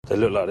they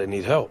look like they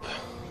need help.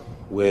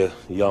 We're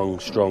young,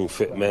 strong,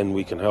 fit men.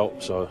 We can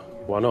help, so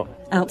why not?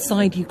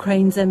 Outside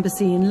Ukraine's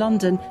embassy in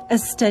London, a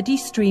steady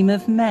stream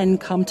of men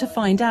come to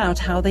find out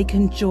how they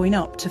can join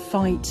up to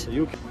fight.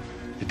 They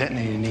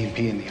detonated an EMP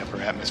in the upper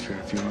atmosphere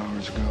a few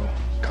hours ago.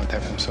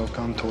 Contact from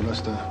SOCOM told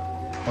us to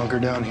bunker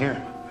down here.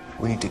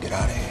 We need to get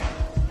out of here.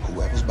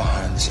 Whoever's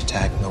behind this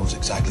attack knows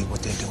exactly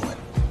what they're doing.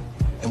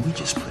 And we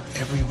just put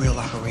every real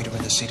operator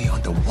in the city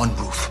under one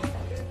roof.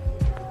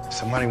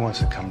 Somebody wants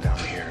to come down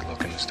here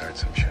looking to start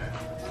some shit.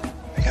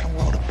 They got a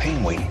world of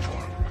pain waiting for them.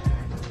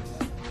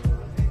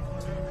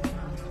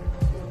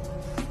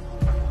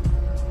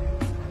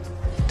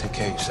 Take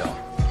care of yourself.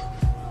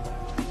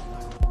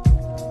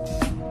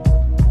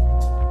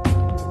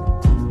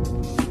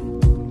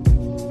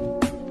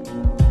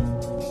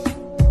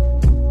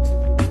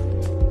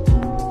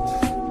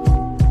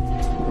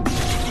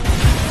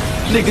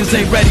 Niggas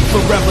ain't ready for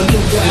revolution.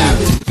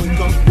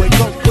 Wake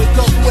up.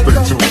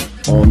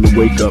 On the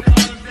wake up.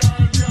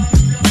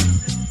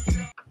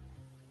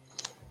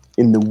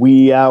 In the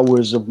wee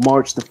hours of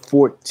March the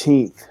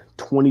 14th,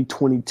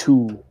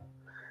 2022,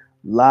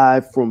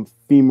 live from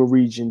FEMA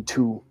Region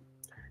 2.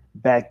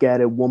 Back at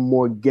it one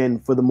more again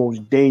for the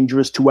most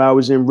dangerous 2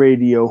 hours in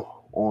radio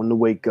on the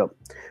wake up.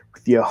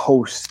 With your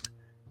host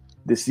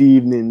this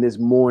evening, this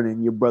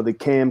morning, your brother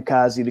Cam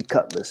Kazi the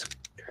Cutlass.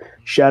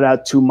 Shout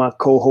out to my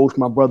co-host,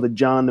 my brother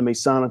John, the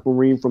Masonic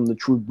Marine from the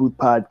Truth Booth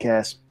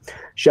podcast.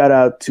 Shout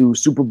out to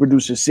super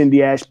producer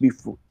Cindy Ashby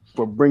for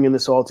bringing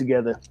this all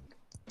together.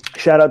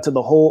 Shout out to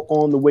the whole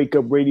On the Wake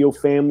Up Radio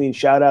family, and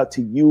shout out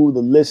to you,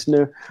 the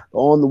listener, the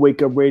On the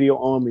Wake Up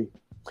Radio Army.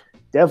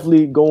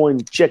 Definitely go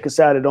and check us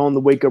out at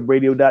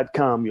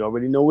onthewakeupradio.com. You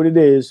already know what it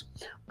is.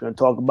 We're going to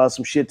talk about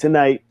some shit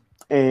tonight,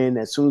 and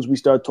as soon as we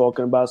start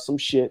talking about some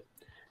shit,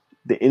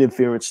 the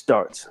interference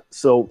starts.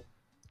 So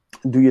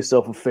do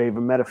yourself a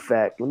favor. Matter of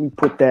fact, let me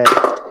put that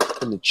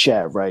in the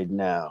chat right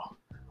now.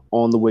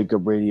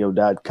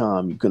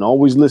 onthewakeupradio.com. You can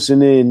always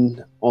listen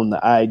in on the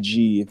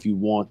IG if you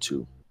want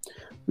to.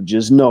 But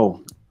just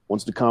know,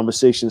 once the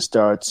conversation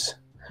starts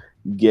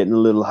getting a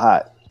little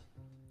hot,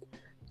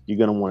 you're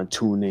going to want to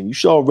tune in. You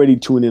should already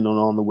tune in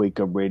on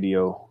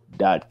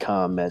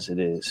onthewakeupradio.com as it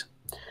is.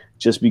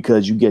 Just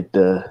because you get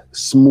the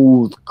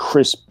smooth,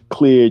 crisp,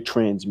 clear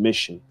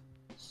transmission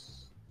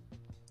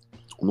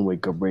on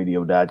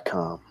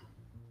thewakeupradio.com.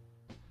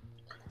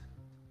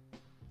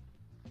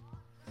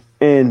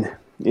 And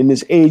in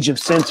this age of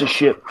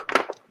censorship,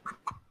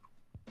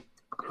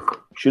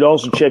 you should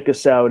also check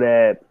us out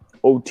at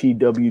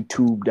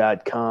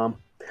otwtube.com.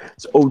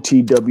 It's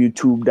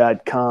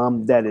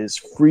otwtube.com. That is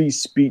free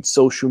speech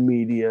social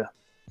media.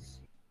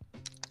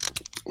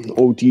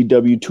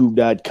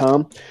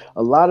 otwtube.com.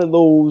 A lot of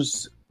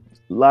those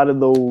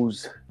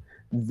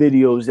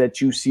videos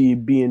that you see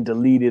being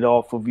deleted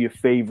off of your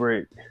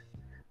favorite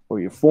or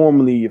your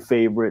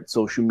favorite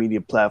social media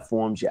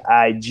platforms, your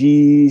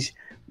IGs,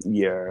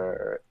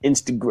 your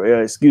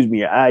Instagram,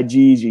 your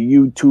IGs,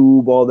 your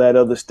YouTube, all that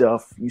other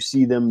stuff. You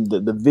see them, the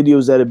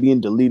videos that are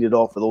being deleted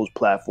off of those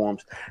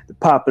platforms, they're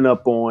popping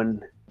up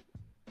on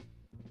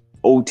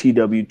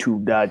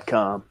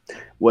otwtube.com.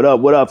 What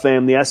up,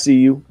 family? I see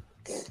you.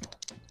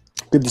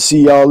 Good to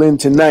see y'all in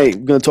tonight.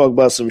 We're going to talk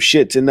about some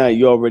shit tonight.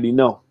 You already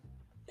know.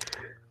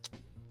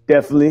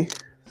 Definitely.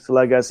 So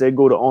like I said,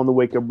 go to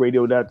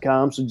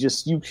onthewakeupradio.com so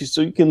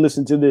you can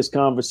listen to this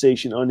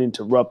conversation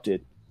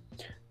uninterrupted.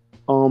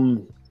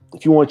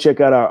 If you want to check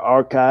out our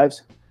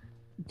archives,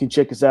 you can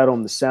check us out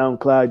on the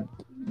SoundCloud,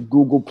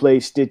 Google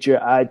Play,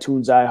 Stitcher,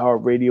 iTunes,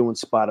 iHeartRadio, and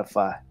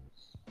Spotify.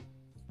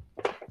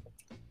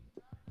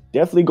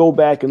 Definitely go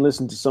back and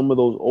listen to some of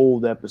those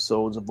old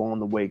episodes of On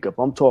the Wake Up.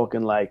 I'm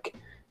talking like,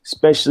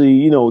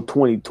 especially,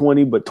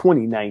 2020, but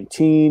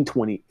 2019,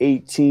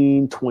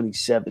 2018,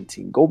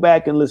 2017. Go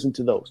back and listen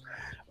to those.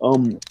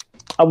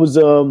 I was,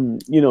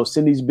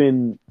 Cindy's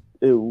been,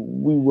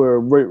 we were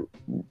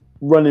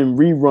running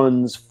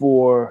reruns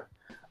for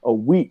a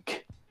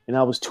week, and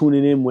I was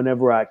tuning in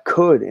whenever I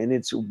could, and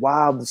it's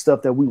wild the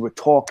stuff that we were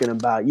talking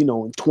about, in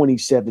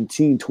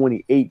 2017,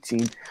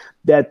 2018,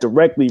 that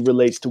directly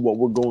relates to what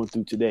we're going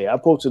through today. I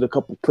posted a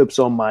couple clips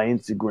on my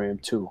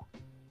Instagram too.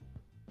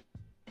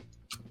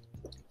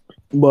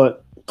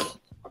 But,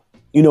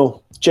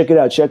 check it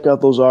out. Check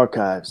out those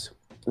archives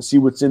and see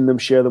what's in them.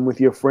 Share them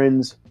with your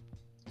friends.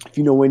 If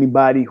you know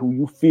anybody who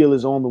you feel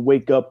is on the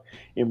wake up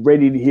and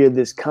ready to hear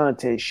this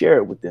content, share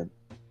it with them.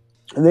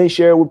 And then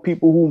share it with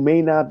people who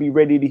may not be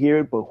ready to hear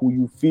it, but who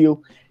you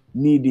feel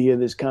need to hear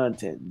this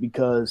content.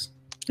 Because,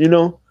 this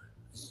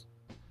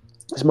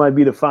might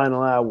be the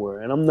final hour.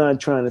 And I'm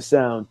not trying to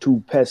sound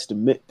too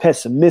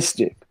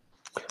pessimistic.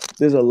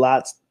 There's a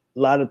lot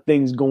of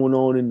things going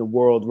on in the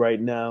world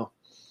right now.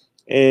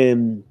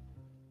 And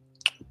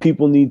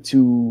people need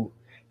to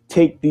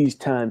take these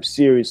times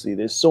seriously.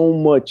 There's so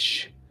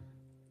much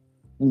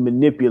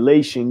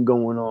manipulation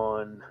going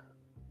on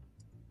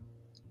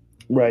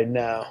right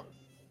now.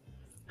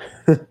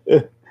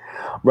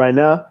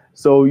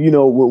 So,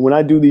 when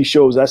I do these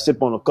shows, I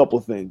sip on a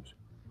couple things.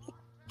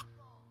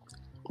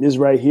 This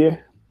right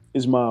here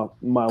is my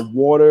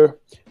water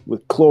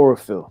with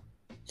chlorophyll.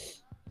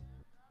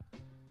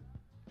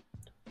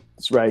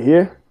 It's right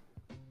here.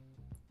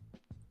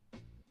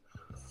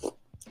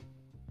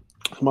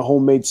 My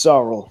homemade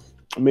sorrel.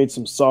 I made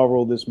some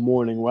sorrel this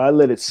morning where I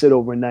let it sit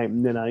overnight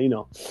and then I,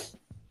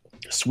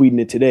 sweeten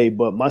it today.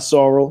 But my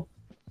sorrel,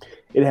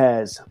 it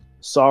has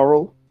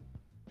sorrel,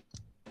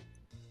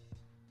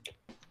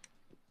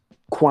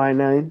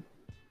 quinine,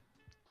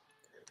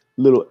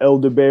 little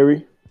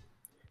elderberry,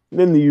 and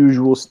then the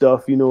usual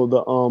stuff,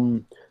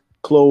 the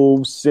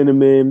cloves,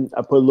 cinnamon.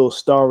 I put a little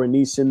star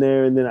anise in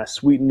there, and then I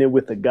sweeten it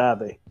with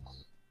agave.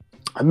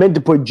 I meant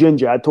to put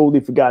ginger. I totally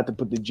forgot to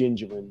put the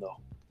ginger in, though.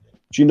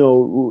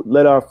 But,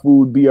 let our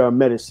food be our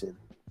medicine,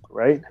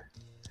 right?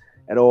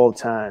 At all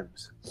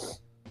times.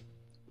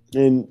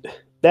 And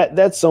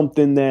that's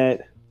something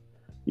that,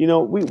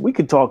 we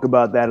could talk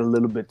about that a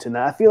little bit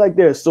tonight. I feel like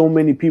there are so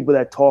many people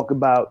that talk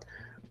about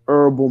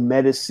herbal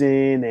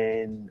medicine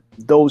and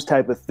those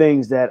type of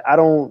things that I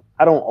don't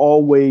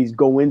always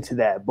go into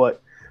that.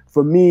 But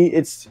for me,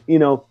 it's,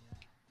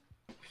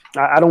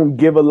 I don't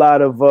give a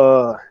lot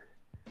of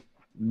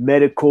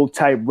medical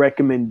type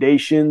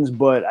recommendations,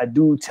 but I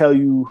do tell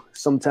you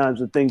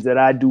sometimes the things that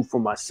I do for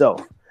myself.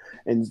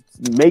 And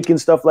making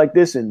stuff like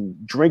this and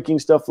drinking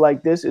stuff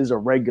like this is a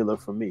regular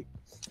for me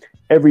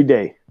every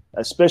day,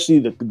 especially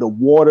the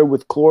water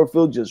with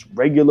chlorophyll, just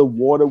regular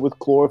water with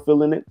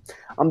chlorophyll in it.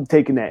 I'm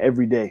taking that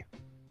every day,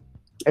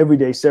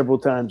 several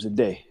times a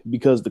day,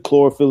 because the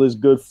chlorophyll is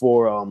good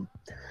for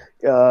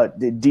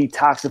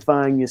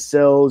detoxifying your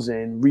cells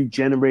and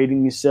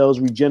regenerating your cells,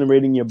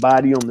 regenerating your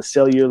body on the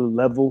cellular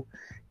level.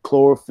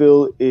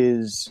 Chlorophyll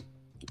is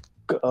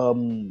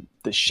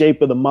the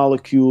shape of the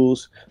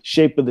molecules,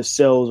 shape of the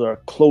cells are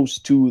close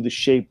to the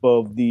shape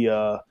of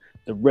the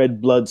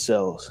red blood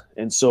cells.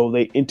 And so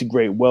they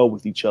integrate well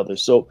with each other.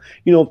 So,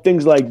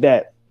 things like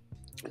that,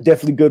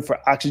 definitely good for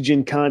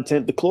oxygen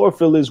content. The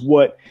chlorophyll is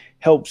what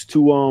helps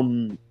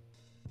to,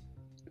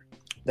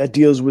 that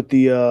deals with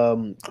the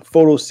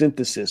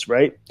photosynthesis,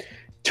 right?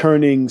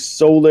 Turning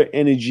solar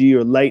energy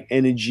or light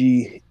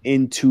energy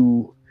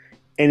into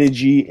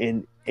energy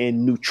and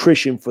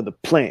nutrition for the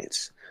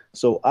plants.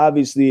 So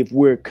obviously, if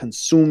we're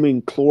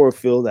consuming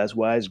chlorophyll, that's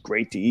why it's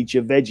great to eat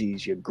your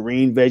veggies, your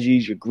green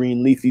veggies, your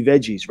green leafy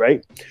veggies,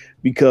 right?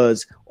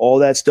 Because all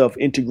that stuff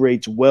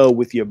integrates well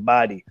with your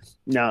body.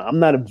 Now, I'm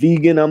not a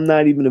vegan. I'm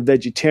not even a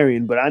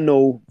vegetarian, but I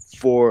know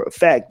for a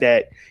fact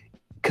that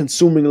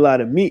consuming a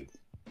lot of meat,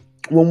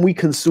 when we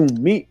consume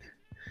meat,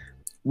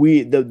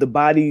 the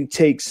body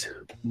takes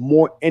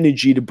more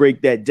energy to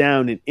break that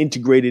down and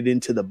integrate it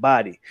into the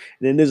body.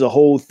 And then there's a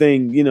whole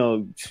thing,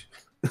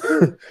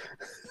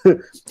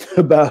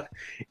 about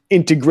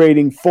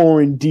integrating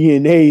foreign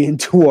DNA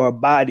into our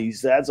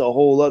bodies. That's a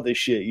whole other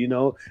shit,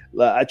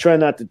 I try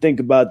not to think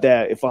about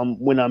that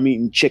when I'm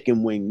eating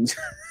chicken wings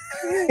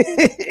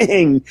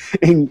and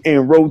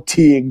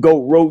roti and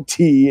goat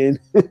roti and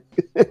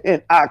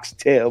and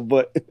oxtail,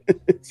 but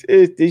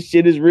this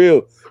shit is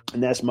real.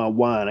 And that's my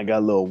wine. I got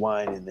a little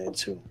wine in there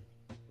too.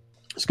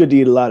 It's good to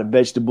eat a lot of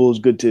vegetables.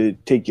 Good to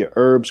take your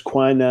herbs.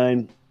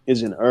 Quinine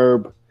is an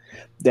herb.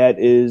 That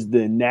is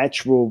the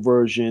natural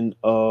version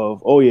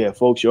of, oh yeah,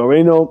 folks, you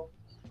already know.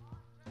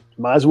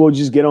 Might as well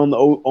just get on the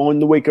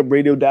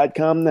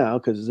wakeupradio.com now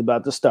because it's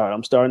about to start.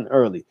 I'm starting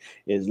early.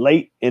 It's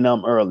late and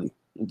I'm early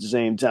at the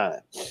same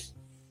time.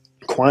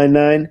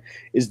 Quinine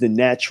is the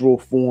natural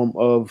form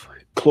of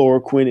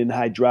chloroquine and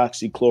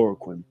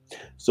hydroxychloroquine.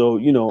 So,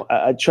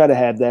 I try to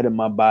have that in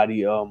my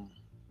body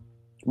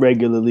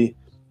regularly.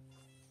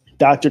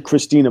 Dr.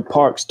 Christina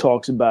Parks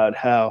talks about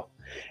how,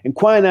 and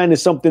quinine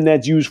is something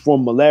that's used for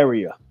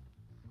malaria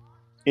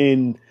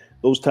in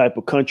those type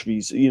of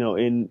countries,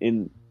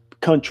 in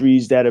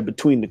countries that are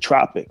between the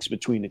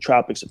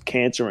tropics of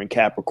Cancer and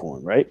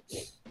Capricorn, right?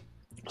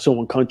 So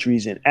in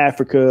countries in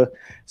Africa,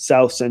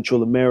 South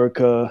Central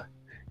America,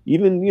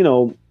 even,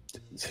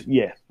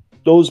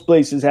 those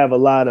places have a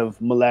lot of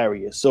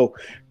malaria. So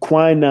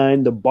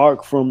quinine, the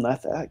bark from, I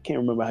can't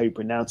remember how you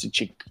pronounce it,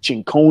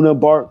 cinchona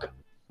bark.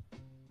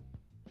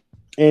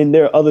 And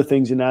there are other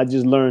things, and I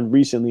just learned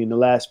recently in the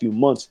last few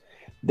months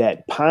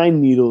that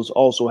pine needles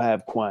also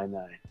have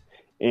quinine.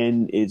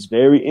 And it's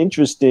very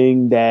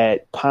interesting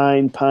that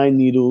pine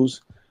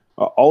needles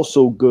are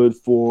also good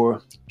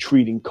for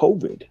treating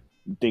COVID.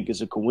 You think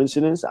it's a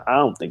coincidence? I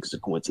don't think it's a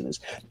coincidence.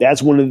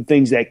 That's one of the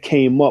things that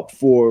came up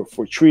for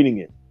treating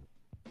it.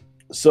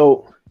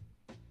 So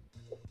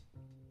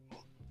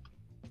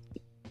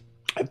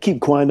I keep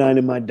quinine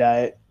in my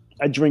diet.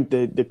 I drink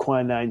the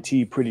quinine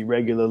tea pretty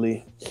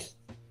regularly.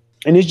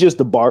 And it's just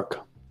the bark,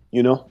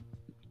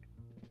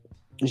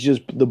 It's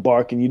just the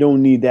bark, and you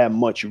don't need that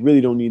much. You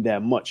really don't need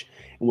that much.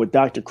 And what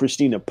Dr.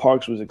 Christina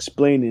Parks was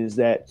explaining is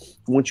that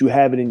once you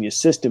have it in your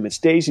system, it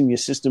stays in your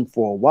system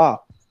for a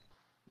while.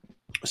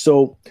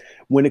 So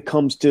when it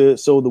comes to,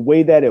 the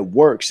way that it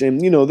works, and,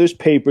 there's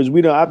papers,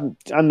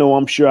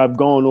 I'm sure I've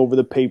gone over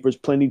the papers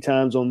plenty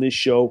times on this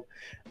show.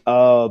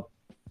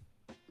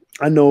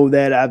 I know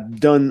that I've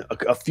done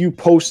a few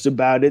posts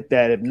about it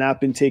that have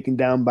not been taken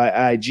down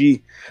by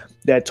IG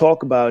that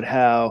talk about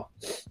how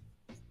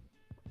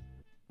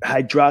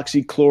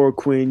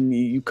hydroxychloroquine,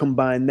 you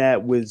combine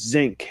that with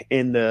zinc,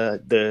 and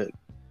the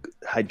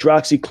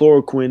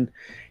hydroxychloroquine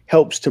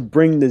helps to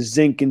bring the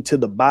zinc into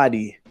the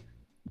body.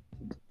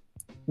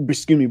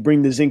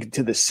 Bring the zinc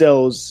into the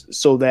cells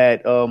so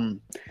that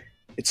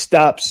it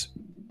stops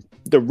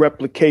the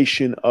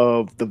replication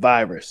of the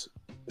virus.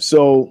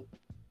 So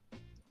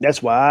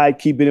that's why I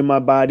keep it in my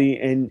body.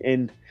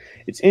 And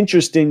it's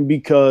interesting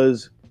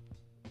because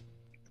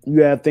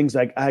you have things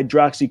like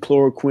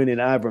hydroxychloroquine and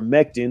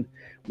ivermectin,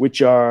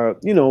 which are,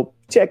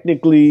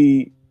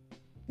 technically,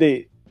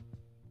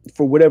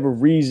 for whatever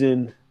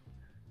reason,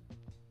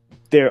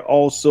 they're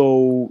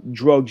also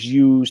drugs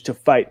used to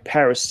fight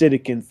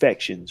parasitic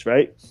infections,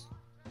 right?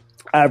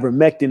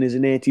 Ivermectin is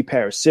an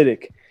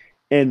antiparasitic,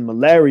 and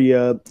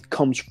malaria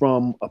comes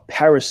from a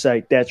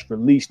parasite that's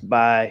released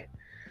by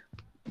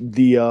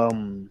the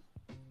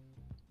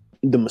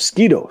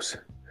mosquitoes.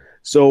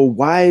 So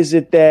why is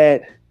it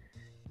that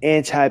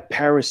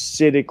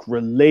anti-parasitic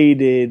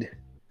related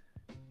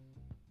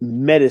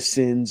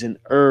medicines and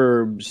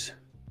herbs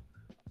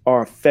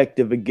are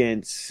effective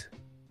against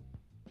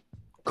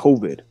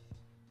COVID?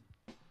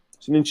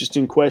 It's an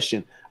interesting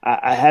question.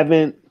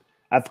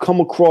 I've come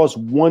across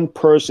one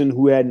person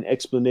who had an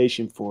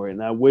explanation for it,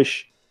 and I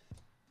wish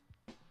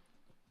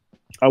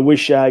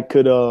I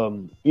could,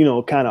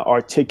 kind of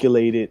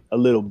articulate it a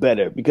little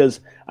better, because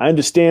I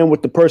understand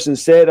what the person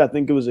said. I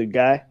think it was a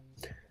guy.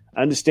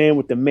 I understand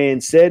what the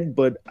man said,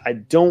 but I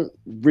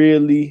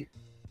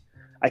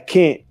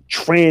can't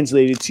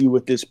translate it to you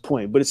at this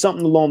point. But it's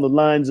something along the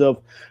lines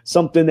of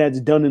something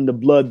that's done in the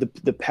blood.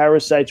 The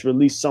parasites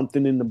release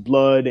something in the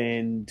blood,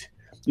 and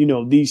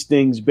these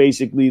things,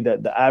 basically,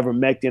 that the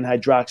ivermectin,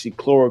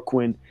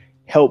 hydroxychloroquine,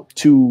 help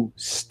to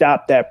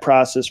stop that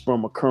process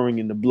from occurring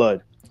in the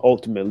blood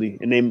ultimately.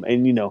 And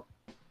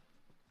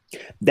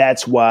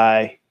that's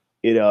why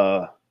it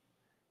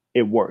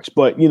works.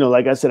 But,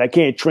 like I said, I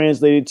can't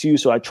translate it to you,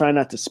 so I try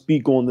not to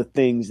speak on the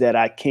things that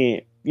I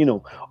can't,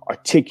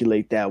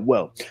 articulate that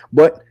well.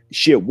 But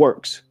shit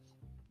works.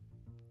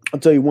 I'll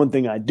tell you one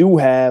thing I do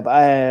have.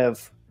 I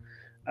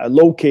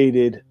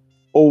located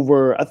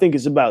over, I think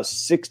it's about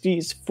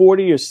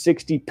 40 or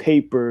 60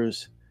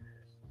 papers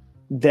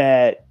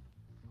that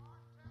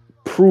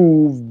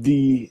prove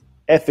the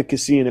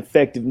efficacy and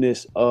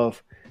effectiveness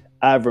of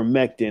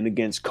ivermectin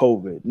against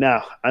COVID.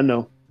 Now, I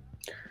know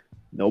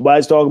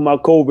nobody's talking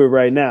about COVID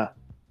right now,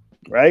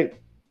 right?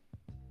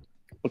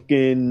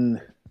 Fucking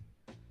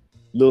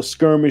little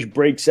skirmish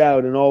breaks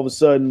out, and all of a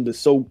sudden the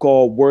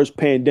so-called worst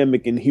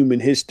pandemic in human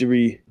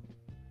history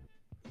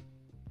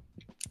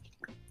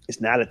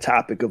is not a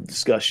topic of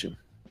discussion.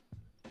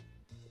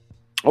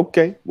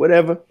 Okay,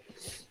 whatever.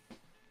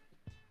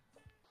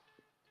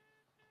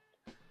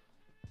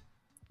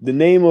 The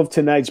name of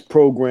tonight's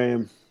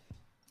program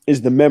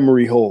is The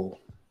Memory Hole.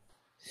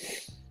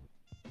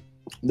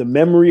 The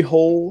Memory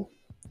Hole,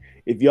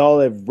 if y'all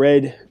have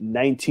read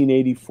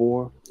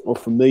 1984 or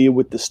familiar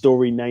with the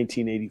story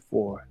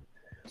 1984,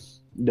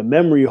 The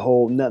Memory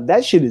Hole, now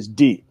that shit is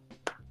deep.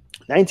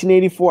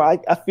 1984,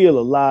 I feel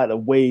a lot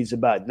of ways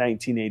about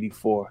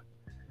 1984.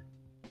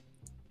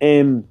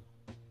 And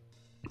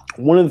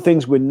one of the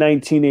things with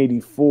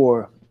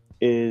 1984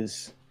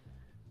 is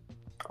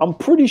I'm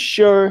pretty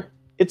sure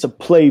it's a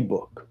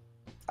playbook.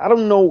 I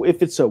don't know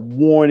if it's a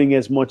warning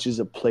as much as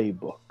a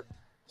playbook.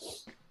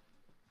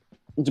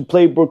 It's a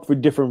playbook for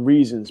different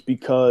reasons,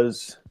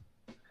 because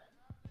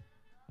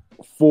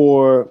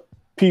for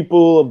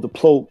people of the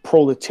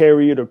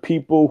proletariat, or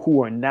people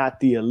who are not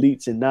the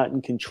elites and not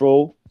in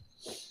control,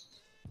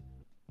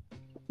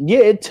 yeah,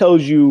 it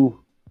tells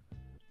you,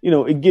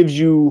 it gives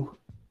you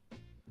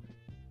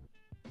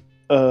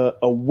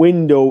a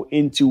window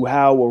into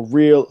how a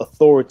real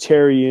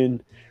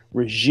authoritarian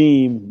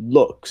regime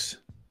looks.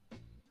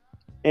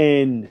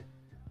 And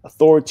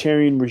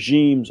authoritarian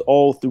regimes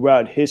all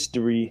throughout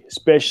history,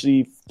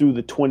 especially through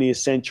the 20th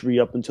century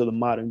up until the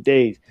modern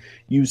days,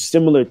 use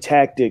similar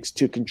tactics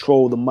to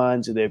control the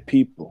minds of their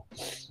people.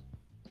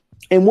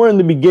 And we're in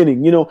the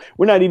beginning,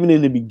 we're not even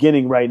in the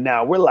beginning right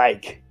now. We're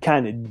like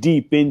kind of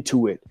deep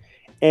into it.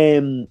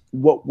 And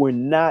what we're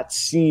not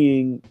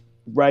seeing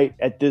right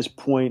at this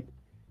point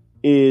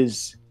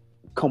is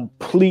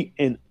complete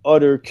and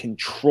utter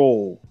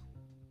control.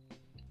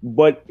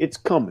 But it's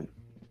coming.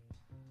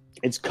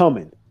 It's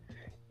coming.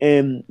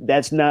 And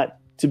that's not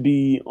to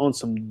be on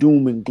some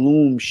doom and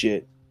gloom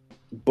shit,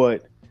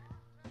 but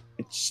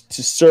it's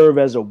to serve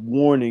as a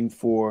warning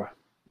for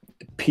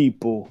the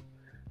people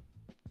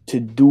to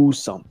do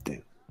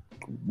something.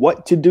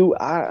 What to do?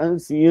 I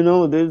honestly,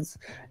 there's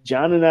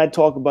John and I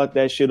talk about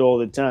that shit all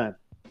the time.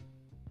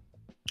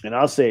 And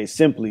I'll say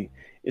simply,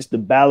 it's the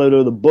ballot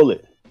or the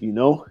bullet,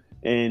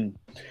 and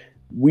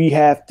we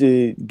have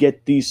to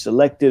get these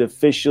selected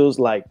officials,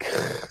 like,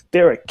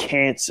 they're a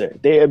cancer.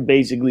 They are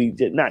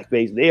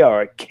they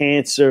are a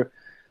cancer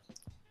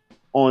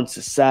on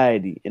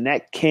society. And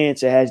that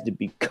cancer has to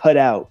be cut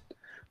out.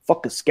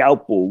 Fuck a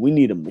scalpel. We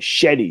need a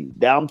machete.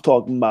 I'm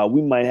talking about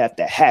we might have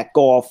to hack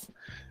off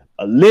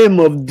a limb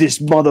of this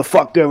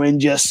motherfucker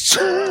and just,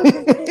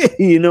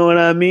 you know what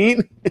I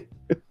mean?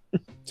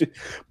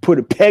 Put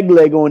a peg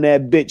leg on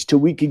that bitch till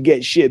we can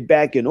get shit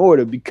back in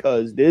order,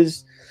 because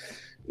this,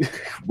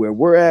 where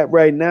we're at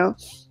right now,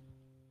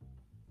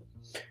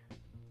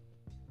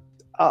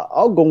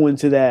 I'll go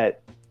into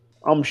that,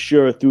 I'm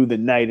sure, through the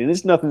night. And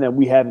it's nothing that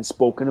we haven't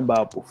spoken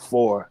about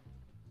before.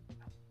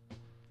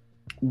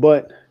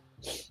 But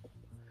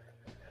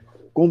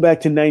going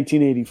back to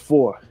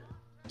 1984.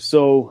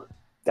 So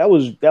that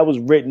was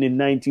written in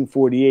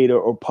 1948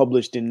 or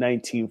published in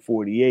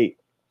 1948.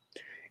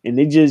 And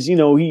they just,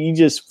 he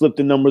just flipped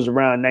the numbers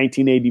around.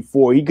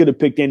 1984. He could have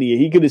picked any year.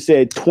 He could have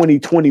said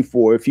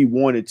 2024 if he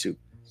wanted to.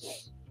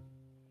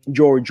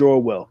 George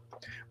Orwell.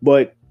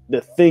 But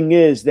the thing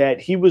is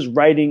that he was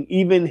writing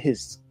even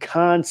his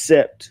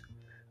concept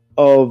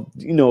of,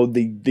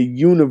 the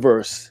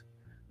universe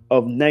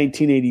of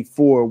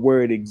 1984,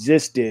 where it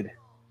existed.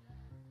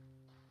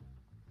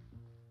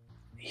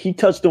 He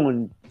touched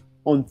on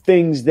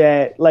things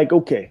that, like,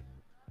 okay,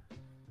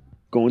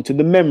 going to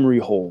the memory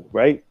hole,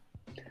 right?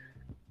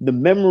 The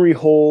memory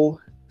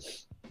hole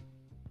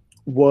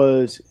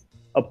was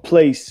a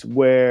place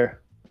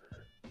where,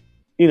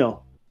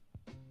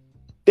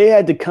 they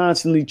had to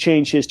constantly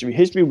change history.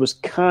 History was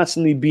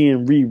constantly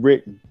being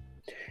rewritten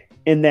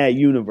in that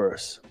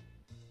universe,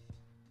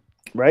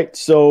 right?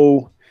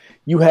 So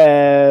you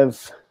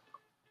have,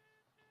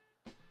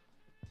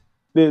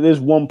 there's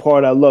one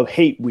part I love,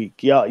 Hate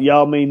Week.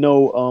 Y'all may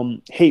know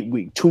Hate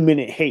Week, 2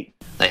 Minute Hate.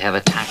 They have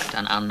attacked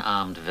an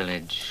unarmed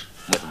village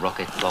with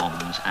rocket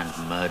bombs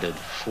and murdered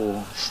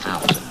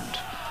 4,000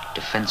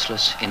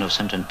 defenseless,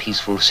 innocent and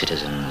peaceful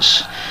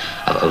citizens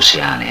of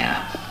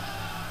Oceania.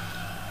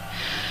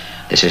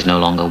 This is no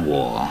longer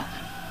war.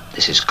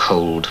 This is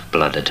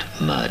cold-blooded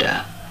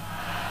murder.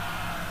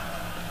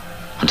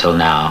 Until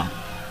now,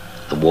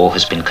 the war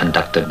has been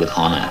conducted with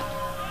honor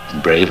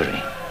and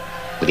bravery,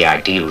 with the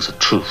ideals of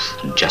truth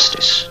and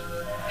justice,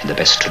 in the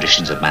best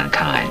traditions of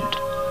mankind,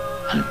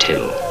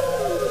 until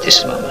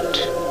this moment.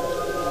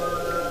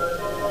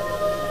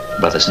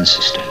 Brothers and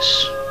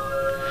sisters,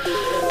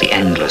 the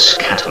endless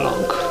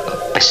catalogue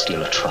of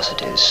bestial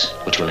atrocities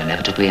which will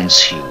inevitably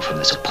ensue from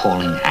this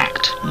appalling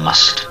act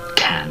must,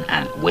 can,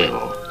 and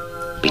will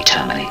be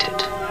terminated.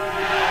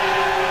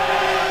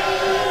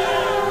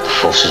 The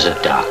forces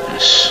of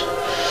darkness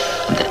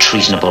and the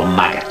treasonable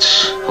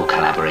maggots who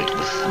collaborate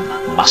with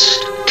them must,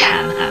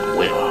 can, and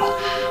will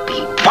be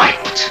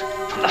wiped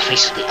from the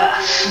face of the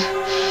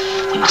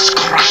earth. We must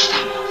crush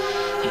them.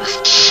 We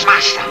must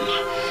smash them.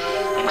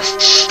 We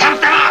must stamp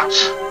them out.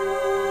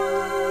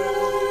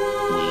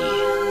 We,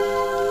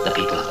 the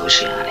people of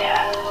Oceania,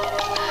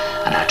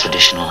 and our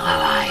traditional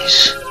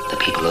allies, the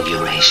people of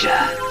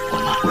Eurasia, will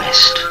not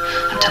rest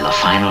until the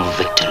final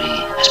victory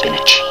has been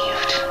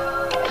achieved.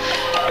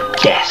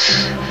 Death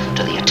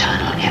to the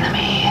eternal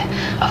enemy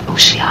of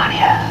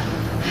Oceania.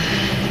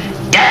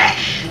 Death!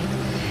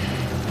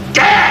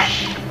 Death!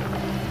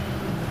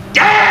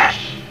 Death!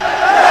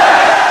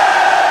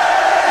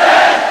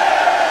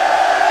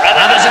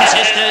 Brothers and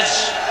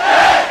sisters,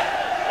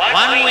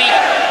 1 week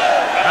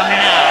from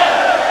now,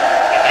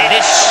 in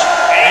this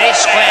very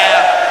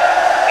square,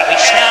 we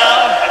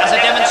shall, as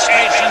a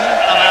demonstration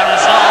of our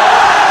resolve,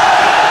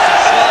 as a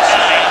sure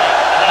sign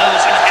to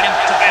those who attempt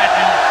to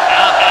threaten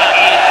our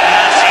heartbeat and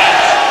our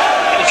seas,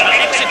 we shall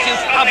execute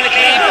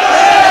publicly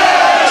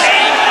the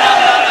same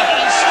number of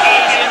East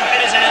Asian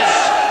prisoners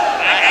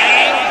by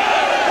hanging,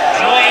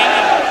 drawing,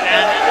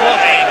 and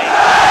quartering.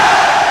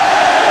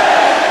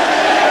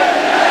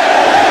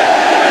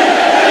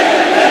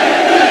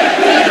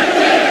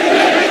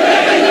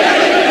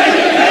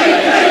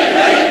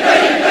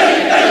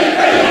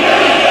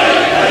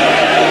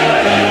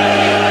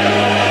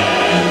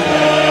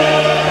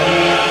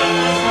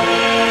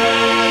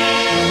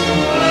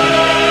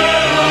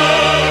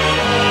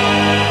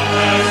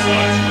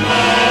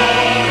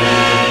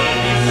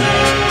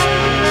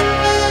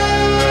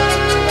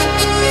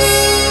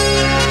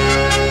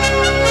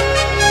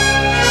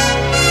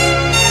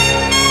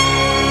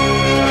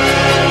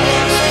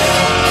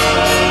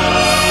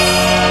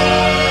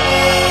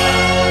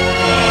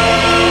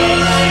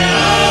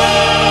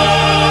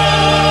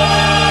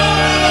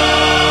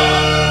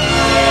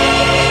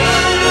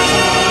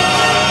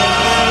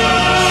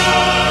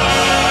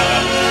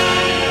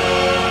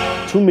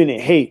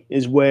 Minute Hate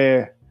is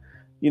where,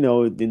 in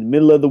the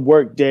middle of the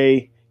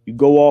workday, you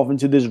go off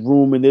into this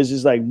room and there's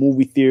this like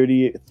movie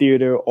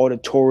theater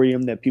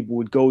auditorium that people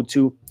would go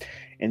to,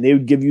 and they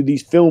would give you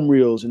these film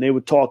reels and they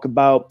would talk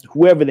about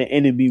whoever the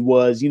enemy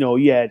was.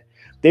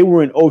 They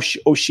were in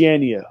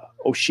Oceania,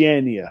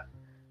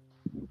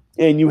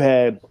 and you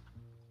had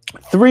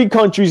 3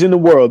 countries in the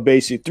world,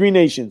 basically 3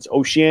 nations: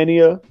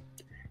 Oceania,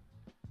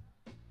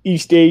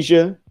 East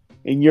Asia,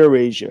 and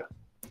Eurasia,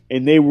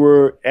 and they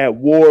were at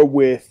war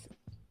with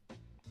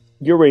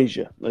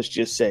Eurasia, let's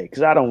just say,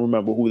 because I don't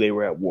remember who they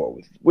were at war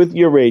with. With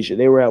Eurasia,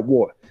 they were at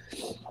war.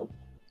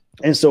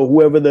 And so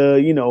whoever the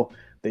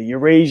The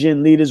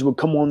Eurasian leaders would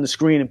come on the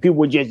screen and people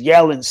would just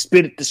yell and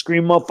spit at the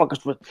screen.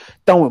 Motherfuckers were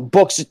throwing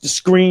books at the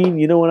screen.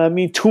 You know what I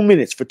mean? 2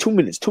 minutes,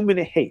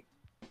 2-minute hate.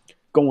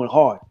 Going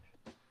hard.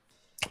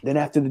 Then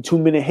after the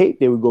 2-minute hate,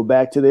 they would go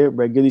back to their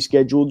regularly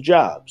scheduled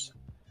jobs.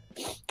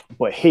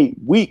 But hate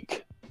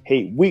week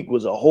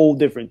was a whole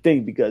different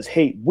thing, because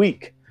hate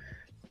week,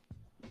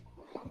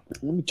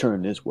 let me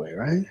turn this way,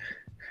 right?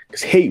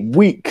 Because hate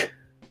week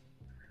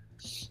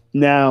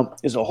now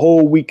is a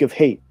whole week of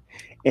hate.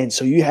 And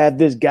so you have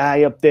this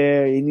guy up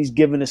there and he's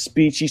giving a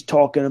speech. He's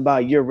talking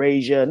about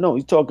Eurasia. No,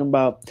 he's talking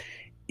about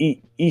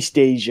East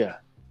Asia.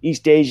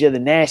 East Asia, the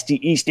nasty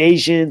East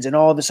Asians and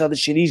all this other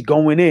shit. He's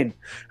going in,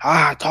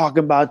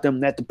 talking about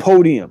them at the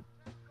podium.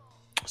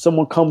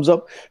 Someone comes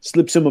up,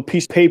 slips him a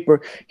piece of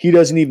paper. He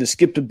doesn't even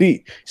skip the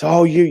beat. So,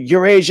 oh,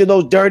 Eurasia,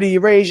 those dirty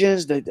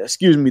Eurasians,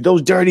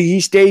 those dirty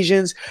East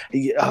Asians,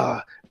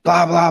 blah,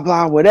 blah,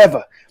 blah,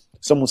 whatever.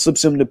 Someone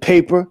slips him the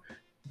paper.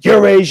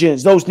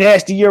 Eurasians, those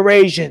nasty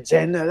Eurasians.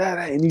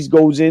 And he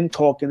goes in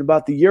talking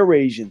about the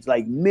Eurasians,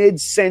 like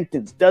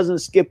mid-sentence, doesn't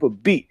skip a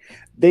beat.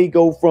 They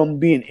go from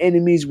being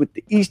enemies with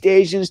the East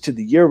Asians to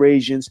the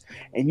Eurasians,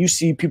 and you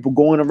see people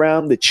going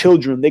around, the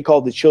children, they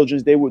call the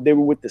children, they were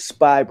with the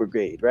spy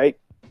brigade, right?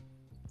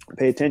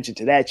 Pay attention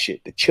to that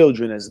shit, the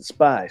children as the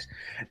spies.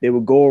 They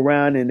would go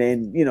around and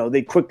then,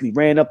 they quickly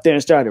ran up there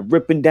and started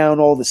ripping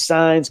down all the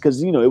signs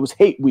because, it was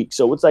hate week.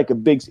 So it's like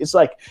it's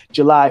like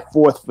July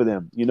 4th for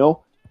them,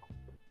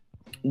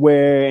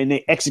 and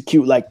they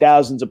execute like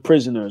thousands of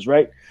prisoners,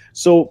 right?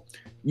 So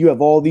you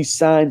have all these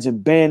signs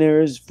and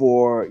banners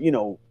for,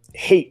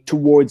 hate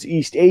towards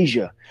East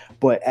Asia.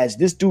 But as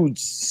this dude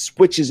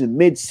switches in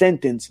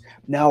mid-sentence,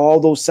 now all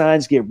those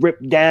signs get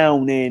ripped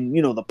down and,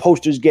 the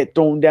posters get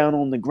thrown down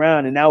on the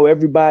ground. And now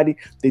everybody,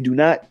 they do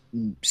not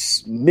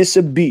miss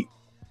a beat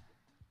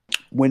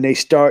when they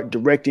start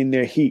directing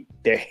their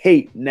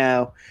hate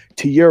now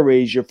to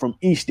Eurasia from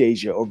East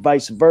Asia or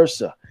vice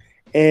versa.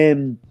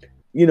 And,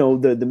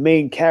 the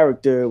main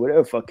character,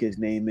 whatever the fuck his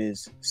name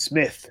is,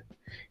 Smith,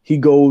 he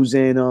goes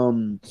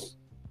and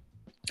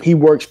he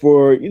works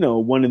for,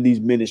 one of these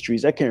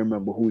ministries. I can't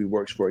remember who he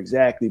works for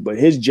exactly, but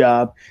his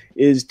job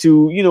is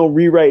to,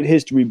 rewrite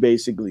history,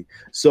 basically.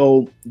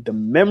 So the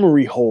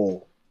memory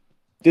hole,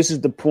 this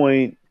is the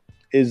point,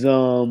 is,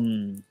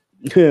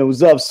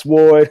 what's up,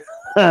 Sword?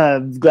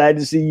 I'm glad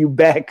to see you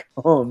back.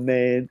 Oh,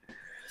 man.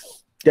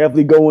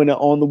 Definitely go in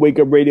on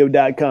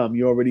thewakeupradio.com.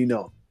 You already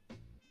know.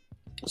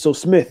 So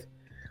Smith,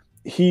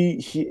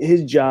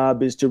 his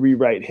job is to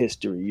rewrite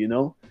history,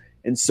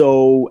 And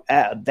so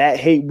at that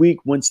hate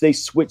week, once they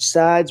switched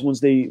sides,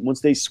 once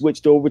they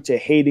switched over to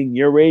hating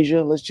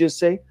Eurasia, let's just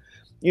say,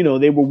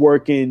 they were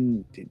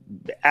working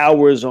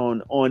hours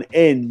on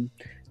end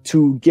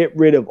to get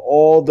rid of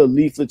all the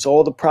leaflets,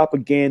 all the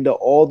propaganda,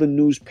 all the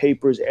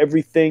newspapers,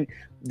 everything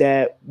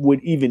that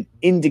would even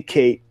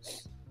indicate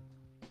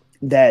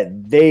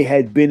that they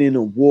had been in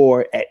a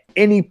war at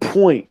any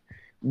point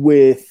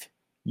with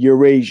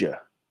Eurasia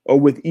or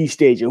with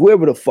East Asia,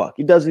 whoever the fuck.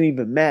 It doesn't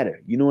even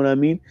matter. You know what I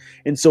mean?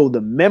 And so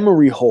the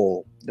memory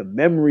hole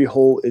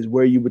is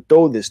where you would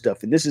throw this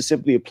stuff. And this is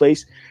simply a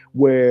place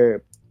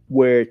where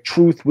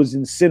truth was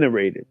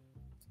incinerated.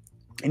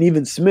 And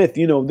even Smith,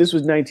 this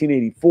was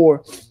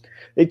 1984.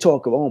 They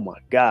talk of, oh my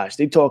gosh,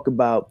 they talk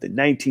about the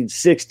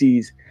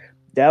 1960s.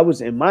 That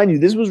was, and mind you,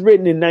 this was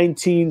written in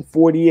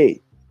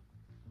 1948.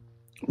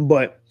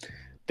 But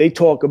they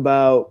talk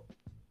about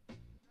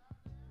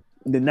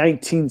the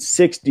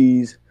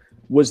 1960s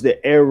was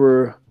the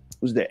era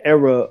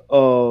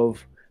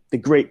of the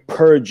great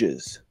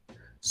purges.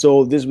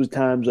 So this was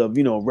times of,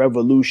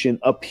 revolution,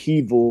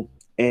 upheaval,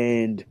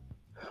 and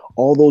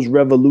all those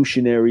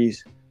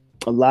revolutionaries,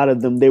 a lot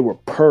of them, they were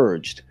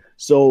purged.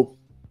 So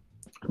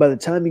by the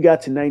time you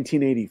got to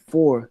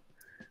 1984,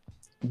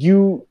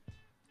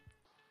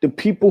 the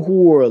people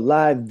who were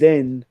alive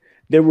then,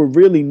 there were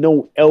really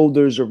no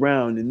elders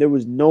around, and there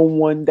was no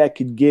one that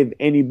could give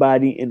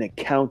anybody an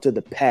account of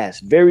the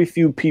past. Very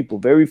few people,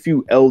 very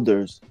few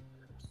elders,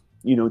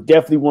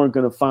 definitely weren't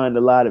going to find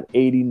a lot of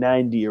 80,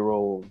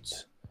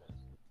 90-year-olds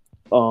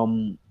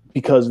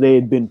because they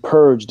had been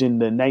purged in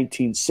the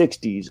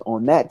 1960s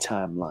on that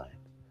timeline.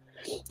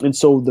 And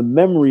so the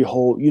memory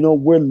hole,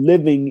 we're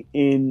living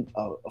in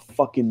a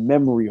fucking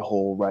memory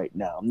hole right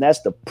now. And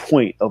that's the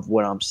point of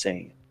what I'm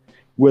saying.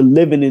 We're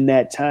living in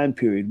that time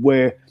period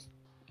where,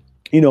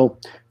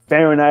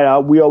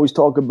 Fahrenheit, we always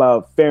talk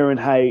about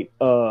Fahrenheit,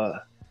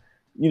 Fahrenheit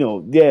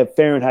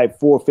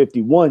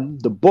 451,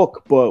 the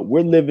book, but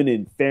we're living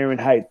in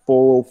Fahrenheit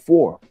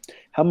 404.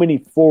 How many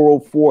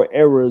 404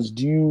 errors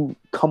do you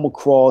come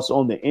across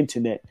on the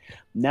internet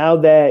now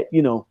that,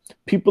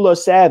 people are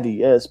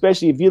savvy,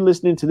 especially if you're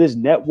listening to this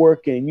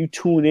network and you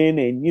tune in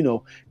and,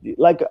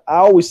 like I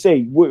always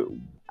say,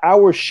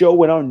 our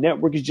show and our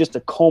network is just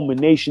a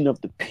culmination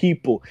of the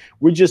people.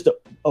 We're just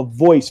a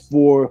voice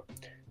for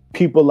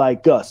people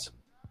like us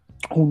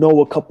who know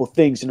a couple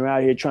things and are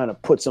out here trying to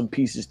put some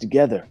pieces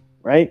together,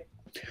 right?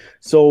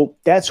 So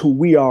that's who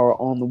we are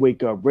on the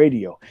Wake Up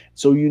Radio.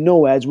 So,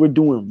 as we're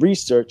doing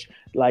research,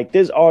 like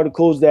there's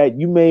articles that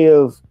you may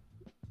have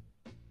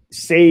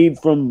saved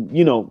from,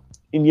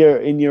 in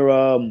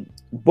your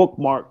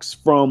bookmarks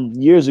from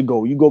years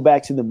ago. You go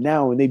back to them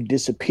now and they've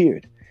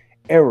disappeared.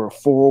 Error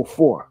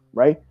 404,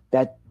 right?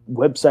 That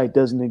website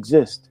doesn't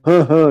exist.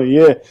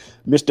 Yeah.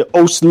 Mr.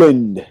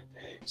 Osland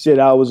said,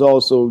 I was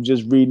also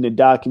just reading the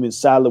document,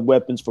 Silent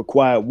Weapons for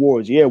Quiet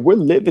Wars. Yeah, we're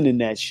living in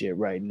that shit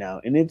right now.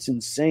 And it's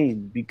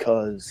insane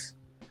because,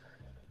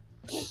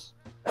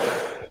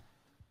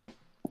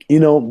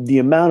 the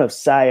amount of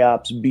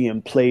psyops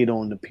being played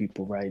on the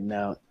people right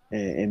now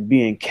and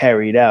being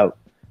carried out.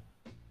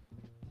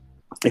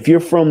 If you're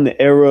from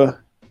the era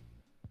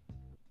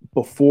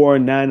before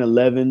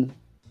 9/11,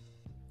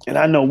 and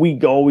I know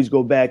we always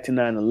go back to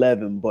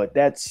 9/11, but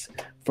that's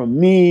for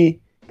me,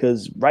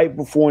 because right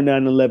before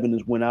 9/11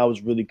 is when I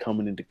was really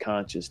coming into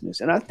consciousness.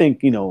 And I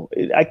think,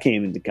 I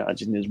came into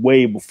consciousness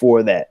way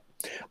before that,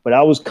 but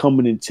I was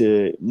coming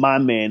into my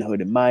manhood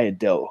and my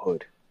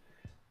adulthood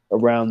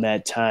around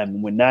that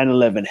time. When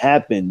 9/11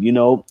 happened,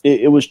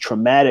 it was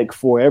traumatic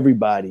for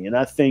everybody. And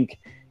I think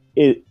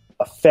it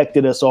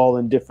affected us all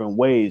in different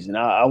ways. And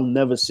I'll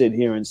never sit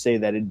here and say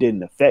that it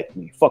didn't affect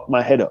me. Fuck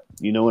my head up.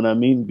 You know what I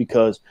mean?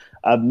 Because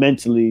I've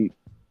mentally,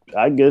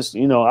 I guess,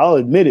 I'll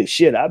admit it.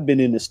 Shit, I've been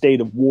in a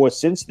state of war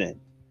since then.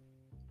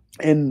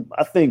 And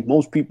I think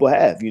most people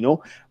have,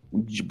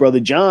 Brother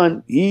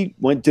John, he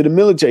went to the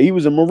military. He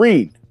was a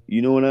Marine.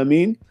 You know what I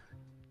mean?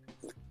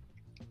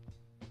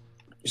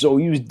 So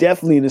he was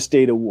definitely in a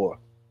state of war.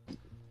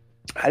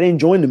 I didn't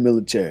join the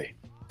military.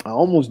 I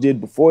almost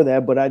did before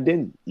that, but I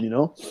didn't,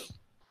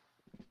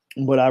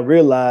 But I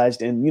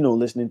realized, and,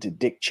 listening to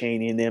Dick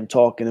Cheney and them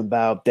talking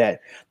about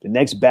that the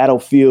next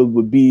battlefield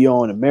would be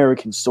on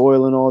American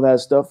soil and all that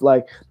stuff.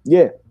 Like,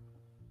 yeah,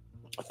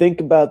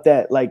 think about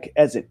that. Like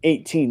as an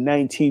 18,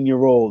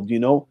 19-year-old,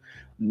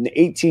 an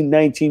 18,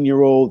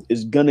 19-year-old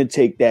is going to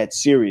take that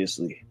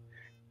seriously.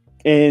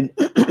 And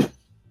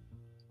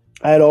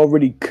I had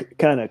already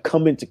kind of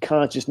come into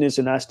consciousness,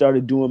 and I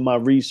started doing my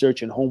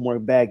research and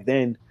homework back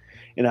then.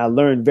 And I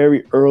learned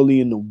very early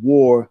in the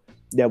war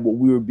that what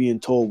we were being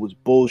told was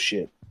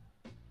bullshit.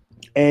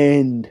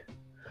 And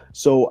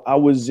so I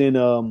was in,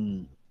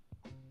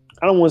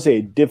 I don't want to say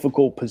a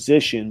difficult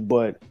position,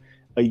 but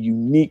a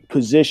unique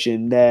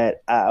position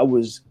that I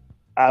was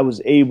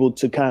able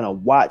to kind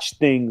of watch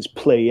things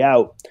play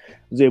out. I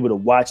was able to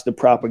watch the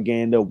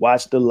propaganda,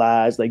 watch the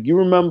lies. Like, you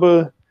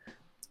remember,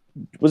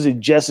 was it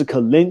Jessica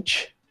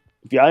Lynch?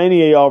 If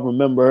any of y'all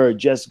remember her,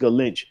 Jessica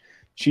Lynch,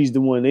 she's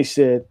the one they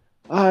said,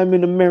 I'm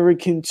an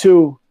American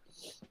too.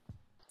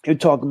 You're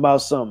talking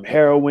about some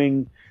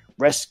harrowing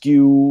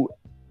rescue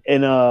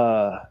in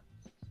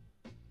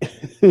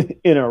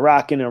in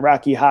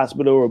Iraqi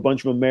hospital, or a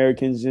bunch of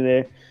Americans in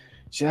there.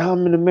 She said,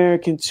 I'm an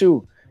American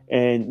too.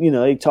 And,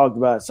 they talked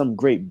about some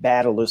great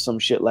battle or some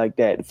shit like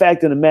that. The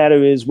fact of the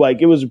matter is, like,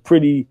 it was a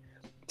pretty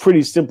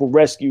simple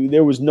rescue.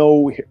 There was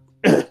no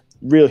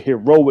real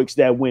heroics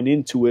that went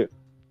into it.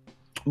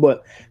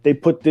 But they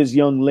put this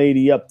young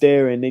lady up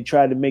there and they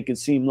tried to make it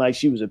seem like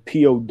she was a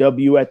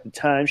POW at the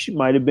time. She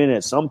might have been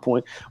at some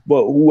point,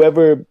 but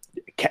whoever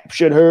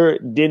captured her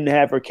didn't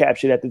have her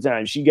captured at the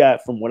time. She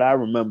got, from what I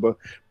remember,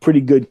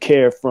 pretty good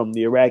care from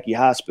the Iraqi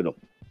hospital.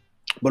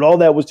 But all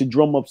that was to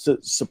drum up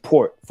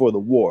support for the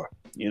war.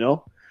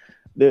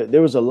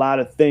 There was a lot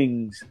of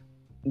things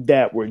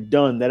that were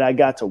done that I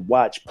got to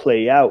watch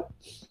play out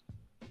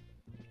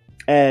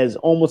as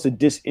almost a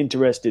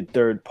disinterested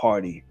third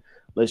party.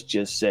 Let's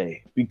just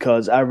say,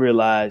 because I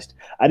realized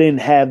I didn't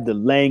have the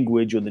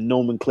language or the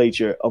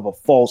nomenclature of a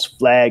false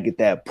flag at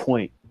that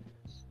point,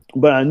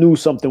 but I knew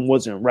something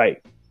wasn't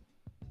right.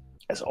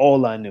 That's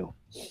all I knew.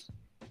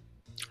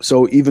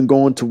 So even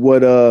going to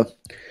what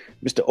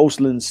Mr.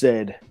 Osland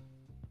said,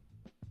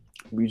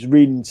 we was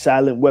reading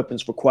Silent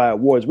Weapons for Quiet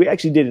Wars. We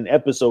actually did an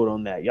episode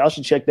on that. Y'all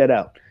should check that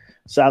out.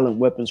 Silent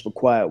Weapons for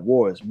Quiet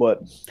Wars.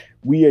 But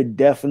we are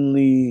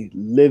definitely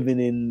living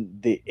in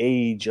the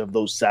age of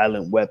those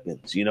silent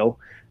weapons.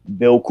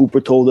 Bill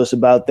Cooper told us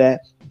about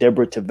that.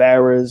 Deborah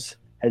Tavares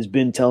has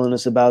been telling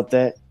us about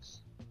that.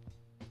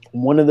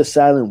 One of the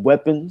silent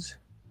weapons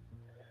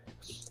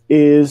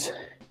is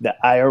the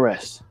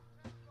IRS.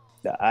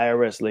 The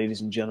IRS,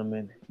 ladies and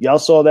gentlemen. Y'all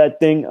saw that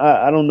thing.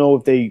 I don't know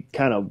if they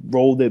kind of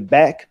rolled it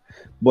back,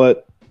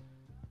 but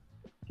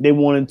the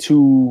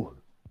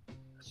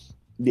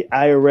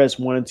IRS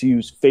wanted to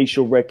use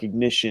facial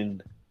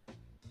recognition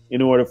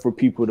in order for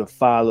people to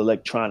file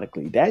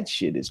electronically. That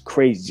shit is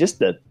crazy. Just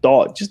the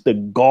thought, just the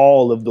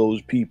gall of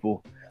those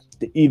people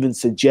to even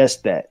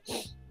suggest that.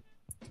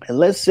 And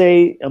let's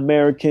say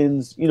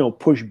Americans,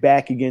 push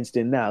back against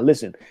it now.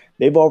 Listen,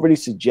 they've already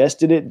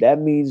suggested it. That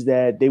means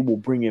that they will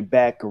bring it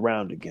back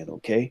around again,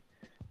 okay?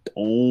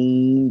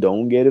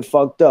 Don't get it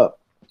fucked up.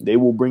 They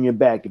will bring it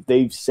back. If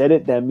they've said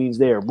it, that means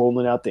they are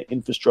rolling out the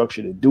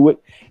infrastructure to do it.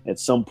 At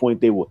some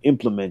point, they will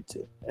implement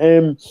it.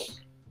 And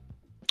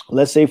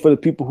let's say for the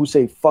people who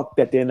say, fuck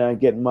that, they're not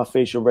getting my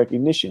facial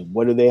recognition.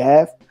 What do they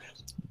have?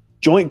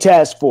 Joint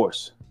Task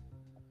Force.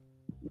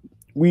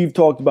 We've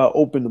talked about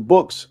Open the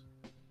Books.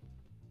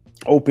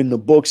 Open the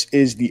Books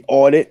is the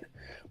audit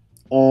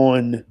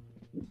on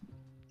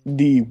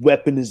the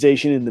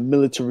weaponization and the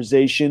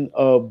militarization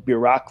of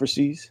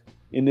bureaucracies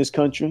in this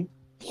country.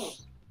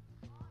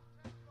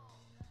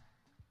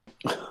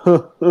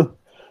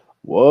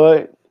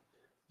 What?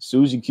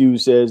 Susie Q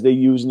says they're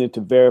using it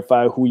to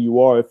verify who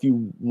you are if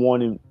you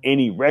want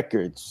any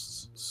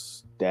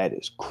records. That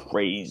is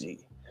crazy.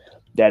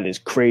 That is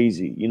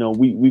crazy. You know,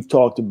 we've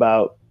talked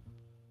about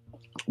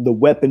the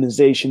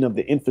weaponization of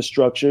the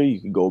infrastructure. You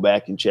can go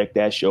back and check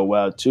that show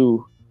out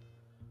too.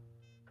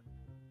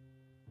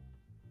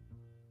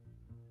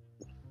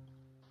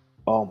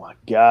 Oh my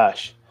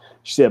gosh.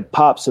 She said,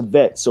 Pop's a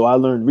vet, so I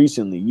learned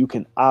recently you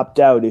can opt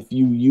out if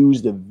you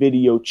use the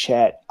video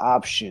chat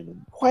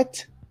option.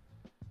 What?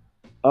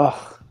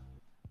 Ugh.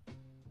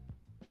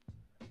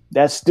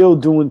 That's still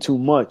doing too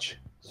much.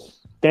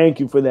 Thank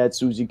you for that,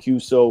 Susie Q.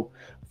 So,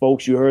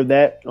 folks, you heard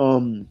that.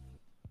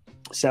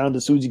 Sound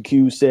of Susie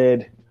Q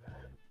said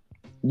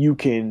you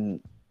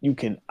can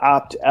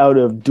opt out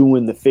of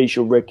doing the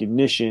facial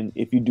recognition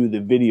if you do the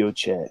video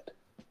chat.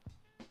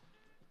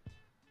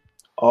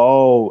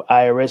 Oh,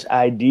 IRS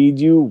ID'd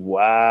you?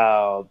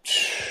 Wow.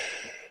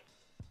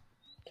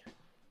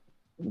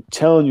 I'm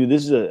telling you,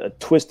 this is a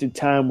twisted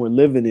time we're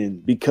living in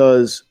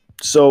because,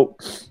 so,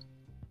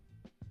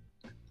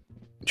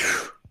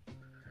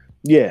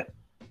 yeah.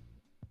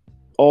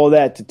 All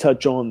that to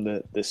touch on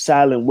the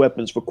silent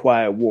weapons for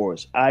quiet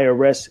wars.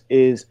 IRS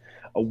is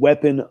a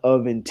weapon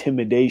of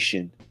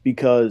intimidation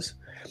because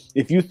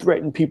if you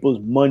threaten people's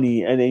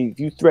money and if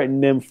you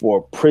threaten them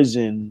for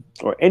prison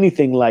or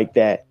anything like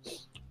that,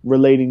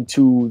 relating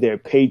to their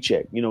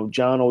paycheck. You know,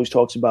 John always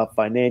talks about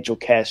financial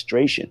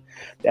castration.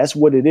 That's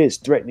what it is,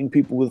 threatening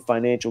people with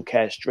financial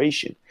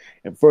castration.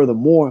 And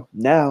furthermore,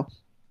 now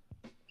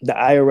the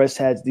IRS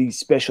has these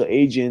special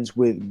agents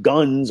with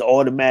guns,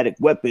 automatic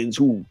weapons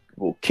who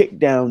will kick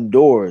down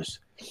doors.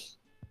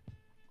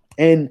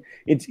 And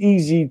it's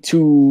easy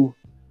to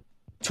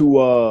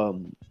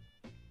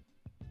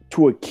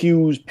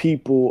accuse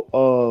people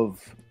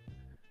of,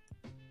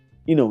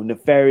 you know,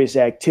 nefarious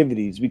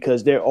activities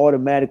because they're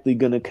automatically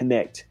going to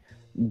connect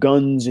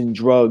drugs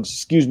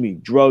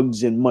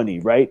and money,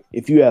 right?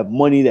 If you have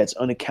money that's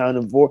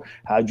unaccounted for,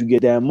 how'd you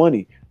get that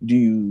money? Do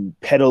you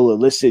peddle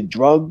illicit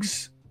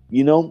drugs?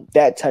 You know,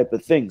 that type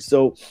of thing.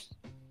 So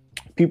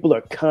people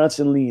are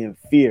constantly in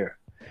fear.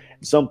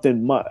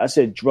 Something I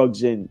said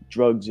guns and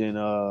drugs,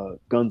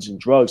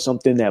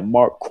 something that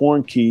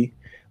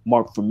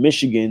Mark from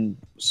Michigan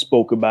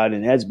spoke about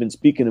and has been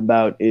speaking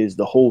about is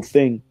the whole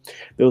thing.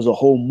 There was a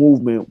whole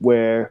movement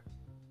where,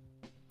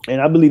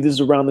 and I believe this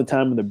is around the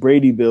time of the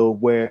Brady Bill,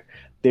 where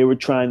they were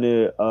trying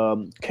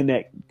to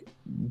connect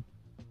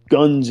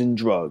guns and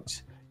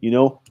drugs, you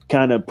know,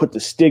 kind of put the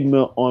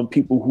stigma on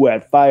people who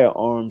had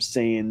firearms,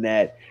 saying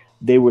that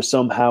they were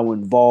somehow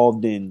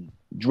involved in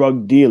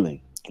drug dealing,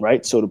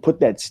 right? So to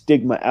put that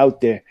stigma out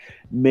there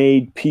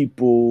made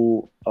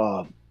people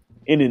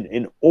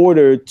in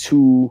order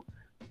to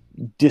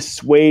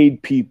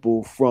dissuade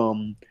people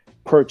from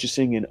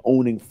purchasing and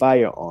owning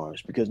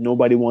firearms, because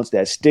nobody wants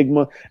that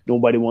stigma.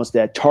 Nobody wants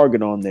that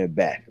target on their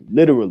back.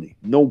 Literally,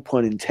 no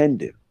pun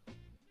intended.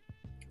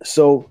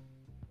 So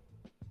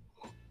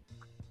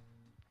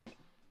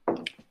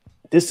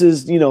this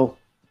is, you know,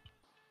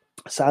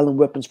 silent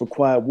weapons for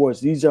quiet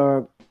wars. These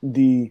are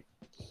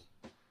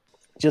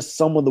just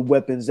some of the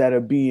weapons that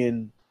are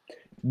being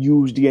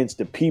used against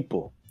the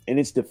people. And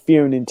it's the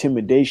fear and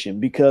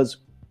intimidation, because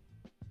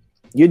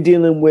you're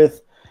dealing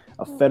with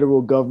a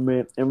federal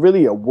government and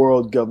really a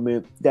world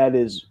government that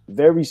is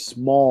very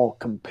small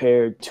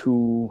compared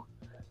to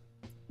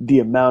the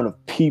amount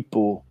of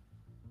people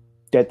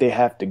that they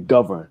have to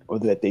govern, or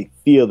that they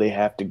feel they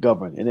have to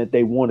govern and that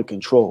they want to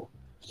control.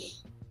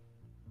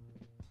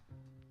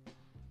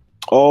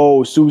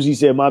 Oh, Susie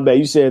said, my bad.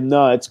 You said,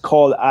 no, it's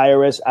called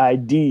IRS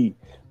ID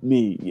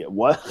me. Yeah,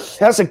 what?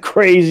 That's a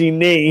crazy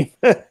name.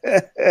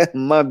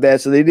 My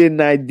bad. So they didn't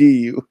ID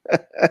you.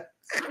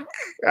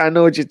 I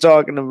know what you're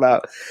talking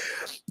about.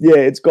 Yeah,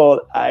 it's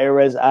called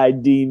IRS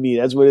ID me.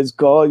 That's what it's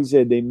called. He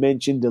said they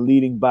mentioned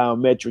deleting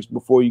biometrics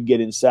before you get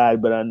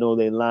inside, but I know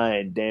they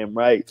lying. Damn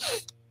right.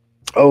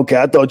 Okay,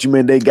 I thought you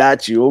meant they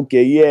got you.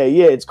 Okay, yeah.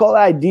 It's called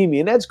ID me,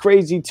 and that's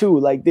crazy too.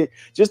 Like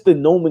just the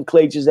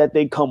nomenclatures that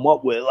they come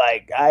up with,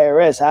 like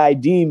IRS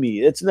ID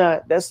me. That's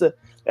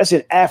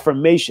an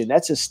affirmation.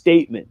 That's a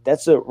statement.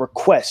 That's a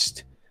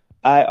request.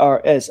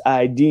 IRS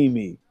ID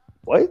me.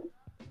 What?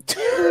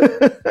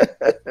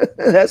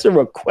 That's a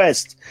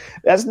request.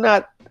 That's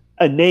not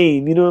a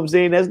name. You know what I'm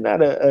saying? That's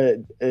not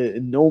a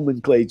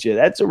nomenclature.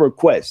 That's a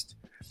request.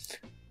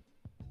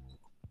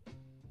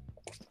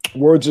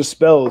 Words are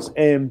spells,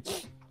 and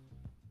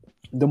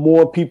the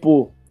more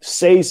people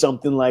say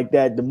something like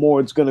that, the more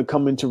it's going to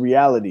come into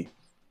reality.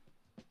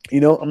 You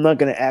know, I'm not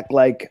going to act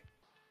like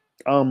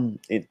I'm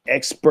an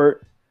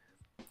expert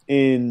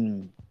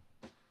in,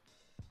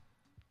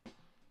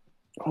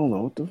 hold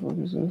on, what the fuck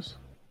is this?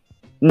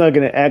 I'm not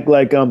going to act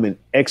like I'm an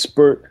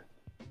expert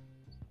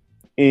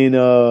in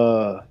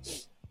all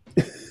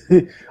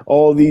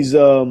these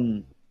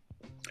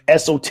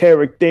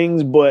esoteric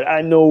things, but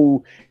I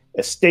know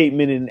a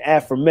statement, an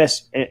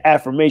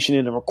affirmation,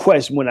 and a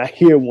request when I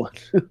hear one.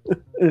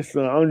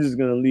 So I'm just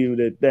gonna leave it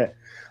at that.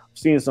 I'm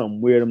seeing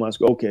something weird in my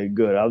screen. Okay,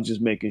 good. I was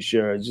just making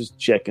sure, just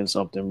checking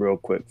something real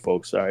quick,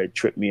 folks. Sorry, it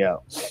tripped me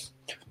out.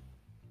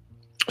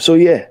 So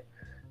yeah,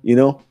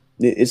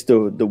 it's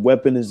the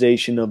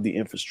weaponization of the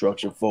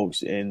infrastructure,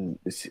 folks. And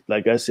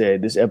like I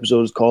said, this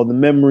episode is called The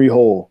Memory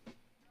Hole.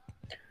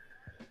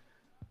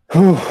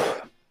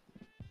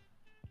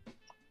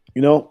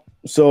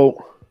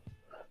 So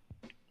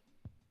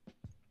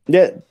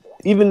that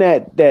even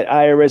that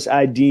IRS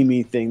ID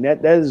me thing,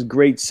 that is a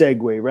great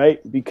segue, right?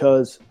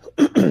 Because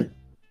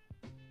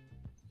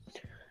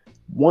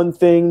one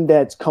thing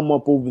that's come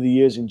up over the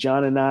years, and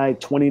John and I,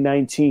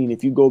 2019,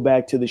 if you go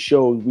back to the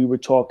shows, we were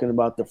talking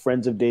about the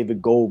Friends of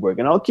David Goldberg.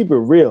 And I'll keep it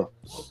real.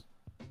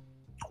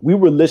 We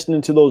were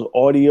listening to those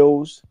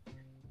audios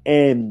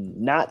and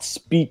not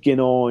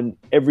speaking on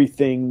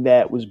everything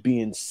that was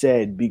being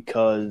said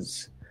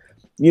because,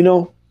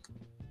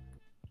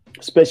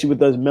 especially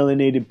with us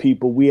melanated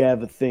people, we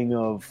have a thing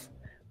of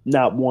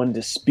not wanting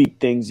to speak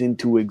things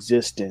into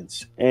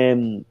existence.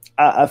 And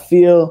I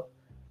feel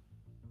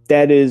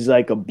that is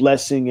like a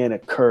blessing and a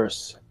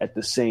curse at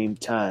the same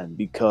time,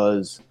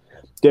 because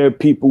there are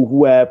people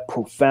who have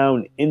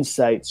profound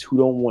insights who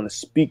don't want to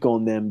speak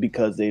on them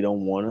because they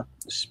don't want to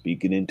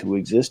speak it into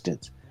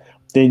existence.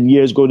 Then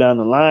years go down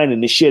the line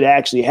and the shit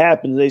actually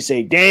happens. They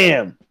say,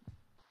 damn,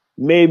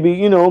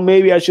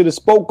 maybe I should have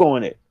spoke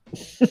on it.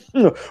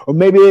 Or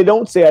maybe they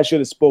don't say I should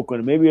have spoken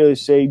on it. Maybe they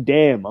say,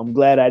 damn, I'm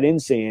glad I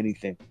didn't say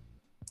anything.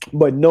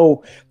 But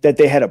know that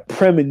they had a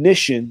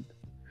premonition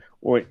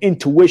or an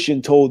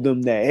intuition told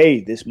them that,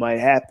 hey, this might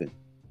happen.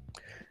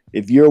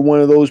 If you're one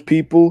of those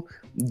people,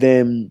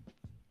 then,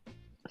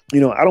 I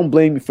don't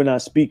blame you for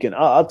not speaking.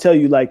 I'll tell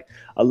you, like,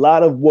 a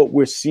lot of what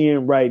we're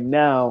seeing right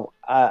now,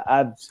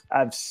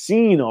 I've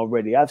seen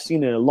already. I've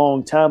seen it a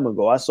long time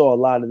ago. I saw a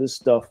lot of this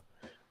stuff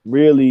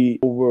really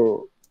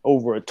over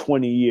a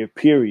 20-year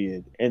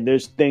period. And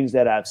there's things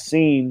that I've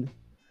seen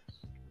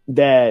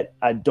that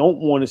I don't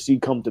want to see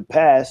come to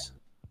pass,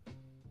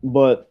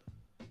 but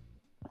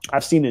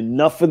I've seen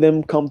enough of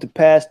them come to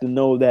pass to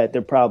know that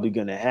they're probably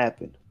going to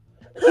happen.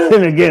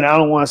 And again, I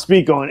don't want to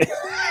speak on it.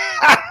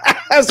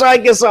 So I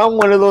guess I'm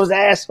one of those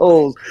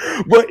assholes.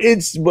 But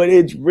it's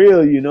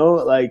real,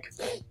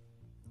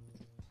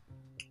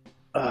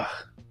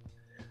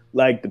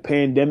 like the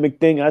pandemic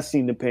thing. I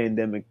seen the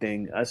pandemic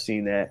thing. I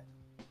seen that.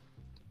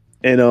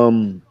 And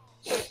so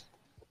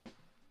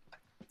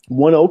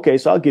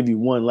I'll give you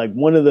one. Like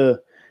one of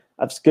the,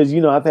 because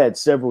I've had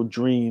several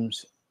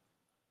dreams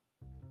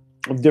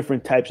of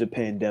different types of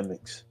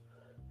pandemics,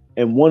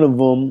 and one of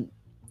them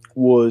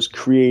was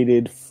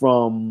created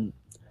from,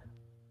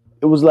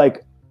 it was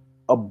like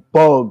a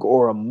bug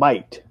or a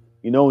mite.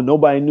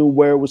 Nobody knew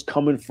where it was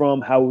coming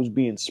from, how it was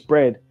being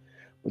spread,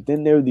 but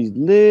then there were these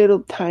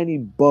little tiny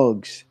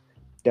bugs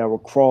that were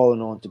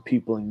crawling onto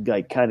people and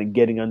like kind of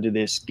getting under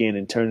their skin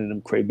and turning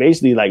them crazy.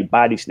 Basically like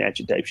body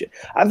snatcher type shit.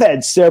 I've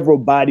had several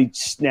body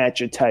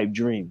snatcher type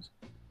dreams.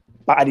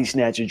 Body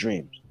snatcher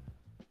dreams.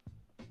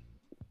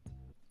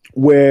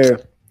 Where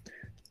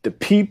the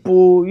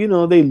people,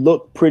 they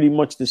look pretty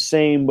much the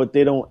same, but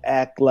they don't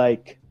act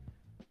like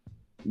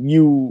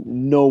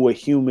a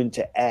human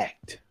to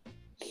act.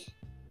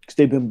 Because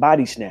they've been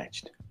body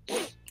snatched.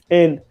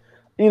 And,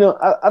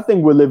 I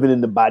think we're living in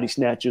the body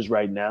snatchers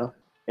right now.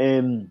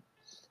 And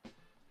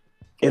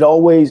it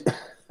always,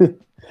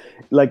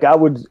 like I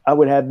would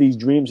have these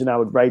dreams and I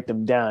would write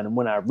them down. And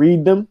when I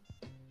read them,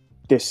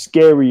 they're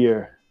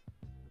scarier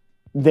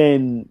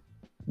than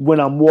when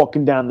I'm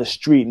walking down the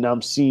street and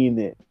I'm seeing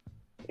it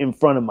in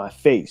front of my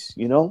face,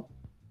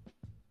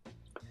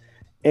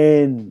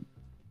 And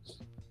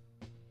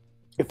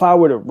if I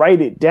were to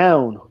write it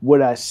down,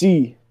 what I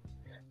see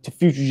to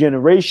future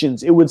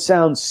generations, it would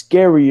sound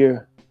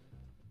scarier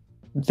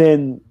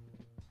than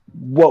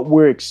what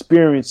we're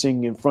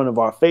experiencing in front of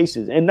our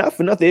faces. And not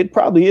for nothing, it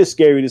probably is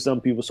scary to some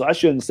people. So I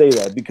shouldn't say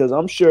that, because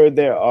I'm sure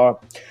there are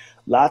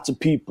lots of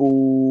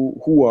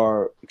people who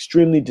are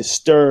extremely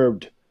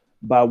disturbed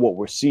by what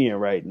we're seeing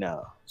right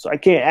now. So I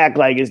can't act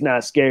like it's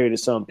not scary to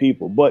some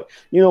people, but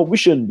we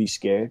shouldn't be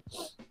scared.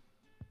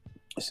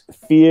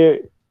 Fear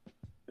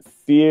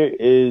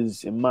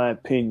is, in my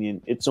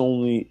opinion, it's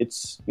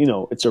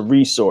a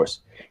resource.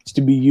 It's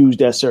to be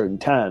used at certain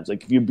times.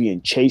 Like if you're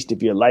being chased,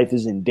 if your life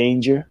is in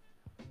danger,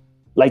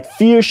 like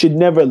fear should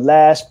never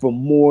last for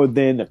more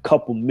than a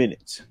couple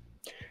minutes.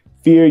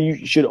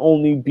 Fear should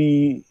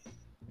only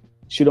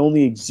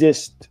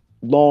exist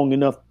long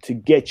enough to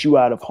get you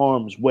out of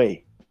harm's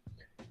way.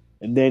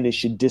 And then it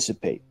should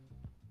dissipate.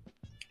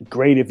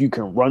 Great if you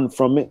can run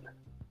from it.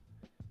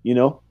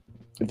 If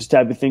it's the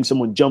type of thing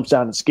someone jumps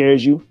out and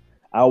scares you,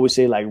 I always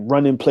say like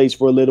run in place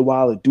for a little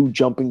while or do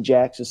jumping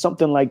jacks or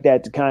something like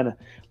that to kind of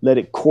let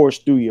it course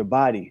through your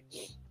body.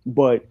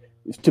 But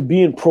to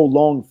be in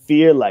prolonged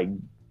fear, like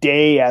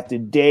day after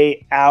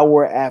day,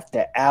 hour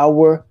after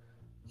hour,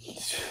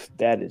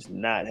 that is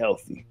not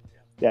healthy.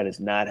 That is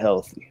not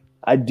healthy.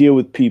 I deal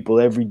with people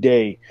every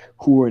day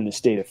who are in a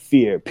state of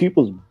fear.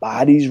 People's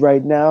bodies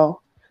right now,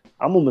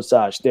 I'm a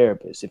massage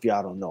therapist, if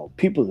y'all don't know.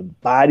 People's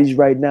bodies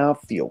right now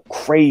feel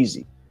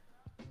crazy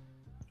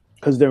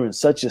because they're in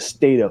such a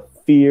state of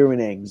fear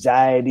and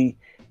anxiety,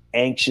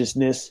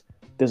 anxiousness.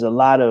 There's a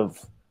lot of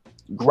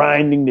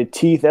grinding the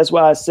teeth. That's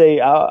why I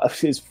say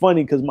it's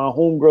funny because my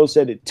homegirl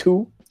said it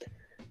too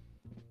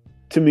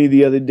to me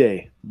the other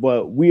day.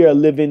 But we are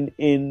living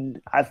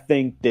in, I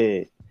think,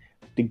 the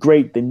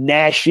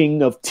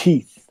gnashing of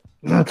teeth.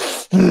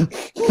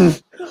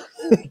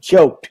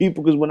 Yo,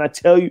 people, because when I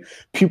tell you,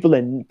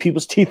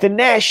 people's teeth are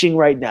gnashing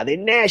right now. They're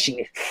gnashing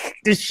it.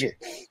 This shit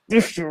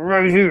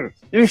right here.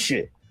 This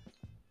shit.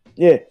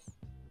 Yeah.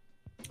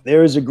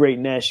 There is a great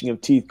gnashing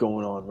of teeth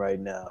going on right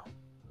now.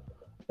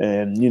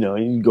 And, you know,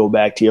 you can go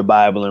back to your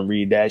Bible and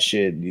read that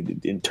shit. You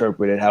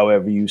interpret it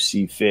however you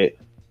see fit.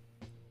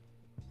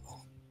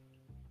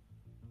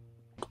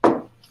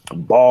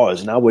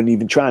 Bars, and I wasn't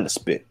even trying to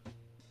spit.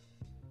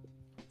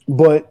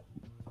 But,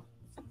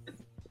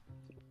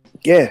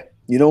 yeah,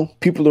 you know,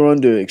 people are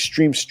under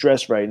extreme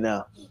stress right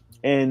now.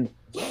 And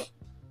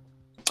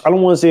I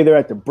don't want to say they're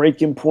at the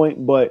breaking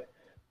point, but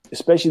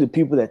especially the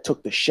people that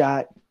took the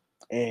shot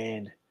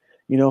and,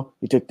 you know,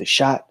 they took the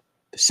shot,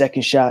 the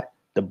second shot,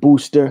 the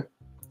booster,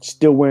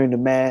 still wearing the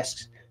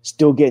masks,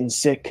 still getting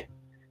sick,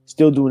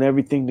 still doing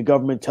everything the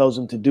government tells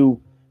them to do,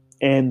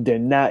 and they're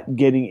not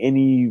getting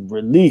any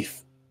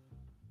relief.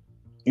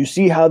 You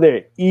see how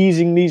they're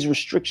easing these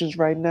restrictions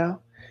right now?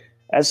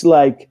 That's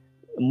like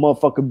a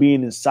motherfucker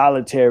being in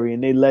solitary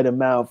and they let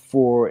him out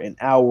for an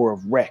hour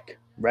of rec,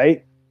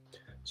 right?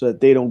 So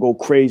that they don't go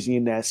crazy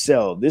in that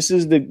cell. This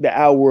is the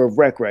hour of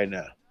rec right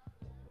now.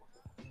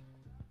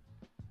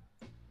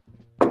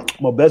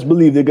 Well, best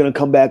believe they're going to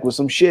come back with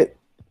some shit.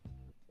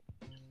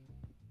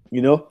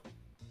 You know?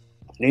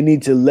 They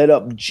need to let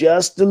up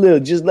just a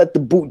little. Just let the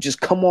boot just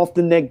come off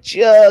the neck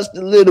just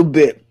a little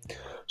bit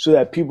so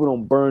that people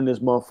don't burn this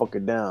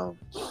motherfucker down.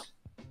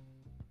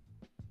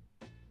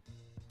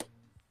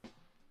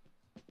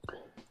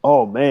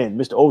 Oh, man.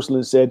 Mr.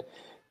 Osland said,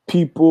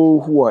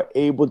 people who are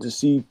able to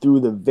see through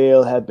the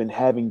veil have been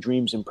having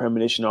dreams and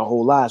premonition our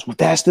whole lives. Well,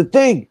 that's the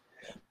thing.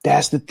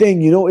 That's the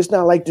thing. You know, it's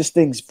not like this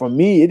thing's for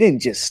me. It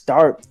didn't just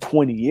start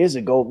 20 years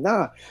ago.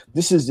 Nah,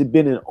 this has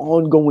been an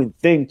ongoing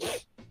thing.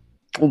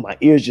 Oh, my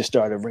ears just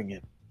started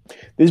ringing.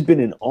 This has been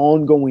an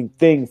ongoing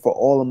thing for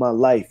all of my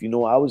life. You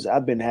know,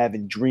 I've been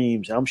having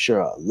dreams. I'm sure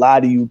a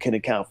lot of you can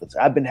account for this.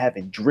 I've been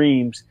having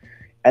dreams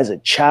as a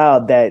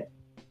child that,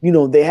 you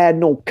know, they had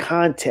no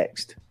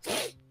context.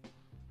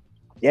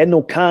 They had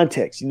no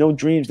context. You know,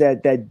 dreams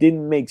that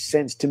didn't make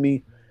sense to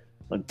me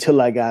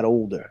until I got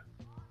older.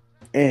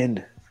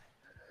 And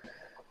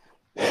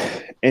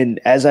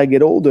as I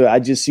get older, I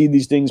just see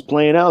these things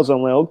playing out. So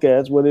I'm like, okay,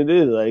 that's what it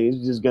is. Like,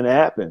 it's just going to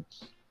happen.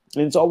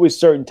 And it's always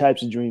certain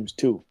types of dreams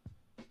too.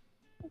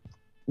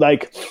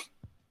 Like,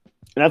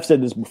 and I've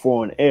said this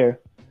before on air,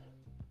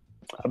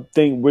 I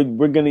think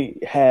we're going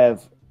to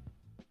have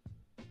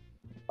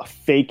a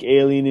fake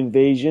alien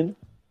invasion,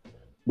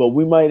 but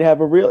we might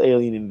have a real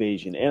alien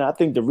invasion. And I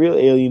think the real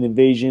alien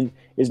invasion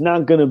is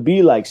not going to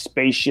be like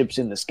spaceships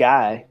in the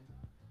sky.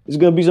 It's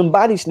going to be some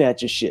body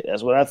snatcher shit.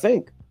 That's what I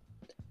think.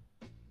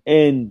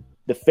 And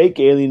the fake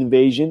alien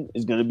invasion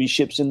is going to be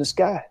ships in the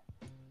sky.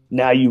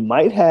 Now, you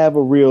might have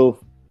a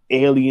real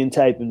alien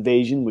type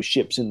invasion with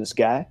ships in the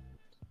sky.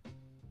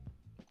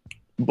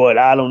 But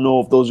I don't know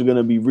if those are going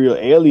to be real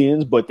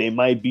aliens, but they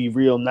might be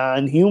real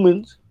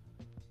non-humans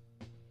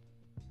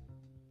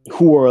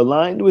who are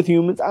aligned with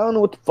humans. I don't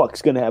know what the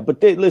fuck's going to happen.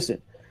 But listen,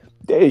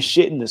 there is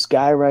shit in the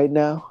sky right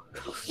now.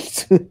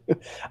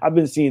 I've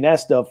been seeing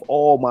that stuff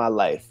all my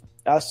life.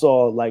 I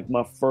saw like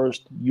my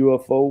first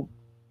UFO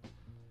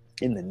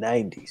in the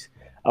 90s.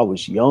 I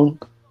was young.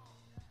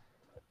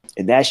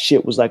 And that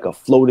shit was like a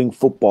floating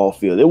football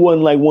field. It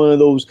wasn't like one of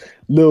those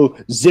little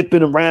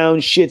zipping around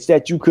shits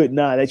that you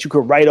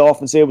could write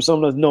off and say it was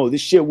something else. No, this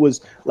shit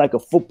was like a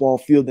football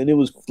field and it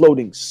was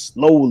floating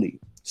slowly.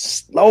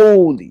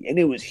 And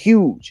it was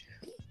huge.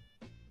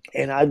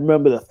 And I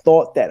remember the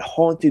thought that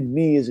haunted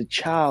me as a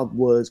child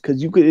was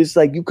because you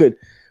could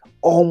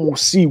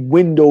almost see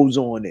windows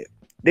on it.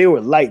 They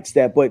were lights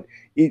but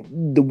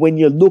when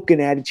you're looking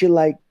at it, you're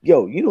like,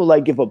 yo, you know,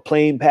 like if a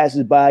plane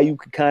passes by, you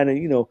could kind of,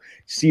 you know,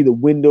 see the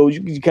windows.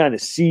 You could kind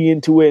of see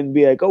into it and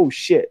be like, oh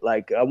shit,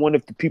 like I wonder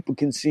if the people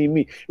can see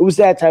me. It was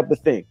that type of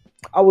thing.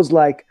 I was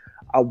like,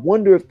 I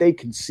wonder if they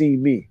can see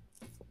me.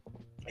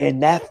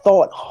 And that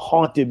thought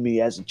haunted me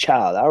as a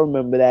child. I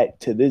remember that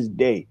to this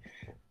day.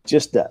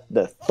 Just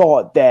the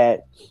thought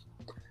that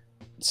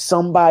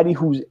somebody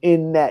who's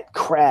in that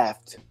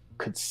craft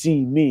could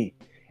see me.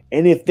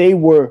 And if they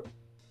were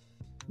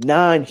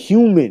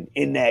non-human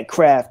in that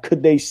craft,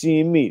 could they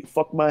see me?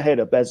 Fuck my head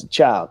up as a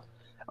child.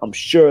 I'm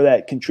sure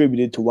that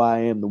contributed to why I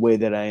am the way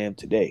that I am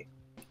today.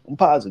 I'm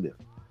positive.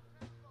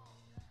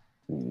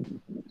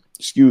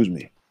 Excuse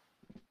me.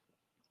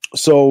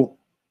 So,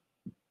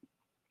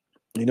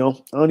 you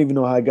know, I don't even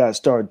know how I got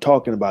started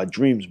talking about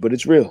dreams, but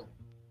it's real.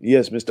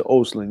 Yes, Mr.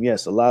 Osland.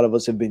 Yes, a lot of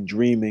us have been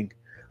dreaming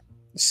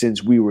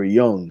since we were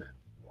young.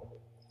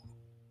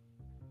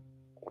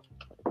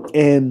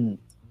 And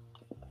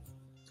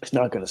it's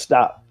not going to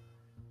stop.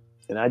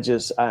 And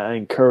I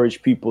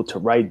encourage people to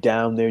write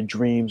down their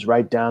dreams,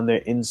 write down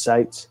their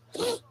insights.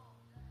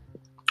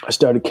 I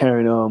started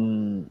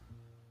carrying,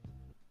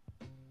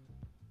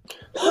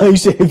 you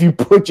said if you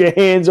put your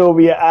hands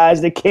over your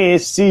eyes, they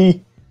can't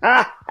see.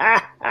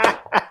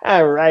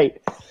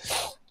 Right.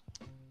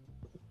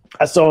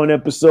 I saw an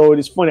episode.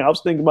 It's funny. I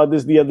was thinking about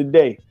this the other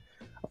day.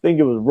 I think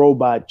it was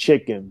Robot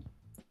Chicken.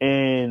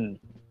 And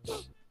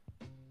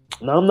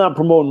now I'm not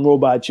promoting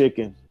Robot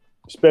Chicken,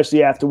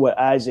 especially after what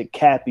Isaac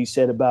Cappy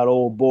said about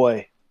old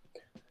boy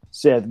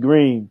Seth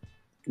Green.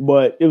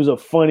 But it was a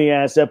funny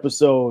ass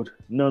episode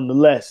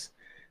nonetheless,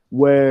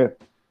 where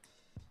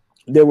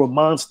there were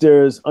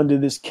monsters under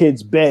this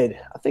kid's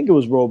bed. I think it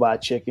was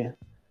Robot Chicken.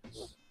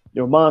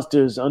 There were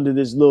monsters under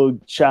this little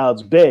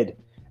child's bed.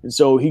 And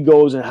so he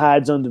goes and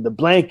hides under the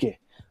blanket.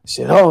 He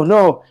said, oh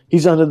no,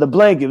 he's under the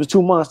blanket. It was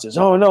two monsters.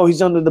 Oh no,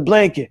 he's under the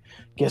blanket.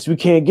 Guess we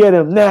can't get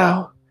him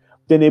now.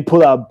 Then they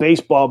pull out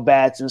baseball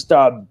bats and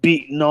start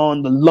beating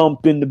on the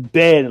lump in the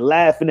bed and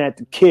laughing at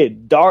the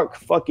kid. Dark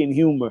fucking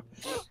humor.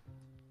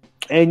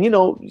 And, you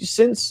know,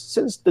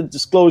 since the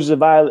disclosures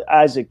of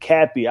Isaac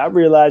Cappy, I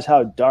realized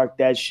how dark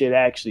that shit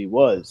actually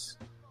was.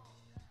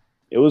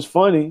 It was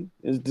funny.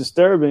 It's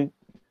disturbing.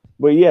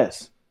 But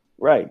yes,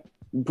 right.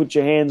 You put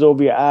your hands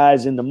over your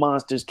eyes and the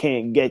monsters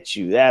can't get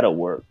you. That'll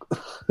work.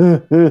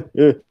 That's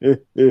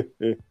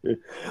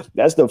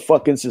the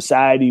fucking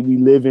society we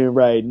live in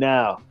right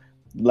now.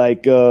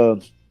 Like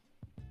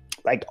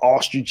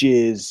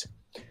ostriches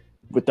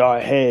with our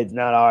heads,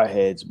 not our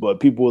heads,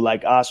 but people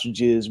like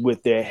ostriches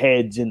with their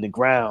heads in the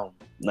ground.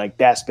 Like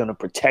that's going to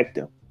protect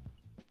them.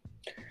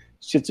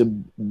 Shit's a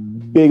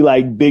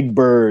big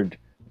bird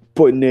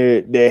putting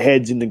their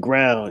heads in the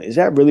ground. Is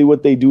that really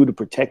what they do to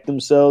protect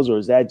themselves? Or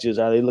is that just,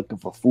 are they looking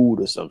for food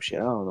or some shit?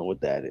 I don't know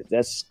what that is.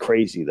 That's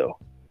crazy though.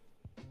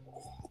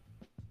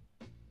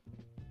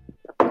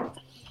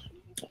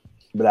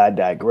 But I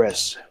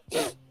digress.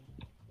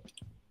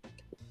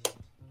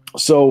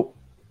 So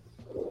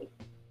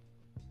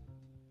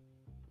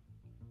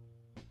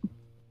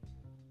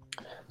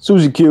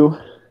Susie Q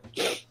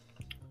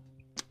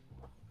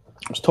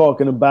was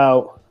talking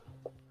about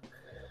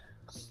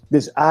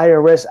this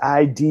IRS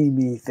ID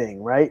me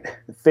thing, right?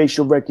 The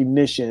facial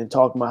recognition, and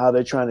talking about how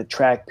they're trying to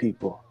track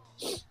people.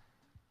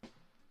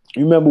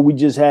 You remember we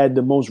just had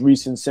the most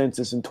recent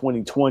census in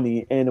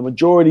 2020, and a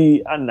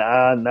majority,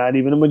 not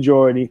even a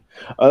majority,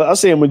 I'll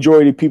say a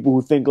majority of people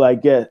who think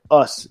like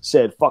us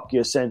said, fuck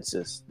your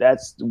census.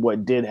 That's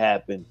what did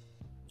happen.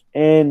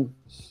 And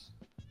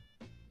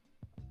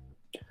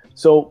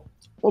so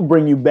we'll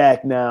bring you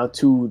back now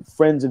to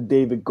Friends of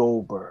David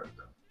Goldberg.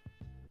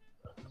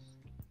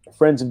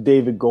 Friends of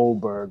David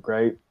Goldberg,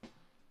 right?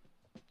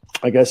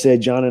 Like I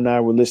said, John and I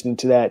were listening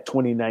to that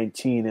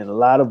 2019, and a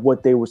lot of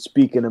what they were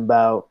speaking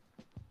about,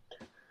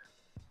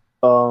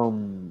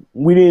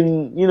 we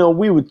didn't,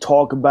 we would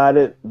talk about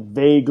it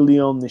vaguely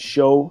on the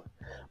show,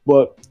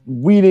 but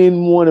we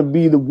didn't want to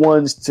be the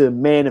ones to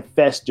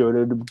manifest it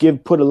or to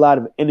put a lot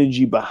of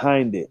energy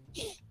behind it.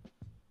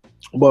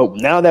 But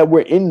now that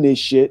we're in this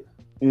shit,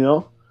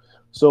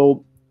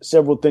 so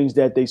several things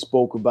that they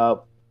spoke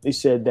about. They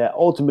said that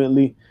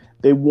ultimately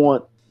they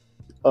want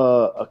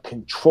a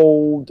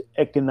controlled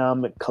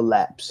economic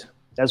collapse.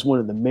 That's one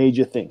of the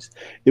major things.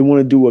 They want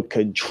to do a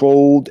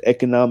controlled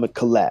economic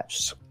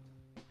collapse.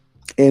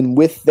 And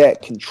with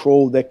that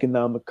controlled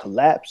economic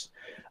collapse,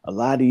 a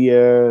lot of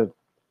the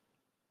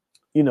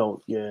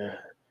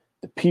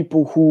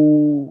people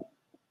who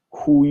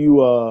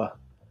you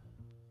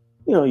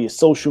your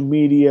social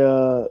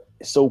media,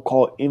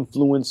 so-called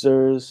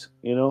influencers,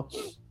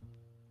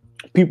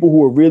 people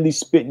who are really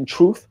spitting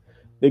truth,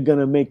 they're going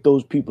to make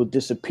those people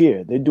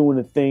disappear. They're doing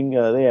a thing.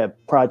 They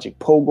have Project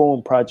Pogo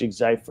and Project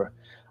Zypher.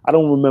 I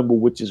don't remember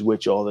which is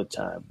which all the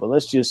time, but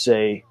let's just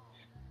say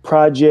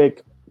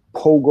Project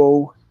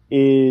Pogo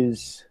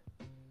is,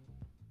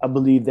 I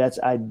believe that's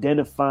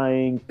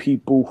identifying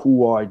people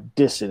who are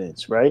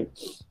dissidents, right?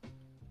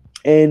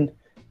 And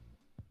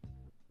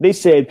they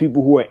said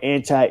people who are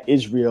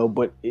anti-Israel,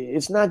 but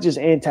it's not just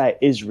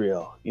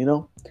anti-Israel,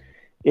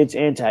 It's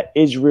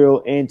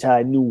anti-Israel,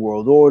 anti-New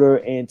World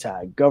Order,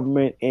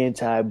 anti-government,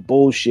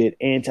 anti-bullshit,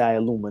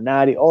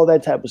 anti-Illuminati, all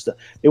that type of stuff.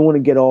 They want to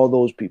get all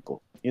those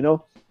people,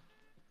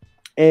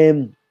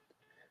 And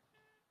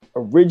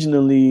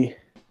originally,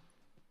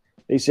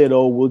 they said,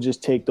 oh, we'll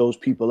just take those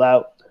people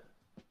out,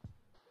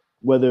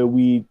 whether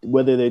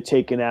they're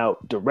taken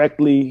out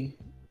directly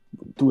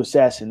through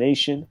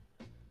assassination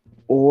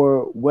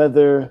or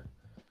whether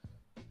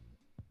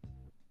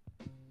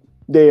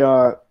they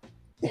are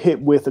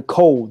hit with a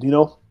cold,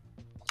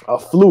 a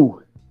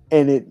flu,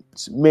 and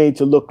it's made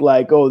to look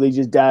like, oh, they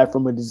just died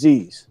from a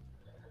disease.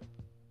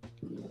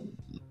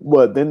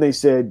 But then they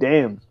said,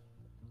 damn,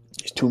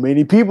 there's too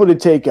many people to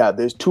take out.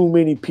 There's too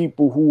many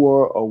people who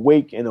are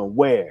awake and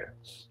aware.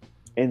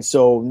 And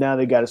so now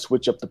they got to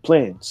switch up the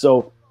plan.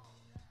 So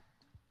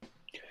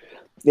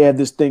they have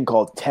this thing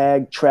called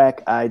Tag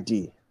Track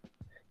ID.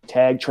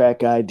 Tag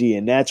track ID,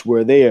 and that's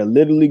where they are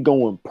literally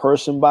going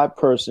person by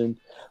person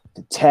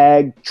to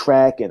tag,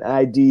 track, and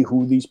ID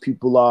who these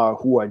people are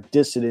who are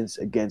dissidents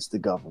against the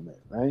government,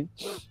 right?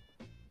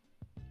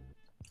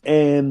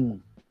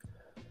 And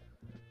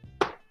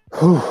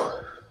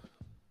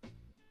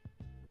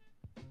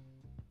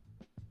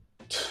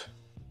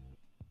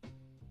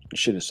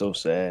shit is so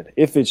sad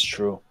if it's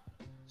true.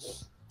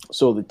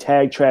 So the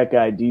tag, track,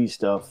 ID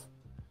stuff,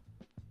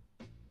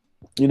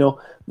 you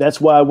know, that's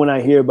why when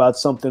I hear about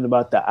something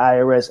about the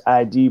IRS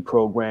ID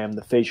program,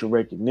 the facial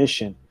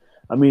recognition,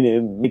 I mean,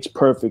 it makes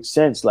perfect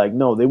sense. Like,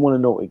 no, they want to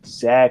know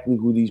exactly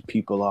who these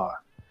people are.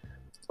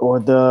 Or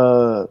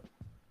the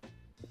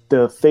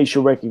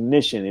facial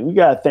recognition. And we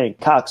got to thank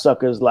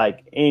cocksuckers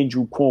like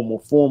Andrew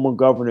Cuomo, former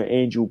Governor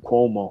Andrew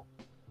Cuomo.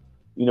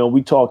 You know,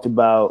 we talked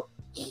about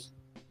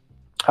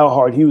how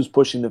hard he was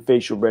pushing the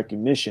facial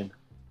recognition,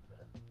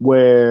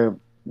 where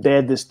they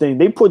had this thing.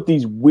 They put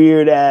these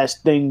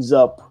weird-ass things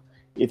up.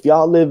 If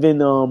y'all live in,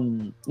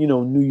 you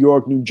know, New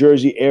York, New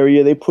Jersey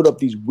area, they put up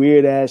these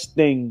weird-ass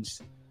things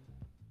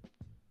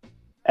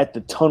at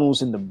the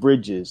tunnels and the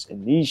bridges.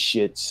 And these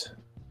shits,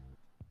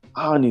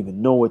 I don't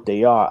even know what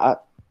they are.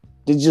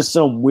 They're just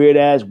some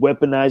weird-ass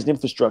weaponized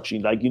infrastructure.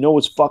 Like, you know,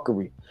 it's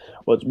fuckery.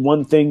 But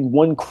one thing,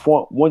 one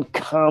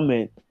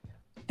comment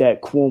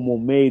that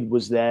Cuomo made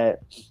was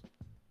that,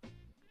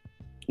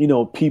 you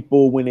know,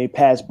 people, when they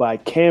pass by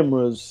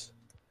cameras,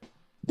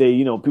 they,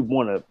 you know, people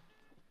want to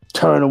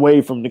turn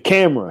away from the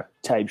camera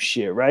type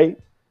shit, right?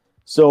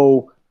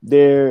 So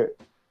they're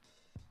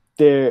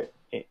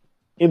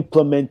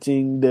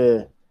implementing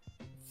the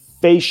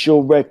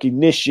facial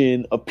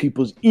recognition of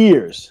people's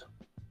ears.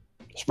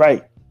 That's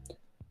right.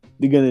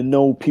 They're going to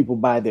know people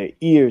by their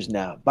ears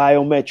now.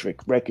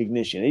 Biometric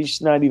recognition.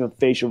 It's not even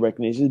facial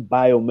recognition. It's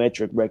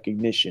biometric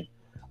recognition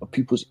of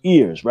people's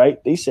ears,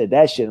 right? They said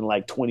that shit in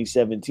like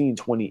 2017,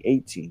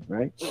 2018,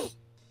 right?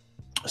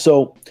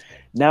 So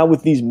now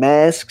with these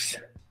masks,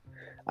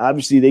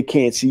 obviously they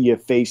can't see your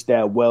face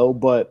that well,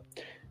 but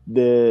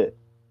the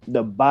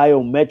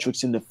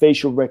biometrics and the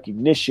facial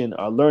recognition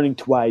are learning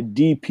to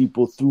ID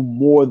people through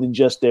more than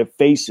just their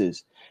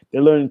faces.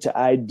 They're learning to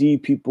ID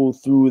people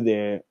through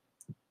the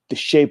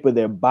shape of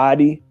their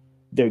body,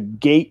 their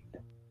gait,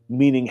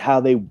 meaning how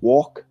they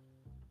walk.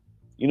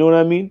 You know what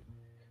I mean?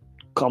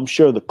 I'm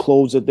sure the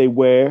clothes that they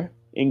wear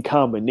in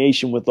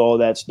combination with all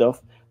that stuff,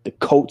 the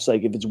coats,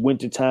 like if it's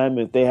wintertime,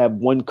 if they have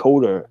one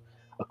coat or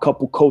a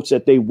couple coats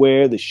that they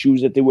wear, the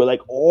shoes that they wear,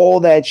 like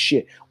all that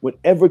shit,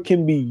 whatever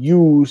can be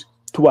used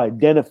to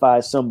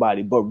identify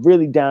somebody, but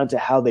really down to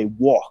how they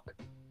walk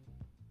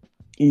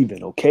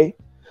even, okay?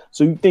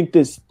 So you think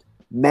this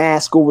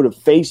mask over the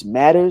face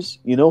matters?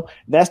 You know,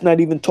 that's not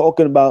even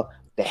talking about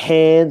the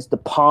hands, the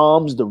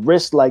palms, the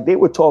wrists. Like they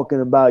were talking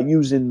about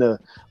using the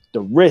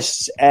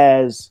wrists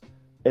as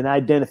an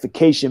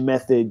identification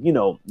method, you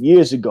know,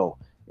 years ago.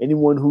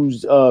 Anyone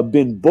who's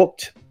been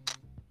booked,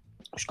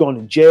 who's gone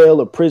to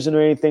jail or prison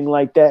or anything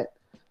like that,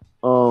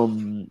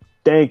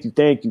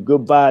 thank you.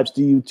 Good vibes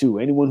to you too.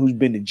 Anyone who's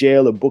been to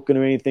jail or booking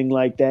or anything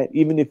like that,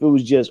 even if it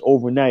was just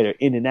overnight or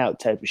in and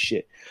out type of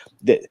shit,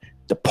 the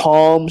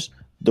palms,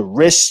 the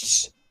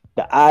wrists,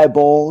 the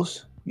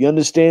eyeballs, you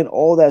understand?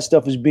 All that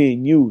stuff is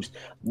being used.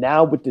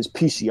 Now with this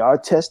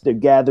PCR test, they're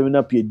gathering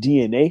up your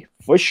DNA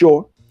for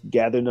sure.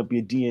 Gathering up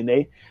your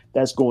DNA.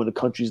 That's going to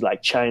countries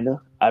like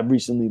China, I've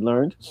recently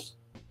learned.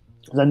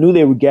 I knew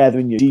they were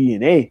gathering your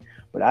DNA,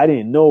 but I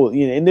didn't know,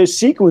 you know, and they're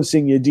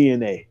sequencing your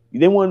DNA.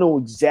 They want to know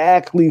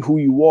exactly who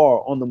you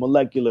are on the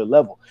molecular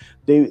level.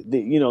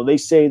 They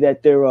say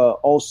that they're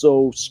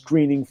also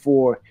screening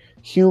for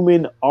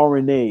human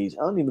RNAs. I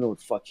don't even know what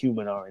the fuck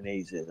human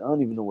RNAs is. I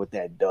don't even know what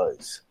that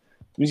does.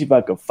 Let me see if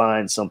I can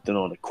find something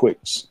on a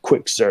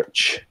quick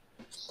search.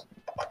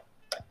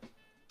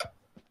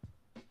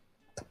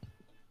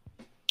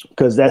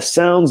 Because that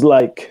sounds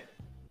like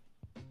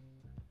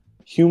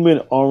human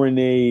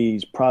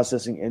RNAs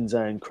processing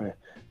enzyme crash.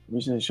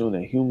 Recently shown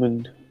that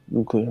human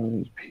nuclear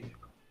RNAs.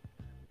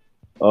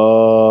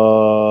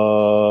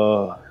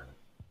 I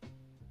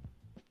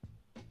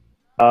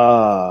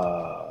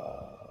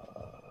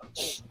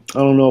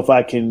don't know if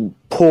I can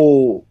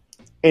pull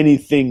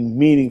anything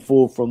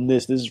meaningful from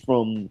this. This is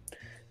from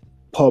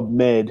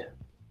PubMed.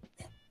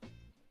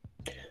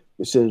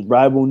 It says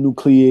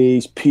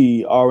ribonuclease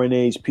P,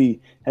 RNase P,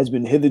 has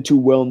been hitherto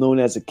well known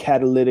as a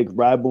catalytic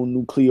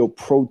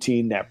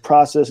ribonucleoprotein that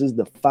processes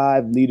the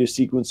 5-letter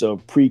sequence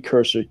of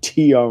precursor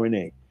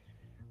tRNA.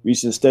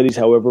 Recent studies,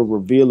 however,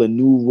 reveal a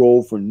new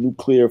role for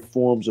nuclear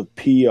forms of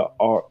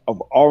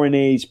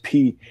RNase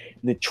P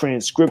in the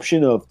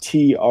transcription of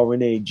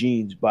tRNA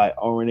genes by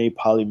RNA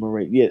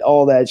polymerase. Yeah,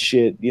 all that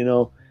shit, you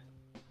know.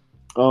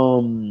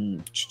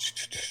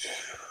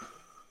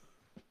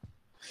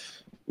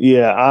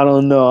 Yeah, I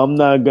don't know. I'm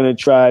not gonna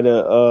try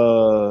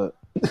to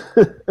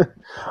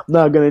I'm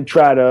not gonna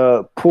try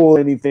to pull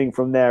anything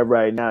from that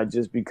right now,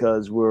 just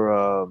because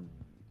we're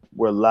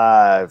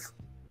live.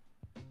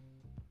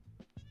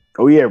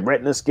 Oh yeah,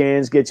 retina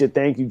scans get you.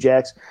 Thank you,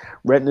 Jax.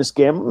 Retina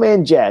scan,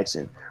 man,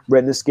 Jackson.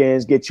 Retina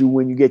scans get you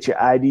when you get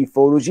your ID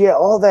photos. Yeah,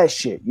 all that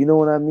shit. You know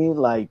what I mean?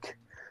 Like,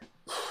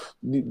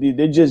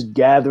 they're just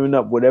gathering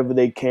up whatever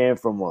they can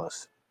from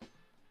us.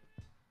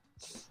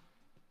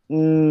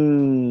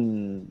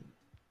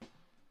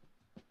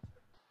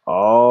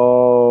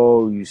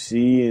 Oh, you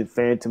see, and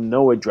Phantom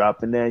Noah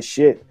dropping that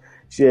shit.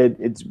 She said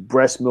it's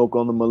breast milk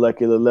on the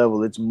molecular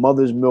level. It's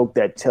mother's milk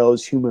that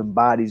tells human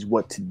bodies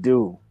what to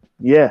do.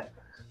 Yeah.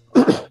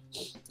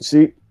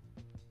 See,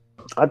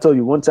 I told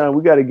you one time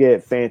we got to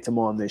get Phantom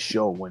on this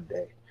show one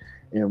day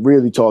and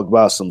really talk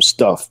about some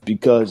stuff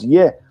because,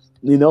 yeah,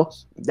 you know,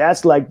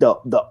 that's like the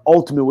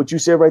ultimate, what you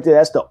said right there,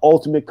 that's the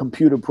ultimate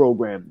computer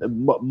program,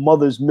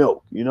 mother's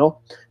milk, you know?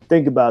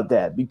 Think about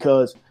that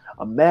because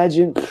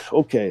imagine,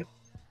 okay,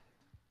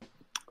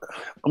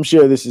 I'm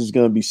sure this is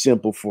going to be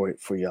simple for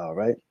y'all,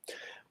 right?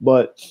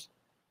 But,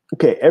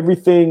 okay,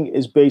 everything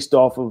is based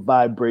off of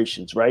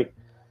vibrations, right?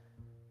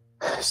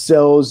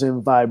 Cells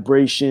and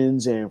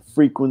vibrations and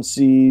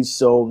frequencies.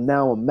 So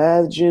now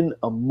imagine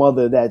a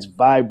mother that's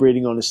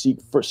vibrating on a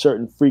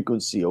certain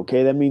frequency,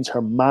 okay? That means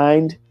her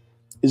mind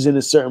is in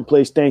a certain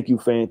place. Thank you,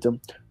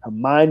 Phantom. Her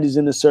mind is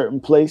in a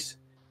certain place,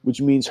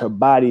 which means her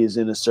body is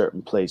in a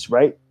certain place,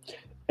 right?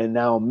 And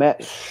now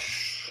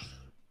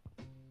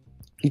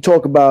you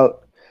talk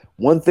about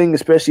one thing,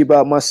 especially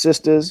about my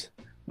sisters,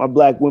 my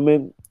black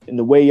women, and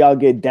the way y'all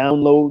get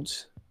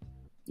downloads.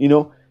 You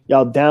know,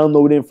 y'all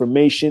download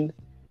information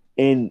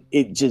and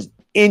it just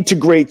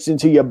integrates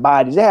into your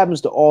bodies. It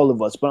happens to all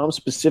of us, but I'm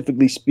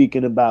specifically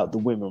speaking about the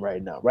women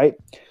right now, right?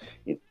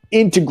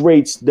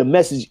 The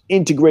message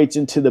integrates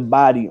into the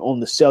body on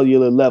the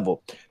cellular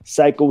level,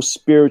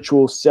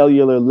 psycho-spiritual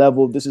cellular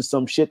level. This is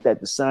some shit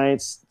that the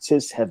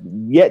scientists have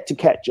yet to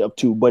catch up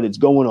to, but it's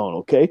going on,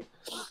 okay?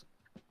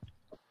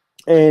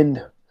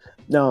 And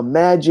now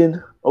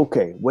imagine,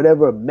 okay,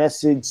 whatever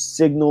message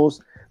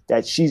signals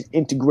that she's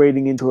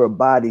integrating into her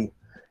body,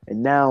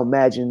 and now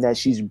imagine that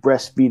she's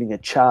breastfeeding a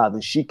child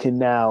and she can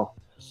now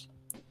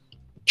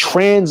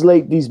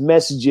translate these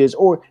messages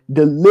or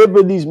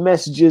deliver these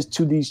messages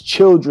to these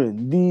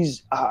children,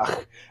 these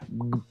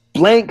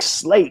blank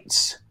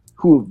slates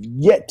who have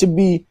yet to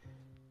be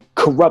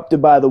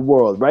corrupted by the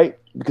world, right?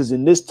 Because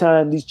in this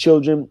time, these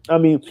children, I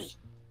mean,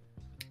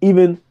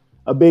 even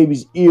a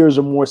baby's ears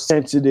are more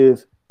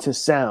sensitive to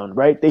sound,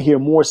 right? They hear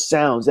more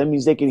sounds. That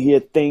means they can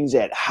hear things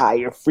at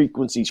higher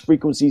frequencies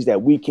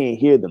that we can't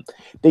hear them.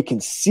 They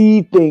can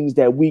see things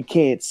that we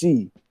can't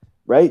see,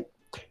 right?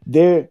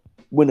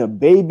 When a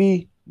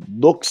baby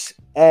looks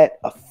at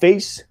a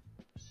face,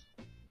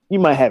 you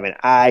might have an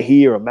eye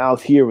here, a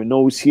mouth here, a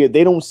nose here.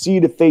 They don't see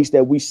the face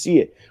that we see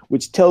it,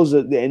 which tells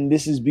us, and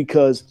this is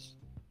because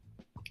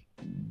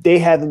they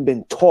haven't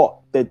been taught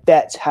that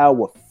that's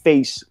how a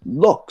face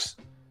looks.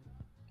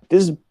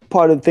 This is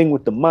part of the thing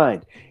with the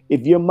mind.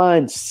 If your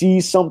mind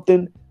sees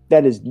something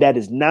that is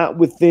not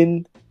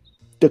within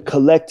the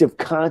collective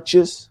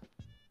conscious,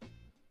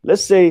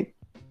 let's say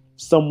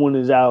someone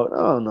is out, I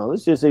don't know,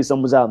 let's just say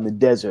someone's out in the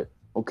desert,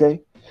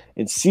 okay,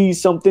 and sees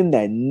something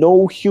that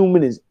no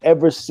human has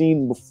ever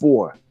seen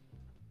before,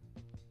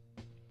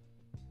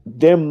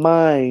 their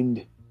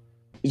mind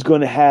is going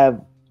to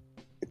have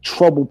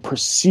trouble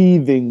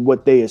perceiving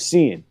what they are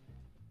seeing.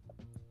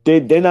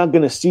 They're not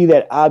going to see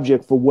that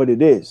object for what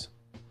it is.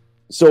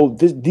 So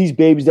these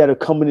babies that are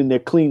coming in their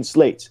clean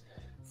slates,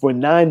 for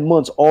 9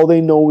 months, all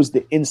they know is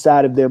the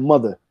inside of their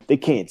mother. They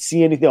can't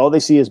see anything. All they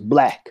see is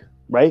black,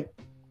 right?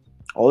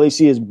 All they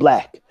see is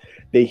black.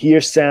 They hear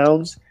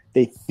sounds.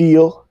 They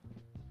feel,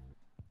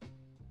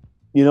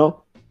 you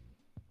know,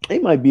 they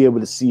might be able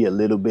to see a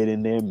little bit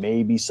in there,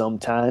 maybe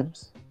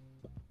sometimes.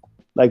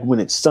 Like when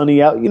it's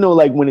sunny out, you know,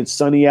 like when it's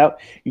sunny out,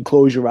 you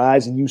close your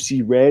eyes and you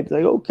see red.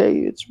 Like,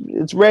 okay,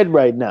 it's red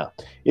right now.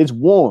 It's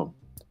warm.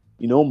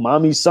 You know,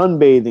 mommy's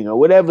sunbathing or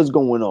whatever's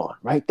going on,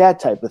 right? That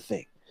type of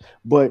thing.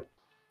 But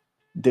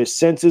their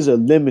senses are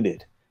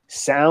limited.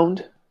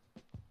 Sound,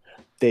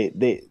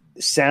 they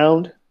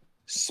sound,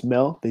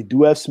 smell. They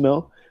do have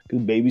smell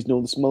because babies know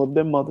the smell of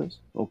their mothers,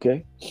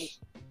 okay?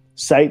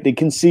 Sight, they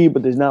can see,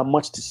 but there's not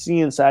much to see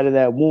inside of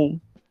that womb.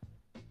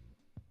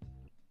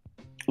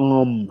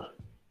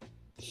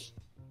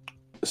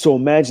 So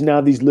imagine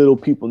now these little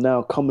people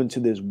now come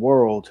into this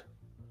world,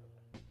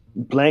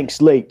 blank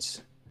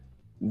slates,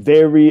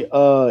 very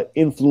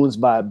influenced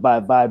by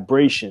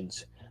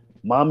vibrations.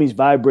 Mommy's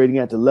vibrating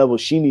at the level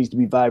she needs to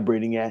be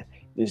vibrating at,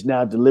 is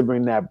now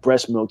delivering that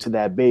breast milk to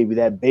that baby.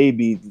 That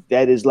baby,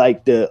 that is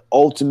like the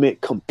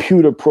ultimate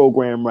computer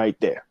program right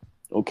there.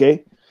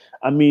 Okay?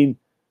 I mean,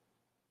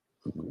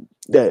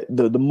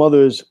 the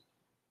mother's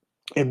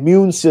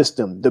immune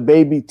system, the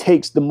baby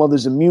takes the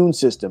mother's immune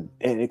system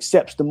and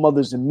accepts the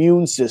mother's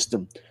immune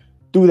system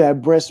through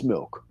that breast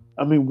milk.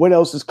 I mean, what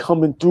else is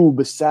coming through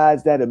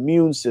besides that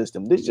immune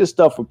system? This is just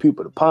stuff for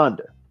people to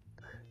ponder.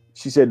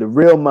 She said the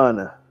real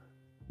mana,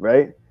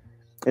 right?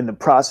 In the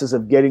process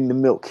of getting the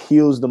milk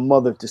heals the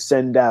mother to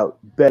send out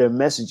better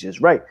messages,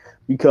 right?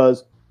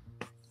 Because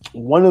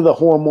one of the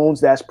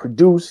hormones that's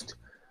produced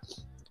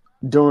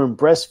during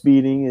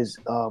breastfeeding is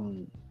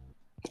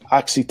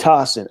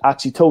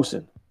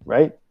oxytocin,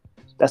 right?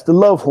 That's the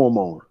love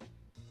hormone.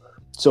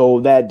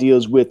 So that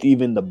deals with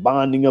even the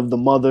bonding of the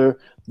mother,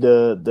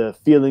 the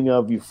feeling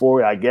of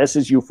euphoria. I guess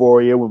it's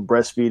euphoria when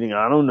breastfeeding.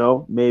 I don't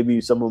know.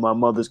 Maybe some of my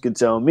mothers could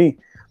tell me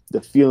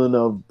the feeling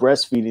of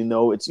breastfeeding,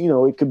 though. It's,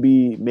 it could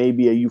be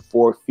maybe a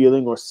euphoric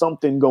feeling or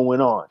something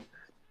going on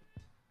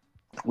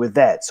with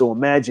that. So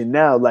imagine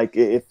now, like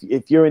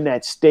if you're in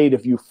that state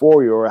of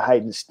euphoria or a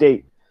heightened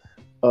state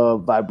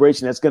of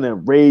vibration, that's going to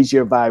raise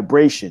your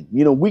vibration.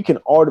 We can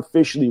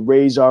artificially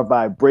raise our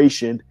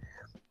vibration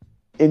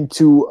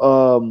into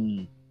a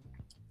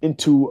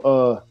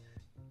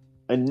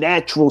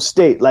natural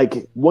state.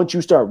 Like once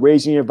you start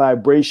raising your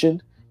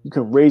vibration, you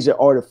can raise it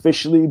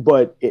artificially,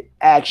 but it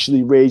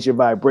actually raises your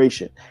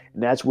vibration.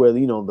 And that's where,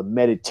 the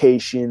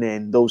meditation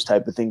and those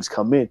type of things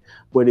come in.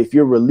 But if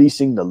you're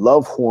releasing the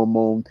love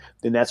hormone,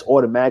 then that's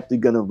automatically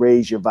going to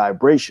raise your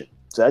vibration.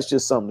 So that's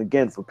just something,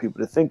 again, for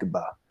people to think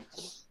about.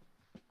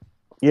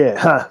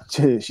 Yeah,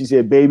 she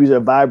said babies are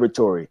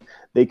vibratory.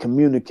 They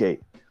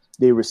communicate.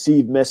 They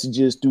receive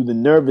messages through the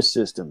nervous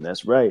system.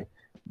 That's right.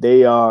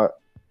 They are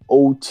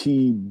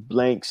OT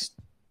blank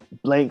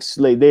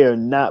slate. They are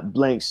not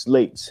blank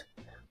slates.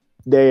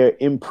 They are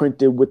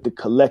imprinted with the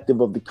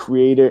collective of the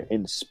creator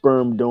and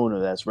sperm donor.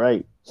 That's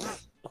right.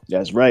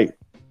 That's right.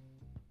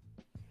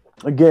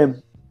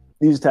 Again,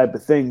 these type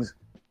of things.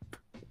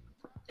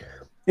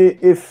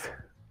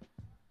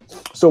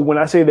 So when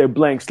I say they're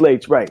blank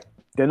slates, right,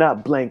 they're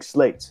not blank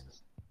slates,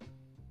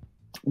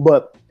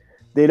 but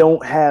they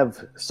don't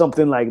have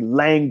something like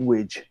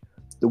language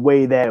the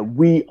way that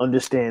we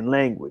understand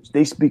language.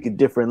 They speak a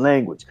different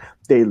language.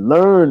 They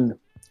learn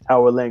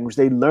our language.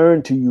 They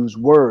learn to use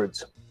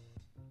words.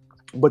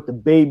 But the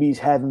babies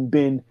haven't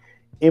been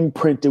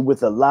imprinted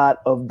with a lot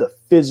of the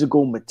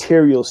physical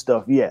material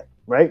stuff yet,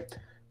 right?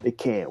 They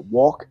can't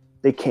walk.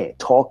 They can't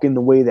talk in the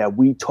way that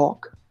we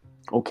talk,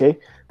 okay?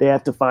 They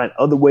have to find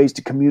other ways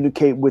to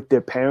communicate with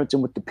their parents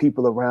and with the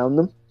people around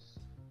them,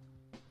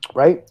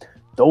 right?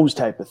 Those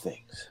type of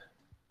things.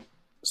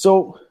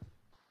 So,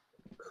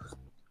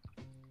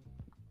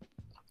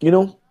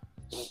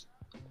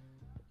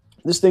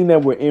 this thing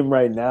that we're in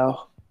right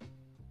now,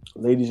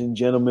 ladies and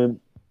gentlemen,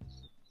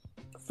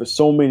 for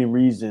so many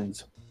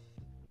reasons,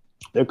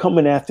 they're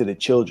coming after the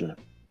children.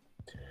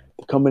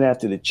 They're coming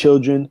after the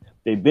children.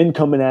 They've been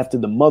coming after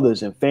the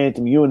mothers. And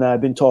Phantom, you and I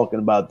have been talking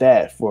about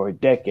that for a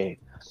decade.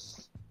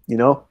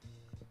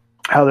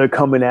 How they're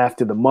coming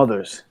after the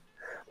mothers.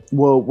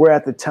 Well, we're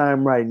at the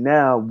time right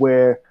now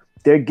where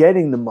they're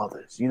getting the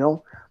mothers,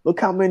 Look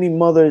how many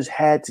mothers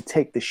had to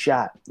take the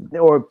shot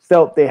or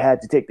felt they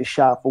had to take the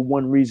shot for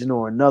one reason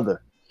or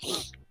another.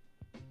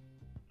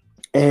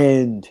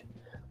 And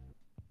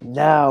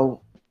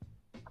now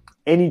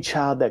any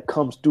child that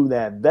comes through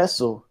that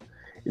vessel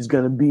is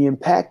going to be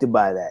impacted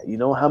by that.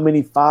 How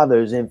many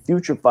fathers and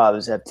future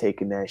fathers have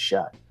taken that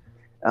shot?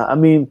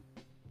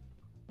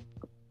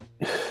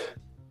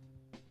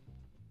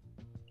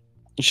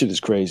 Shit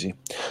is crazy.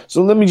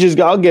 So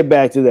I'll get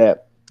back to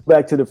that.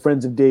 Back to the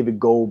Friends of David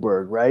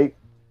Goldberg, right?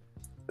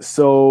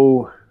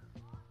 So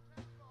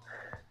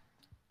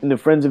in the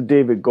Friends of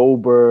David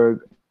Goldberg,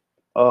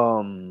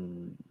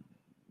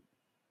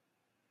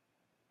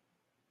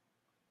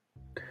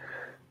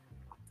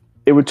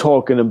 they were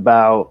talking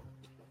about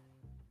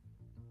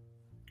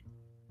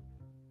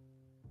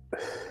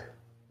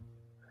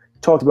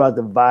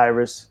the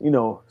virus,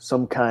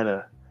 some kind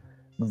of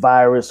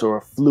virus or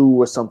a flu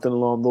or something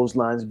along those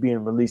lines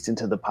being released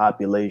into the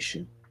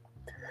population.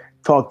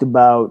 Talked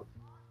about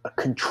a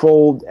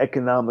controlled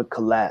economic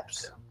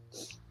collapse.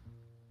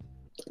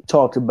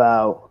 Talked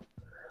about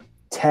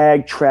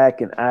tag,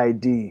 track, and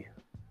ID,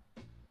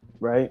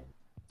 right?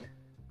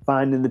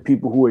 Finding the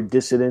people who are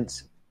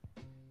dissidents,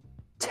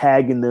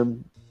 tagging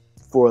them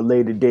for a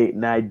later date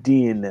and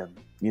IDing them.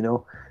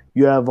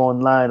 You have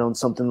online on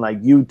something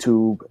like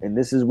YouTube, and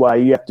this is why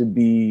you have to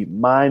be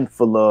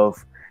mindful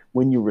of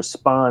when you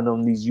respond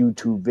on these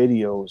YouTube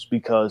videos,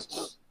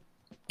 because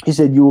he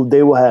said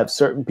they will have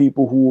certain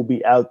people who will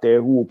be out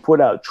there who will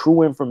put out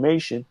true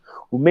information,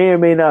 who may or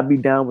may not be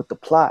down with the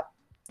plot,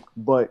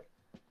 but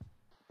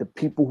the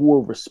people who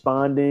are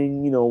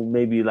responding,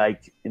 maybe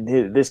like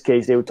in this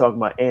case, they were talking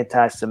about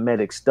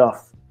anti-Semitic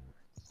stuff,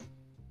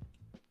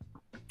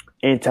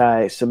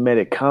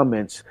 anti-Semitic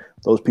comments.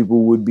 Those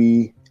people would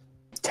be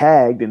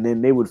tagged, and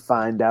then they would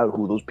find out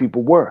who those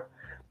people were.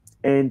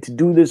 And to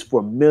do this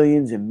for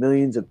millions and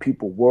millions of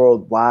people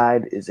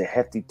worldwide is a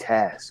hefty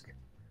task.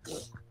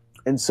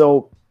 And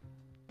so,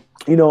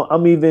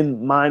 I'm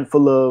even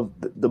mindful of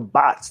the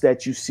bots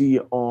that you see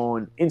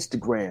on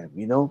Instagram.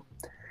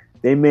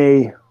 They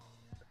may,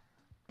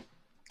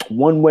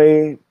 one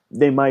way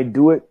they might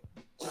do it.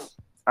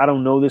 I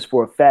don't know this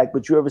for a fact,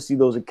 but you ever see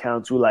those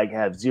accounts who like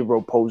have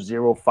 0 posts,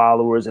 0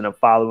 followers, and are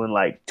following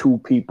like 2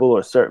 people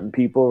or certain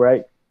people,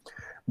 right?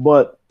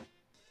 But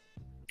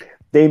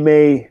they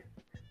may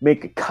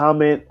make a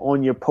comment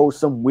on your post,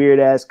 some weird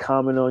ass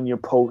comment on your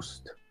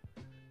post,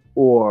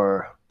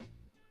 or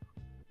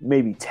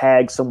maybe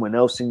tag someone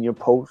else in your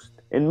post.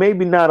 And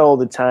maybe not all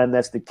the time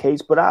that's the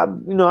case, but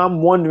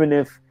I'm wondering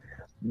if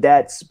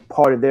that's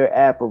part of their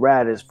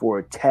apparatus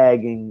for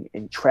tagging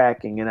and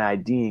tracking and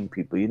IDing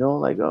people,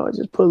 like, oh,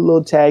 just put a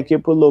little tag here,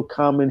 put a little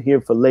comment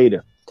here for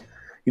later.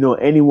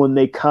 Anyone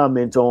they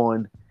comment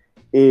on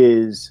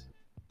is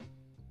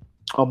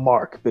a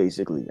mark,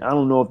 basically. I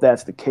don't know if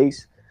that's the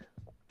case.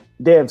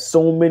 They have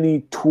so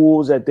many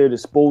tools at their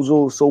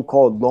disposal,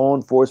 so-called law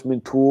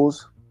enforcement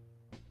tools.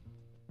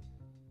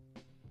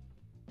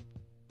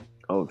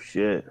 Oh,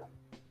 shit.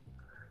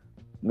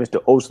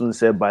 Mr. Osland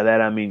said, by that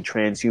I mean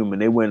transhuman.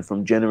 They went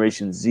from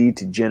Generation Z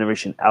to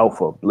Generation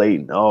Alpha.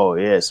 Blatant. Oh,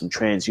 yeah, some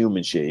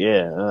transhuman shit.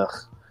 Yeah.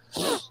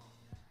 Ugh.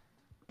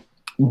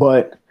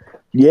 But,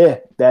 yeah,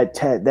 that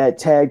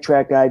tag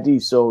track ID.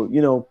 So,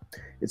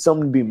 it's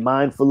something to be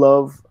mindful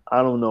of.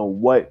 I don't know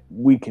what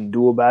we can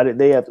do about it.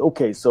 They have,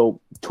 so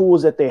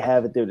tools that they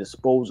have at their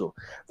disposal.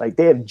 Like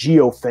they have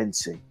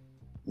geofencing,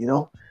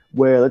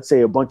 where let's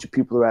say a bunch of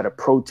people are at a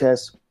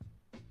protest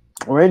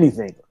or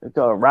anything, like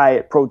a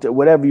riot, protest,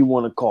 whatever you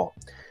want to call.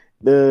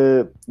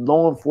 The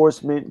law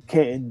enforcement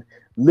can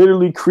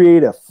literally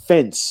create a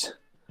fence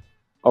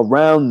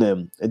around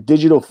them, a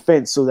digital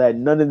fence, so that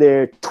none of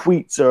their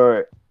tweets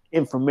or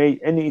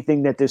information,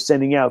 anything that they're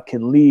sending out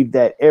can leave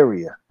that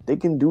area. They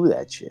can do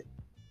that shit.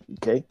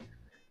 Okay.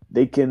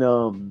 They can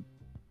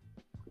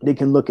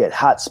look at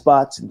hot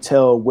spots and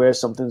tell where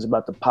something's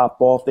about to pop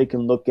off. They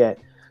can look at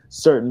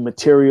certain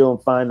material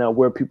and find out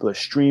where people are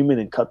streaming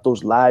and cut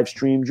those live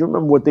streams. You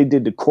remember what they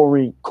did to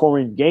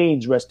Corinne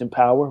Gaines, rest in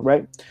power,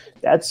 right?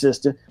 That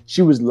sister,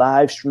 she was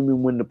live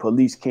streaming when the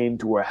police came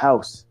to her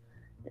house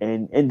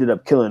and ended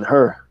up killing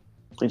her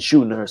and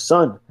shooting her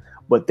son.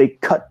 But they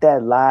cut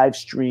that live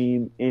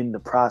stream in the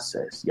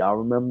process. Y'all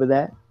remember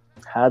that?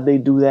 How'd they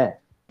do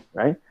that,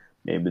 right?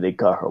 Maybe they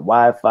cut her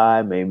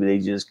Wi-Fi. Maybe they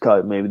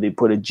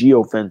put a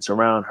geofence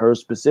around her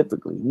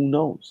specifically. Who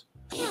knows?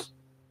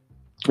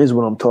 This is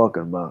what I'm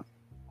talking about.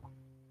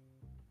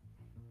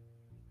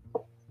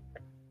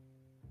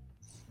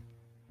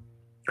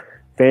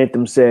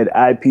 Phantom said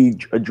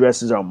IP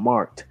addresses are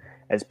marked.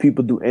 As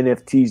people do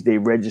NFTs, they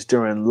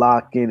register and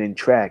lock in and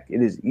track.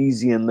 It is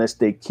easy unless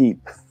they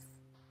keep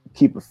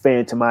a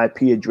phantom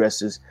IP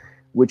addresses,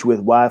 which with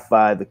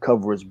Wi-Fi, the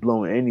cover is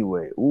blown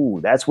anyway. Ooh,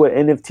 that's what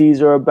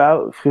NFTs are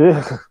about?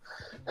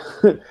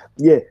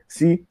 Yeah,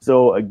 see?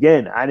 So,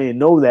 again, I didn't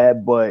know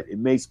that, but it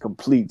makes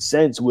complete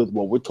sense with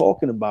what we're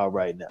talking about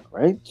right now,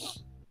 right?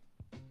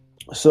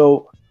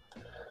 So,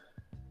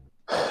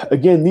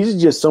 again, these are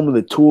just some of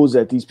the tools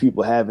that these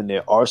people have in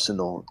their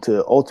arsenal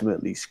to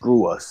ultimately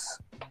screw us.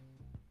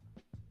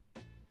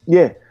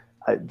 Yeah,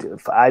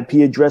 for IP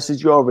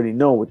addresses, you already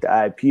know what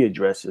the IP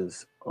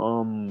addresses.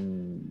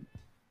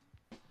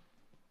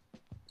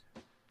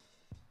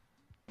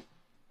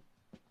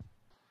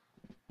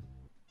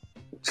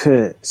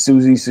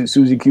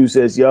 Susie Q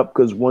says, yup,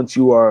 because once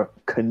you are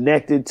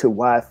connected to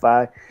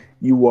Wi-Fi,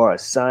 you are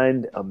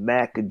assigned a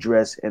MAC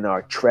address and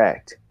are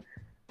tracked.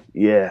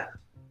 Yeah,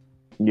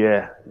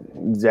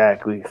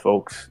 exactly,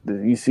 folks.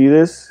 You see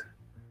this?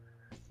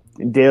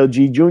 Dale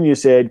G. Jr.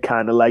 said,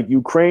 kind of like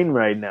Ukraine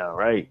right now,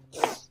 right?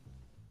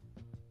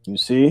 You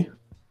see?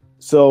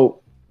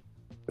 So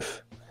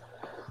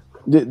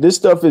this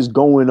stuff is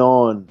going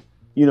on,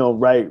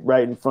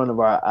 right in front of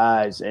our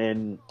eyes,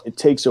 and it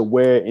takes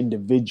aware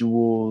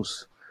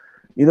individuals,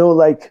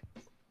 like,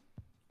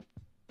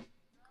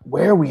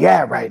 where are we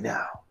at right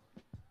now?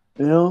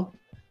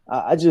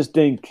 I just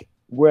think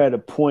we're at a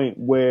point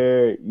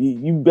where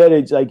you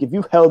better, like, if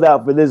you held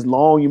out for this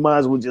long, you might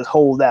as well just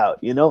hold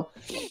out,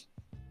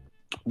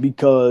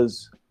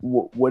 because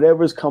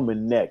whatever's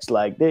coming next,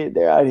 like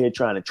they're out here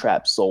trying to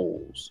trap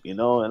souls, and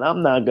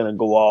I'm not going to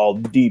go all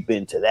deep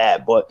into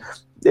that, but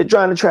they're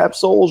trying to trap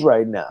souls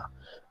right now.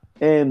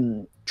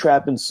 And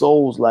trapping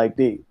souls, like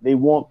they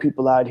want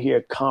people out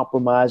here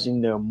compromising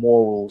their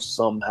morals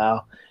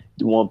somehow.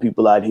 They want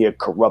people out here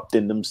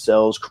corrupting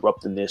themselves,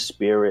 corrupting their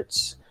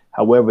spirits,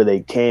 however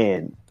they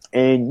can.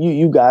 And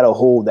you got to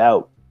hold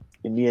out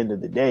in the end of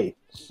the day.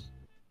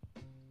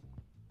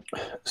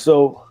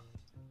 So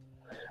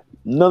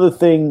another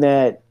thing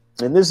that,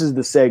 and this is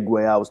the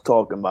segue I was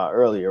talking about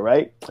earlier,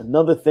 right?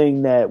 Another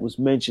thing that was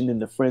mentioned in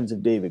the Friends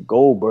of David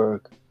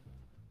Goldberg.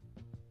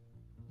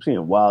 I'm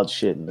seeing wild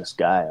shit in the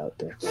sky out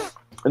there.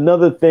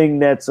 Another thing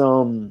that's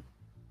Friends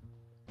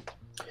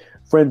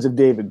of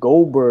David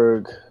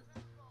Goldberg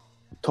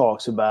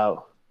talks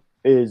about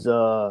is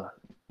in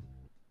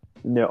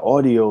their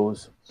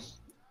audios,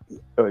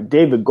 or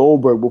David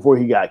Goldberg, before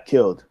he got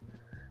killed,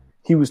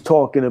 he was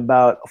talking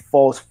about a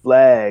false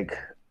flag.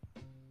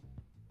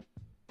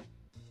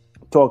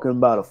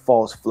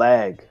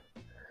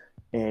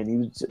 And he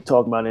was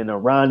talking about an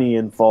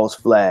Iranian false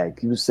flag.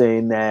 He was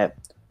saying that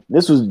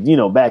this was,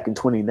 back in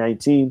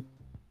 2019.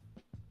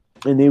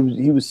 And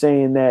he was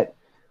saying that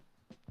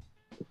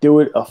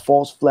a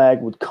false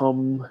flag would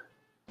come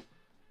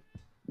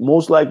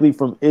most likely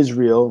from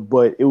Israel,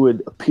 but it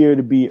would appear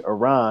to be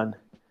Iran,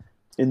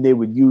 and they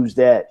would use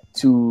that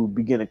to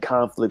begin a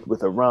conflict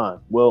with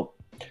Iran. Well,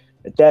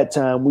 At that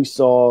time, we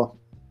saw,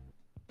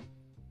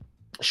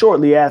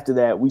 shortly after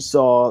that, we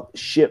saw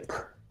ship,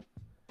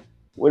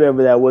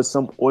 whatever that was,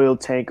 some oil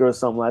tanker or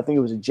something. I think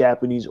it was a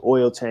Japanese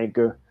oil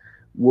tanker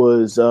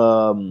was,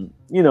 mine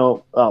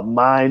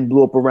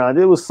blew up around.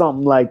 It was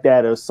something like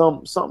that, or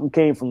something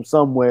came from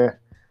somewhere.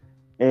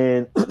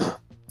 And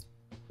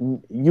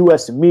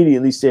U.S. media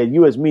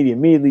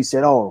immediately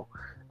said, oh,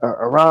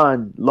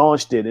 Iran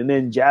launched it. And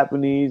then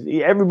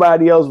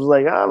everybody else was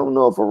like, I don't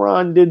know if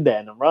Iran did that.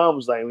 And Iran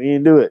was like, we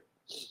didn't do it.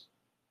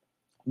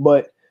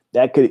 But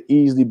that could have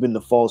easily been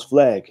the false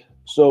flag.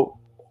 So,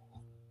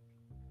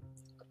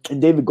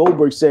 and David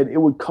Goldberg said it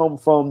would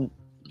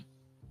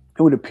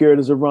appear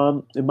as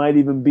Iran. It might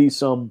even be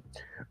some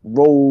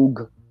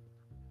rogue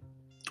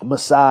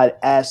Mossad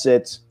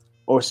assets,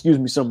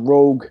 some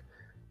rogue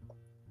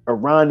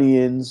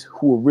Iranians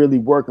who were really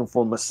working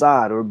for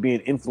Mossad or being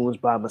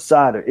influenced by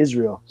Mossad or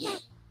Israel.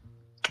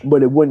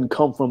 But it wouldn't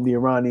come from the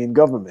Iranian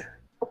government.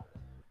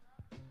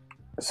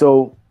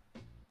 So,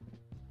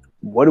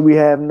 what do we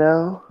have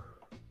now?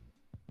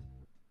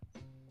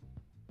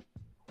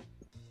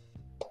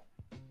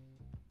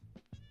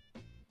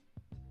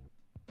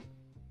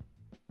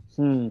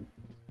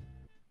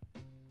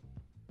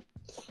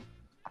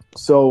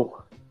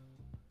 So,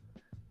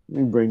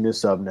 let me bring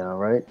this up now,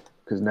 right?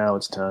 Because now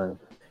it's time.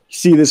 You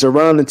see this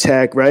Iran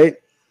attack, right?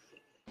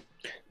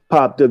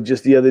 Popped up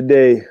just the other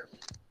day.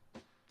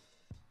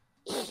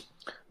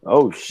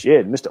 Oh,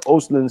 shit. Mr.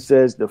 Osland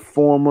says the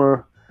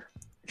former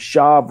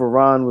Shah of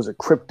Iran was a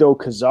crypto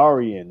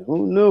Khazarian.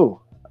 Who knew?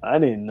 I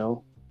didn't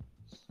know.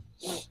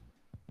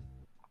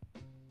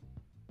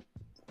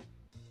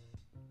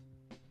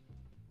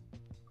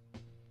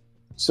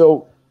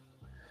 So,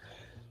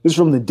 this is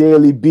from the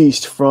Daily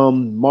Beast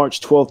from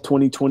March 12th,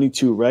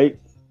 2022, right?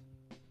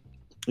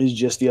 This is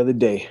just the other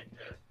day.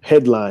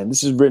 Headline.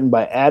 This is written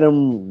by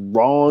Adam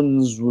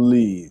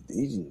Ronsley.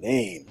 These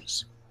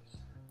names.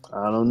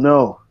 I don't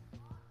know.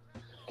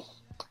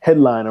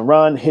 Headline.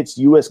 Iran hits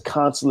U.S.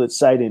 consulate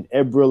site in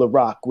Erbil,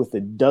 Iraq with a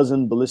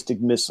dozen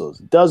ballistic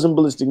missiles.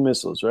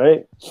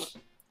 Right?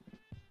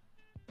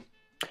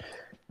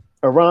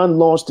 Iran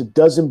launched a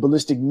dozen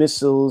ballistic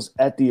missiles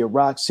at the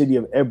Iraq city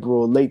of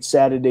Erbil late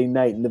Saturday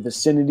night in the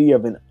vicinity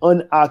of an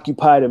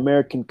unoccupied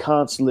American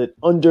consulate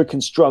under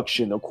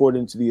construction,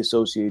 according to the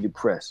Associated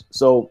Press.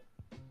 So,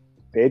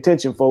 pay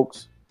attention,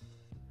 folks,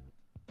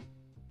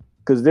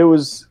 because there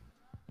was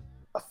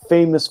a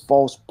famous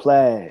false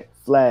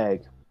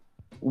flag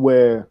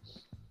where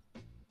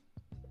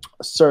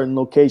a certain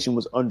location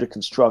was under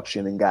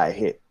construction and got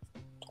hit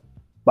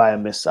by a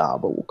missile,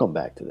 but we'll come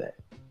back to that.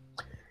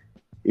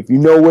 If you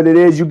know what it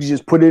is, you can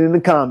just put it in the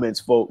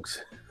comments,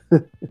 folks.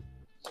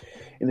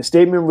 In a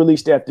statement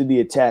released after the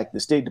attack,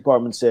 the State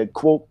Department said,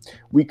 quote,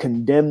 "We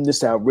condemn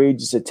this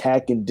outrageous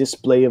attack and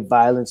display of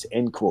violence,"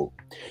 end quote,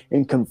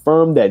 and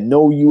confirmed that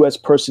no U.S.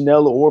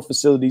 personnel or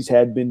facilities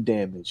had been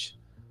damaged.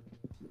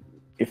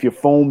 If your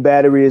phone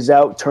battery is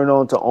out, turn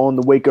on to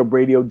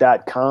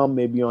onthewakeupradio.com,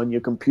 maybe on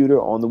your computer,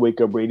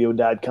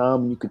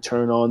 onthewakeupradio.com. You could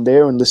turn on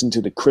there and listen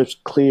to the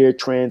crisp, clear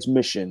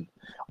transmission.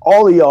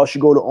 All of y'all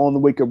should go to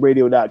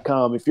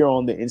onthewakeupradio.com if you're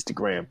on the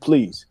Instagram,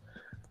 please.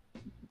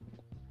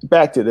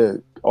 Back to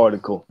the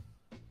article.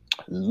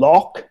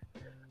 Lok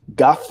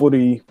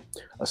Ghafouri,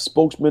 a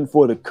spokesman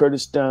for the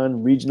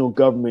Kurdistan regional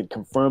government,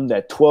 confirmed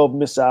that 12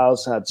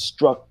 missiles had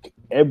struck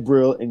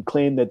Erbil and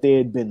claimed that they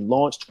had been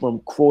launched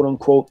from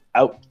quote-unquote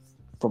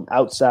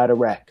outside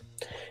Iraq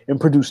and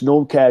produced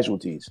no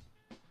casualties.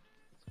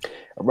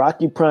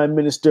 Iraqi Prime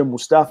Minister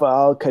Mustafa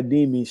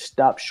al-Kadhimi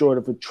stopped short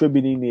of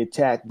attributing the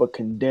attack but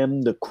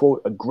condemned the,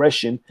 quote,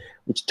 aggression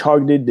which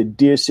targeted the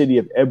dear city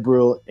of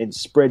Erbil and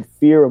spread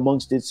fear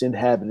amongst its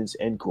inhabitants,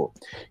 end quote.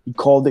 He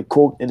called it,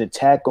 quote, an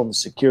attack on the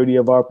security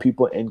of our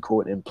people, end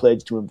quote, and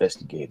pledged to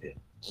investigate it.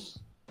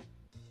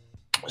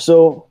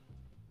 So,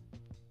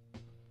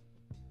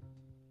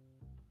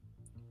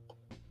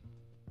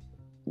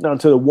 now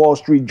to the Wall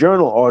Street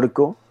Journal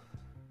article,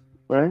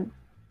 right?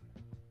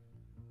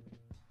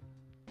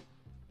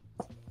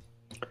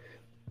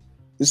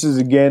 This is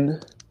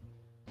again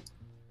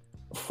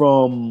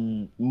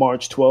from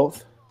March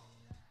 12th.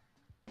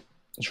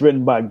 It's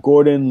written by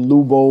Gordon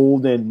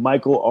Lubold and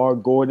Michael R.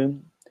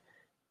 Gordon.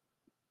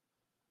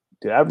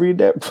 Did I read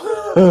that?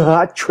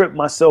 I tripped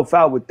myself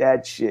out with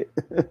that shit.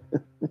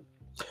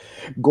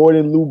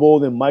 Gordon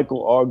Lubold and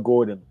Michael R.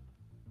 Gordon.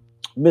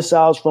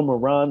 Missiles from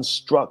Iran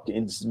struck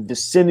in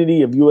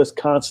vicinity of U.S.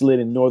 consulate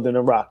in northern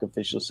Iraq,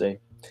 officials say.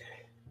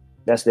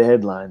 That's the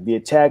headline. The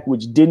attack,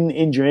 which didn't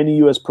injure any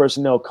U.S.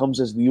 personnel,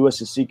 comes as the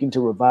U.S. is seeking to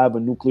revive a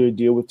nuclear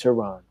deal with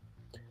Tehran.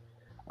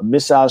 A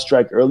missile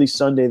strike early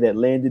Sunday that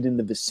landed in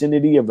the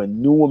vicinity of a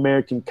new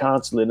American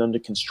consulate under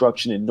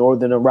construction in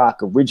northern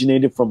Iraq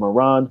originated from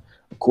Iran,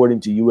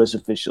 according to U.S.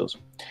 officials.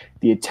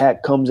 The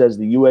attack comes as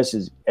the U.S.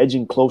 is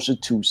edging closer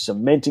to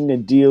cementing a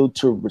deal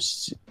to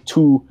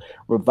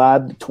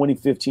revive the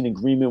 2015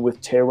 agreement with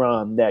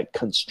Tehran that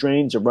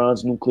constrains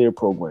Iran's nuclear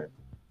program.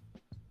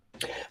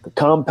 The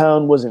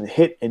compound wasn't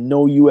hit and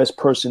no U.S.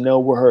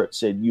 personnel were hurt,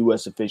 said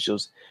U.S.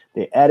 officials.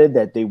 They added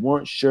that they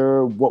weren't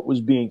sure what was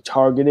being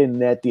targeted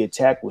and that the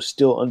attack was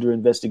still under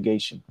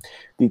investigation.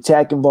 The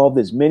attack involved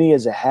as many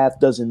as a half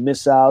dozen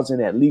missiles,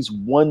 and at least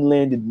one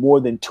landed more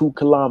than 2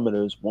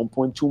 kilometers,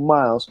 1.2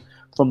 miles,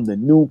 from the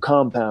new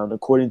compound,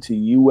 according to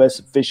U.S.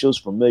 officials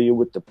familiar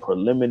with the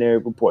preliminary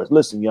reports.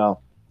 Listen,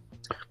 y'all.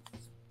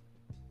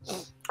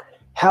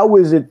 How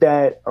is it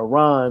that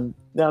Iran,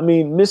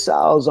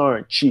 missiles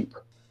aren't cheap.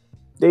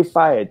 They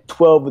fired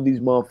 12 of these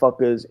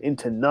motherfuckers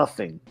into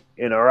nothing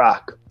in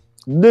Iraq.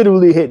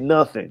 Literally hit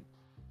nothing.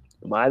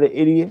 Am I the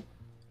idiot?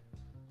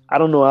 I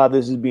don't know how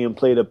this is being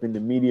played up in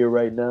the media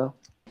right now,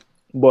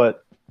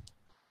 but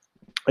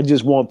I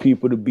just want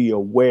people to be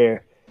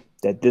aware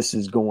that this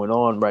is going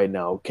on right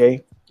now,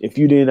 okay? If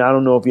you didn't, I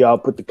don't know if y'all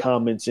put the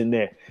comments in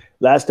there.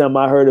 Last time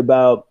I heard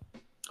about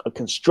a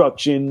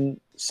construction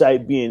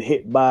site being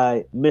hit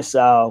by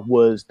missile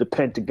was the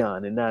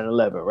Pentagon in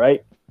 9/11,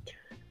 right?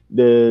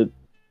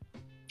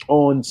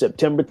 On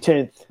September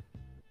 10th,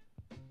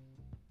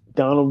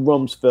 Donald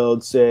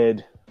Rumsfeld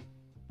said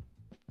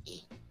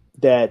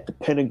that the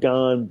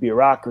Pentagon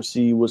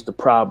bureaucracy was the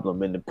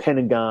problem and the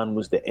Pentagon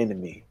was the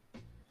enemy.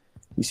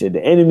 He said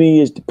the enemy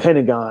is the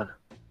Pentagon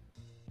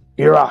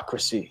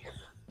bureaucracy.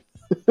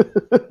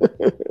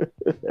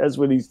 That's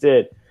what he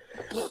said.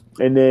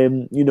 And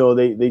then,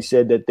 they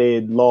said that they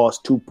had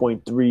lost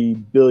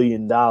 $2.3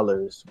 billion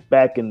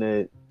back in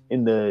the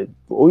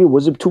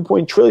was it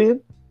 2.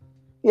 Trillion?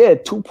 Yeah,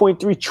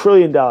 $2.3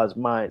 trillion.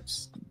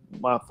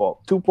 My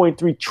fault.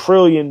 $2.3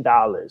 trillion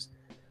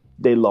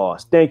they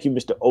lost. Thank you,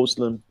 Mr.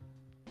 Oslam.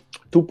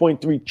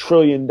 $2.3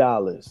 trillion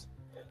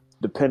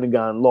the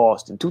Pentagon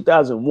lost in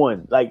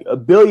 2001. Like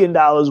 $1 billion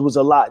was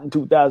a lot in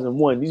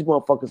 2001. These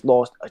motherfuckers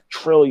lost $1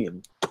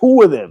 trillion.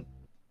 2 of them.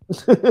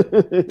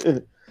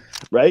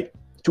 Right?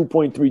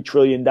 $2.3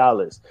 trillion.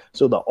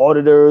 So the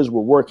auditors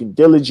were working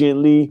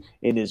diligently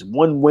in this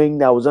one wing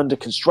that was under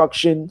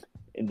construction.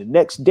 And the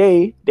next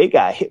day, they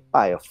got hit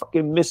by a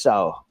fucking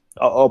missile.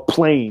 A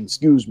plane,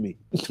 excuse me.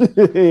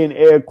 In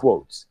air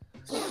quotes.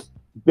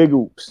 Big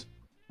oops.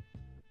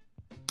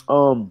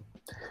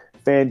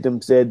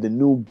 Phantom said the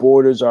new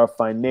borders are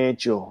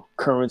financial,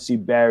 currency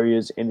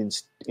barriers, and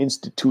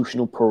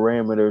institutional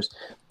parameters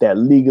that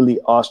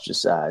legally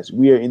ostracize.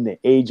 We are in the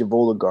age of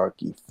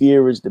oligarchy.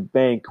 Fear is the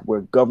bank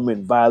where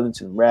government violence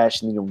and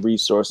rationing of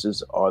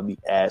resources are the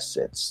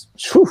assets.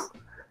 Whew,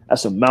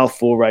 that's a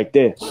mouthful right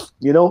there,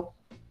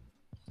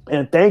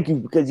 And thank you,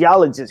 because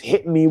y'all are just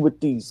hitting me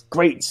with these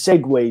great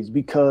segues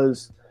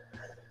because,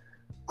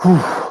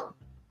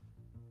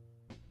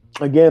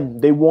 again,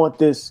 they want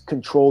this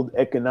controlled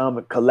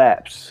economic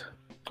collapse.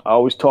 I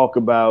always talk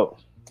about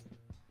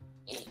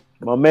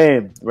my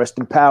man, rest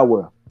in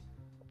power,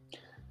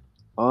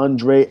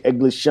 Andre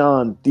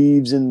Eglishan,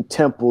 Thieves in the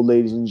Temple,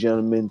 ladies and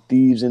gentlemen,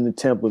 Thieves in the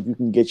Temple. If you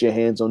can get your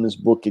hands on this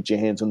book, get your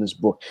hands on this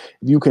book.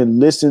 If you can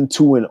listen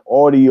to an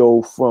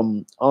audio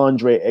from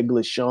Andre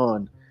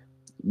Eglishan,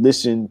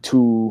 listen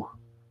to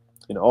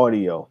an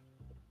audio.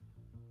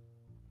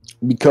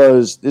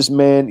 Because this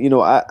man,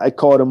 I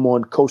caught him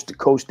on Coast to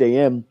Coast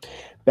AM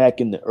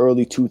back in the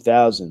early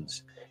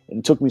 2000s. And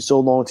it took me so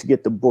long to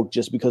get the book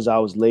just because I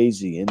was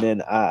lazy. And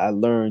then I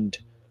learned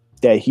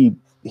that he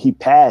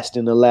passed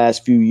in the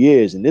last few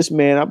years. And this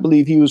man, I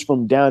believe he was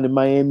from down in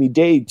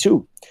Miami-Dade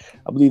too.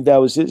 I believe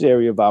that was his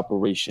area of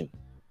operation.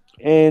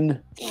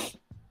 And,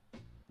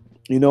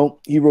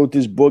 he wrote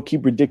this book. He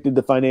predicted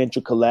the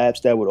financial collapse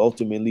that would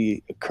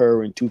ultimately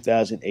occur in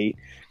 2008.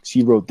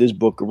 He wrote this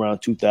book around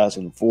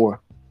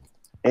 2004.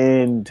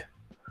 And,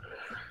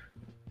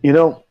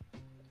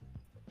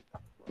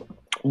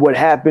 what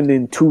happened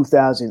in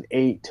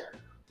 2008,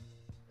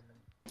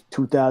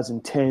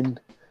 2010,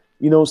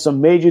 some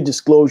major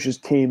disclosures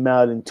came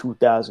out in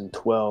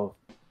 2012.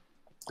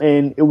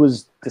 And it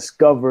was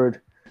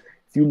discovered,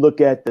 if you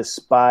look at the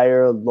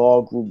Spire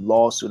Law Group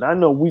lawsuit, I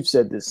know we've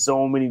said this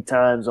so many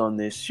times on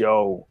this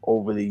show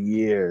over the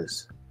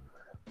years.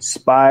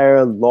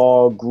 Spire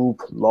Law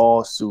Group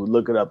lawsuit.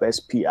 Look it up,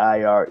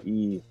 SPIRE.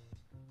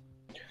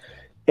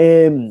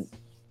 And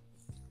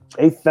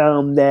they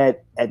found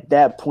that at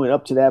that point,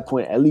 up to that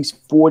point, at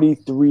least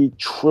 $43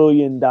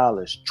 trillion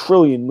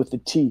with the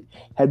T,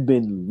 had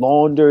been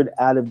laundered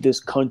out of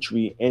this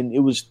country. And it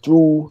was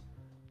through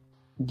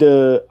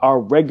our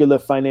regular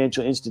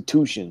financial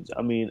institutions.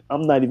 I mean,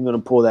 I'm not even going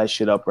to pull that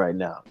shit up right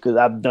now because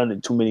I've done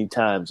it too many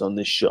times on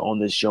this show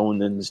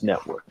and in this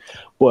network.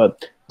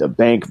 But the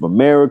Bank of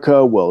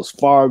America, Wells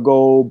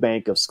Fargo,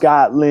 Bank of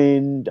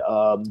Scotland,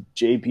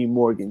 JP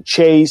Morgan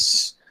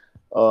Chase,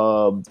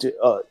 all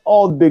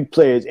the big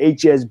players,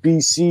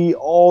 HSBC,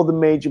 all the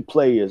major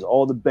players,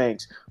 all the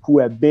banks who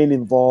have been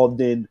involved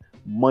in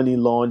money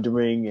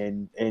laundering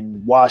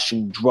and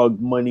washing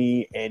drug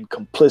money and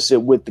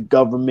complicit with the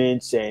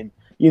governments and,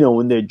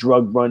 in their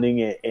drug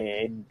running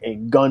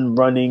and gun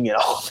running and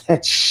all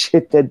that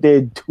shit that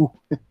they're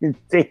doing.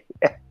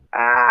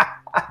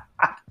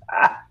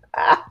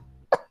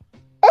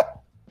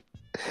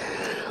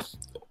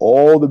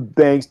 All the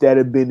banks that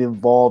have been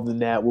involved in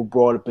that were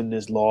brought up in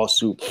this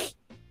lawsuit.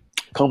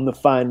 Come to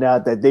find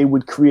out that they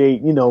would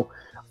create,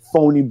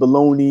 phony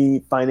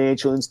baloney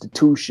financial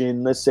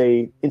institution, let's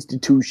say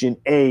institution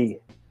A,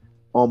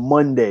 on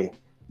Monday,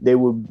 they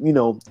would,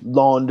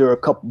 launder a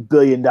couple $1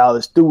 billion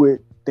through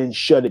it, then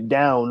shut it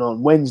down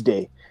on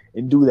Wednesday,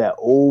 and do that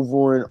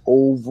over and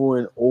over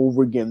and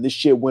over again. This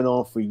shit went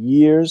on for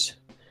years,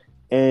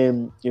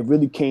 and it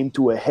really came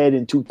to a head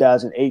in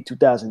 2008,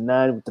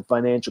 2009 with the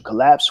financial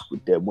collapse.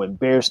 When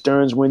Bear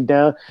Stearns went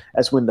down,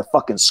 that's when the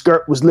fucking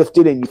skirt was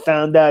lifted and you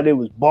found out it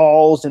was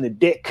balls and a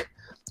dick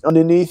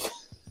underneath.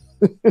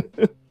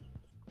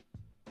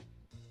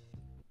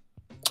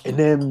 And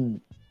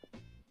then,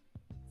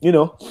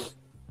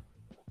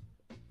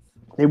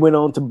 they went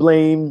on to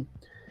blame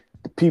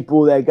the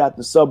people that got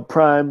the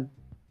subprime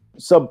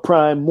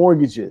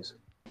mortgages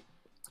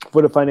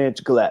for the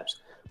financial collapse,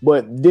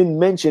 but didn't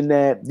mention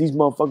that these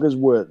motherfuckers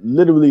were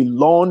literally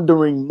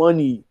laundering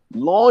money,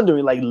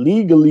 like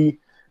legally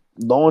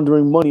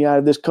laundering money out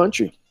of this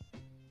country.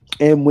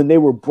 And when they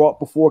were brought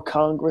before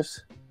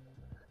Congress,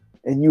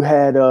 and you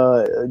had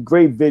a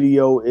great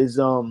video is,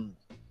 hope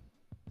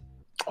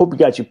you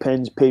got your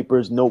pens,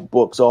 papers,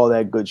 notebooks, all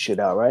that good shit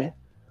out, right?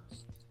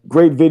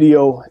 Great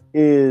video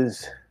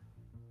is,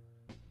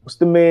 what's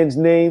the man's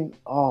name?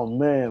 Oh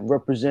man,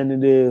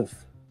 Representative.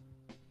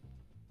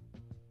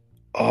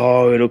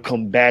 Oh, it'll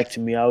come back to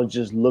me. I was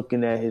just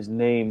looking at his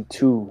name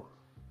too.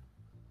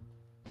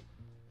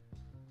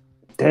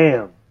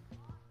 Damn.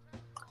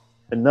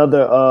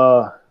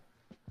 Another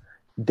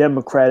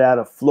Democrat out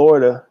of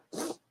Florida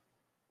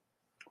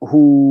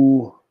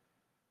who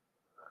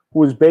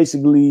was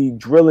basically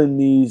drilling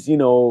these,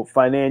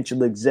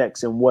 financial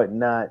execs and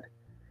whatnot.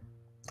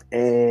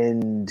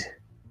 And,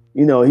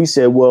 he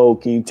said, well,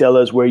 can you tell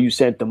us where you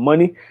sent the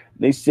money?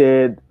 They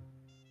said,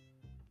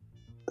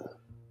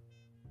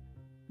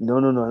 no,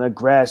 not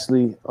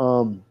Grassley.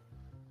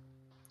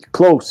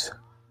 Close.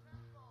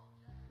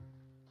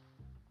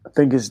 I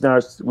think it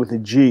starts with a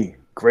G.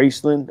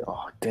 Graceland?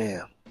 Oh,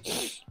 damn.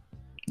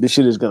 This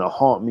shit is going to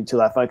haunt me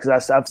till I find,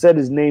 because I've said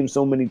his name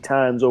so many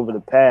times over the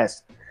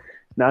past.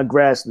 Not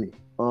Grassley.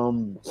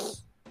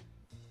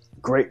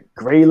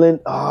 Grayland.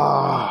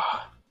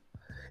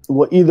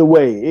 Well, either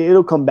way,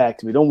 it'll come back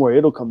to me. Don't worry,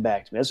 it'll come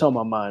back to me. That's how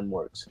my mind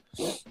works.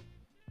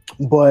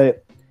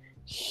 But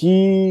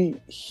he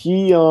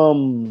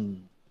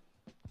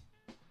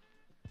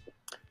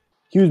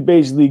was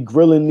basically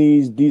grilling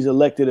these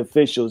elected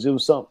officials. It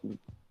was something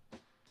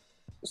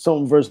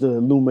versus the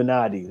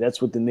Illuminati.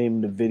 That's what the name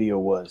of the video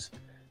was.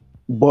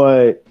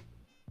 But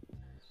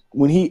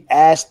when he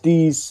asked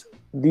these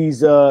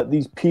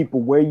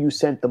people where you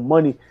sent the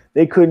money,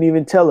 they couldn't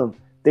even tell him.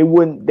 They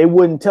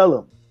wouldn't tell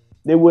him.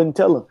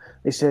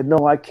 They said,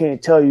 no, I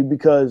can't tell you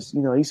because,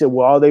 he said,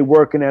 well, are they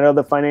working at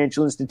other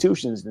financial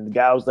institutions? And the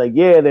guy was like,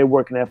 yeah, they're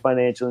working at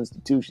financial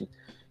institutions.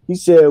 He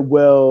said,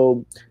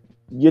 well,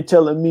 you're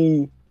telling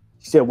me.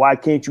 He said, why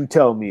can't you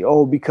tell me?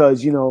 Oh,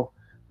 because,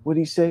 what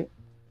did he say?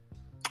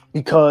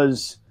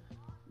 Because,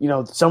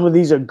 some of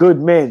these are good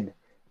men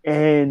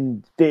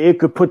and it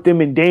could put them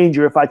in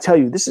danger if I tell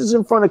you. This is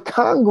in front of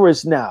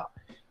Congress now.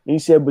 And he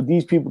said, but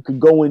these people could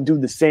go and do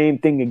the same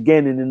thing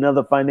again in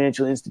another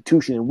financial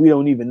institution, and we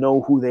don't even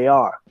know who they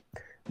are.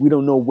 We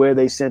don't know where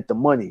they sent the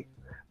money.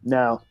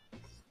 Now,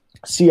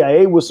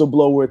 CIA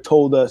whistleblower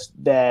told us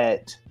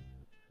that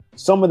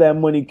some of that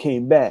money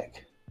came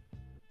back.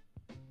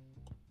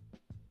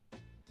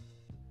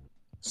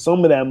 I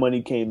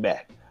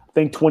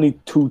think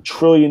 $22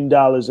 trillion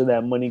of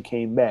that money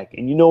came back.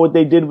 And you know what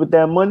they did with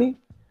that money?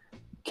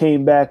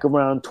 Came back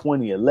around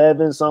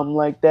 2011, something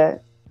like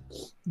that.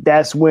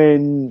 That's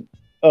when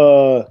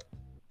we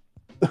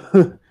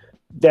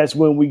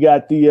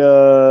got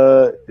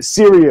the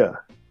Syria.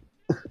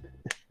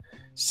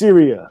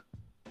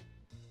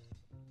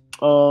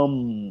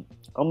 I'm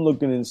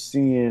looking and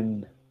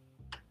seeing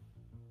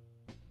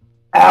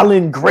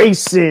Alan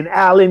Grayson,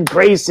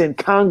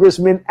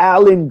 Congressman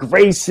Alan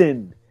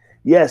Grayson.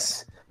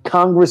 Yes,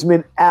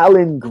 Congressman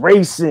Alan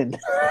Grayson.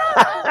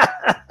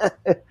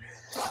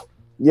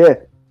 Yeah.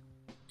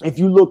 If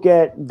you look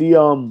at the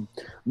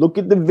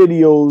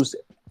videos,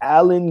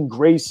 Alan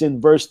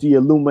Grayson versus the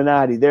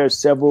Illuminati, there are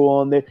several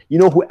on there. You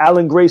know who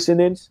Alan Grayson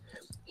is?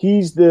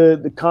 He's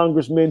the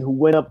congressman who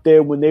went up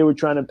there when they were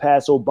trying to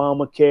pass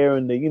Obamacare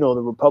and the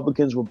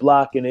Republicans were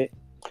blocking it.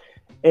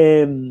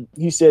 And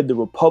he said the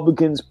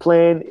Republicans'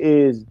 plan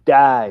is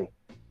die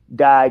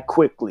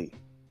quickly.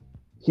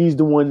 He's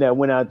the one that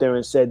went out there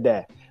and said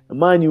that. And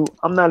mind you,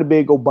 I'm not a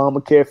big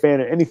Obamacare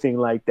fan or anything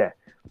like that.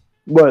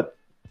 But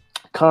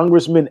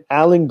Congressman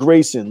Alan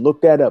Grayson,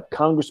 look that up.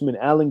 Congressman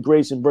Alan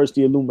Grayson versus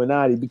the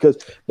Illuminati, because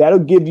that'll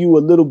give you a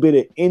little bit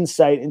of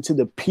insight into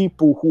the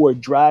people who are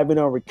driving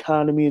our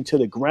economy into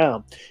the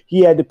ground. He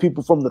had the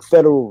people from the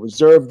Federal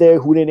Reserve there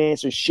who didn't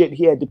answer shit.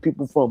 He had the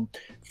people from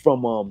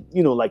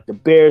like the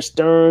Bear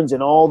Stearns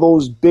and all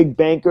those big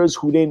bankers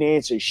who didn't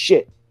answer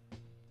shit.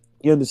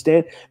 You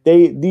understand?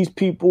 These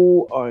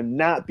people are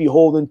not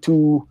beholden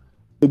to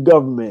the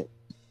government.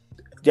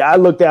 Yeah, I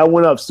looked that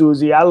one up,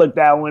 Susie. I looked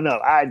that one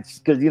up.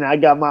 Because I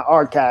got my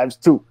archives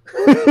too.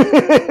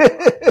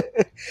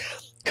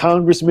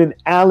 Congressman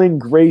Alan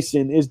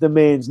Grayson is the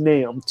man's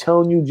name. I'm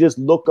telling you, just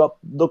look up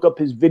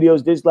his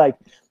videos. There's like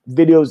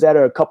videos that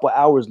are a couple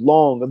hours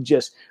long of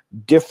just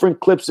different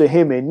clips of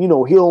him. And,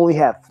 he'll only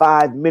have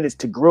 5 minutes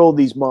to grill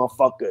these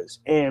motherfuckers.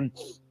 And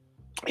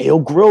he'll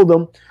grill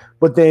them,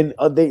 but then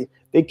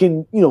they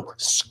can,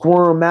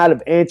 squirm out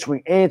of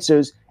answering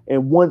answers.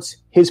 And once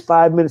his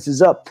 5 minutes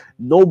is up,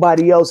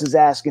 nobody else is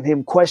asking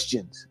him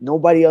questions.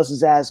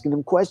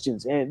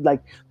 And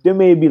like, there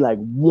may be like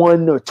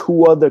one or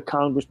two other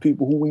Congress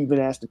people who even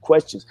ask the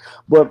questions.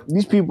 But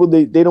these people,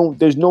 they don't,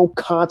 there's no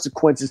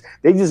consequences.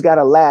 They just got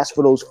to last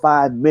for those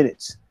 5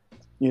 minutes.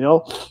 If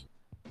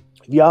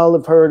y'all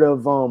have heard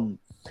of,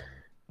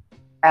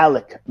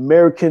 ALEC,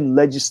 American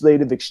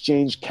Legislative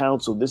Exchange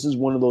Council. This is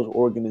one of those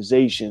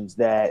organizations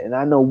that, and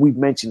I know we've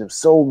mentioned them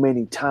so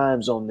many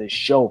times on this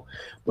show,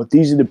 but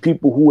these are the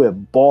people who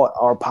have bought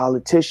our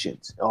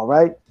politicians. All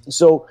right.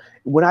 So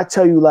when I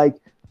tell you, like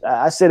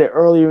I said it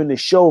earlier in the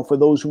show, for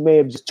those who may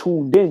have just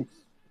tuned in,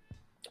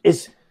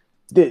 it's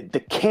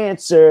the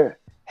cancer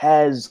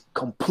has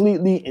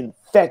completely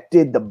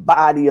infected the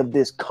body of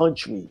this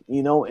country,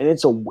 and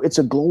it's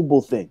a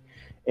global thing.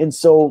 And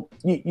so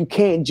you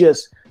can't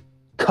just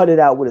cut it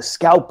out with a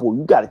scalpel.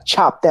 You got to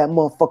chop that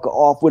motherfucker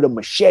off with a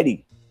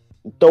machete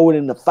and throw it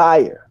in the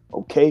fire.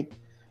 Okay.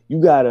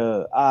 You got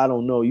to,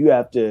 you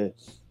have to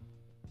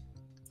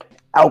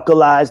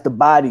alkalize the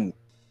body.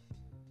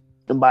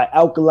 And by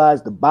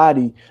alkalize the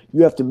body,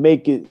 you have to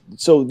make it.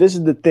 So this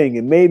is the thing.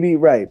 It may be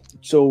right.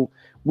 So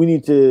we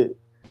need to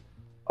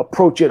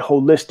approach it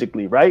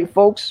holistically, right,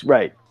 folks?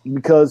 Right.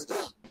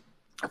 Because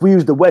if we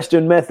use the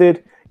Western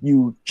method,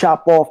 you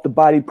chop off the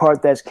body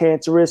part that's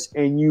cancerous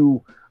and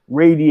you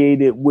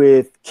radiate it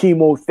with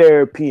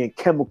chemotherapy and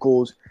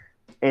chemicals,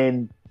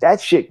 and that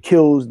shit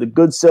kills the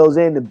good cells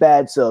and the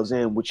bad cells,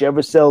 and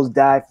whichever cells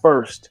die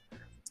first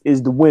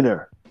is the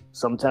winner.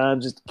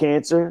 Sometimes it's the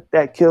cancer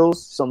that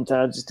kills,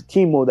 sometimes it's the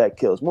chemo that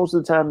kills. Most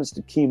of the time it's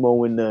the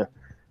chemo and the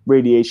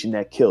radiation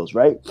that kills,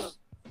 right?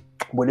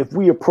 But if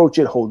we approach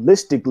it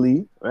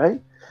holistically,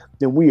 right,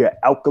 then we are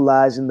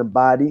alkalizing the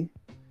body.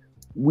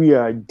 We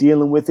are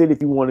dealing with it.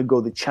 If you want to go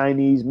the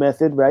Chinese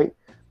method, right,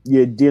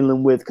 you're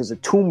dealing with, because a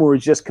tumor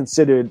is just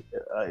considered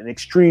an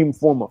extreme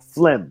form of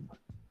phlegm,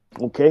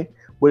 okay?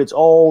 But it's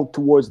all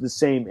towards the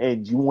same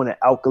end. You want to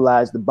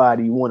alkalize the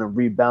body. You want to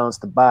rebalance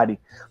the body.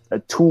 A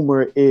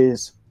tumor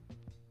is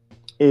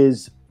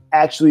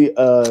actually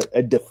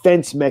a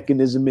defense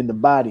mechanism in the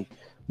body,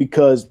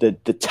 because the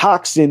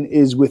toxin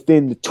is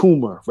within the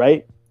tumor,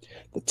 right?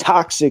 The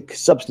toxic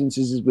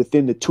substances is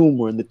within the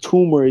tumor, and the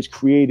tumor is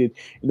created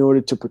in order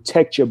to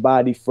protect your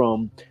body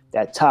from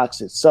that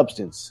toxic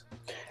substance.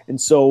 And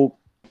so,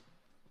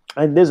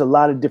 and there's a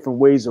lot of different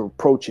ways of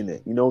approaching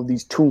it,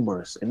 these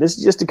tumors. And this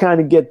is just to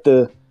kind of get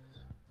the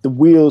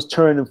wheels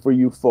turning for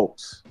you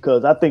folks,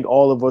 because I think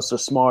all of us are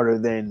smarter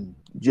than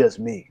just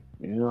me.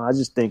 I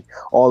just think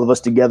all of us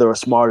together are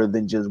smarter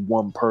than just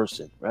one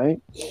person,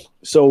 right?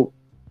 So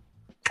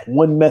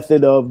one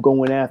method of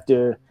going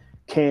after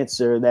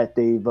cancer that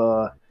they've,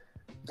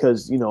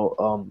 because,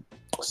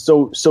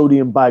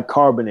 sodium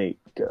bicarbonate,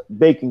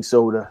 baking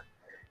soda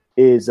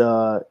is,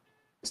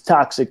 it's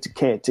toxic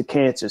to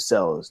cancer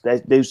cells.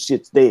 Those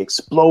shits, they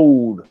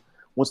explode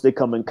once they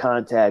come in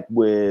contact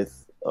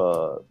with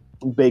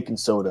baking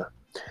soda.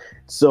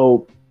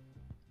 So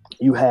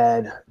you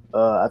had,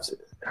 I've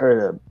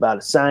heard about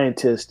a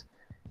scientist,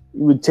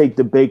 you would take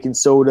the baking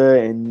soda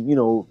and,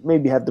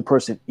 maybe have the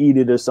person eat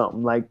it or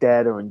something like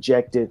that, or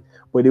inject it,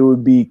 but it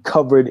would be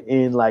covered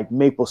in like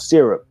maple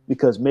syrup,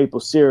 because maple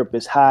syrup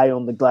is high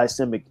on the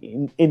glycemic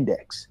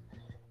index.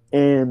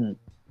 And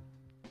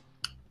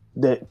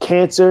the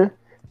cancer,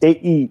 they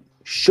eat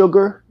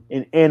sugar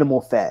and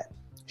animal fat.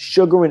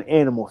 Sugar and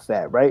animal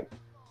fat, right?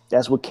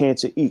 That's what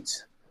cancer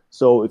eats.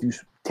 So if you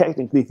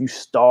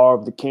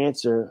starve the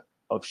cancer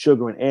of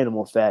sugar and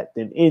animal fat,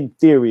 then in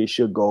theory it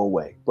should go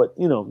away. But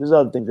there's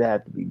other things that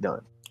have to be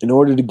done in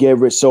order to get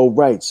rid. So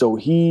right. So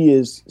he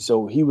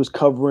was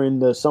covering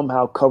the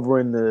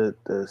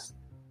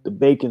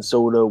baking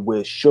soda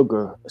with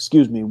sugar,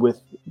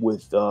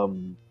 with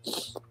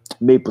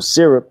maple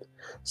syrup,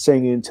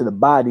 sending it into the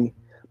body.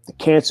 The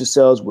cancer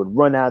cells would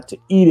run out to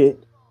eat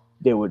it.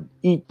 They would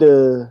eat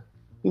the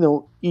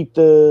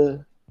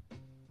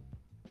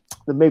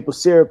maple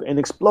syrup and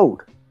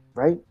explode,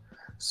 right?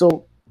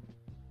 So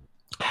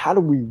how do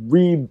we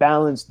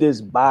rebalance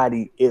this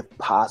body if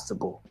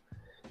possible?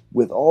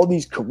 With all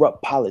these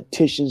corrupt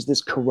politicians,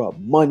 this corrupt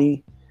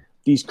money,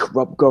 these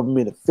corrupt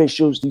government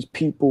officials, these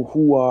people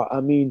who are,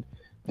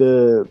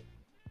 the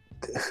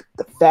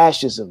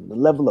fascism, the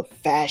level of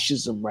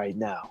fascism right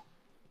now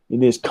in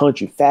this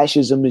country.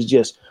 Fascism is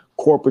just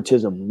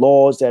corporatism,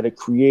 laws that are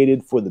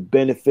created for the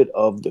benefit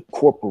of the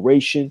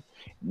corporation,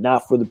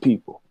 not for the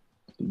people.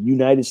 The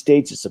United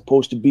States is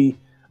supposed to be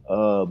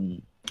a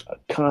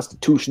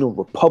constitutional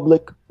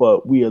republic,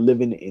 but we are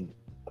living in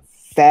a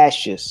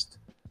fascist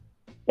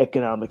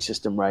economic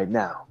system right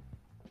now.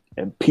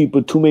 And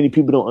too many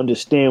people don't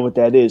understand what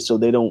that is, so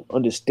they don't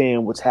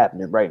understand what's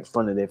happening right in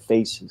front of their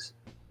faces.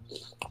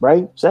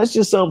 right? So that's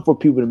just something for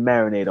people to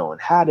marinate on.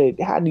 How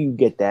do you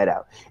get that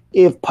out,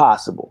 if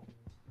possible?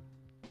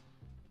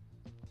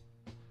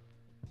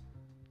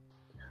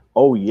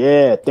 Oh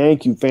yeah,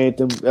 thank you,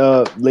 Phantom.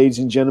 Ladies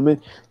and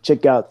gentlemen,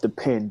 check out the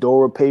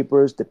Pandora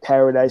Papers, the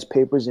Paradise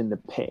Papers, and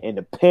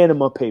the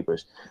Panama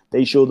Papers.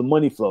 They show the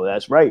money flow.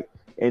 That's right.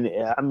 And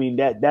I mean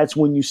that's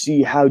when you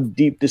see how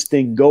deep this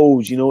thing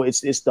goes. You know, it's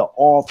the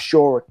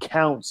offshore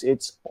accounts.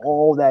 It's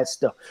all that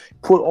stuff.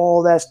 Put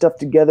all that stuff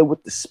together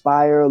with the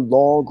Spire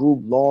Law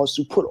Group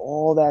lawsuit. Put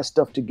all that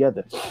stuff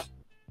together.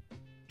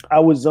 I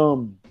was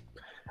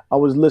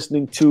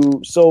listening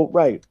to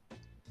right.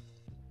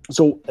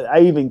 So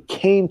I even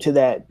came to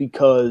that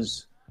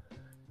because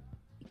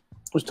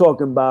I was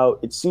talking about,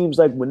 it seems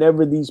like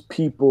whenever it's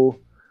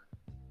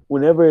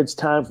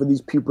time for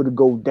these people to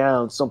go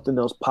down, something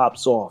else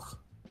pops off.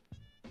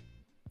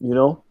 You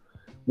know,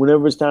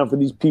 whenever it's time for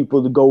these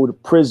people to go to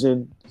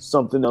prison,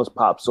 something else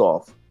pops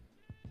off.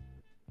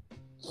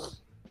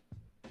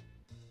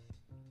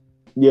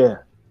 Yeah.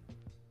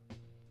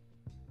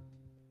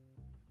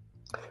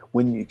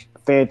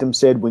 Phantom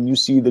said, when you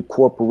see the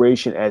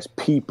corporation as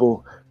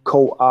people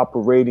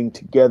cooperating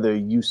together,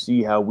 you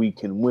see how we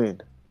can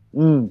win.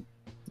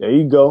 There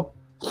you go.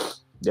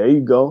 There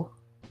you go.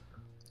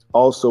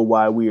 Also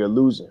why we are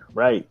losing,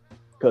 right?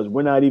 Because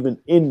we're not even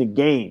in the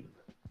game.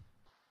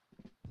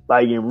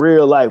 Like in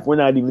real life, we're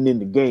not even in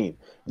the game.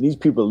 And these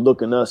people are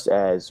looking us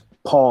as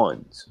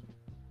pawns.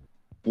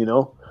 You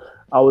know?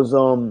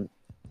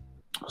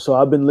 So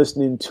I've been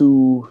listening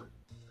to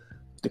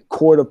the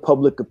Court of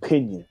Public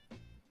Opinion.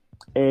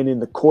 And in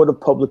the Court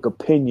of Public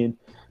Opinion,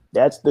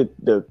 that's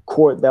the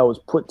court that was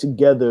put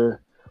together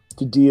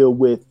to deal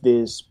with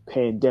this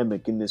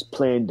pandemic and this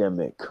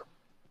plandemic.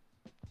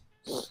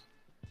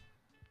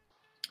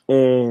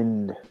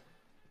 And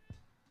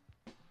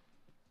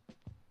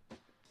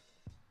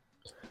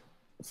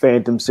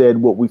Phantom said,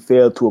 what we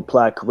failed to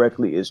apply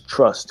correctly is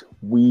trust.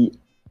 We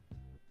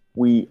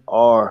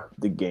are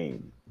the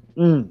game.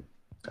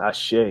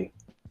 Ashe.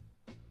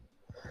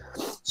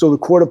 So the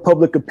Court of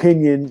Public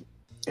Opinion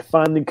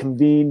finally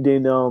convened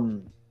in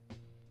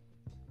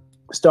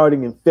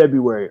starting in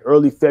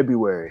early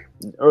February,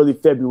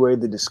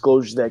 the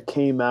disclosures that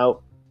came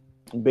out,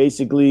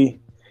 basically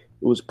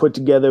it was put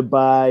together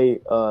by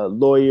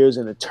lawyers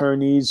and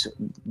attorneys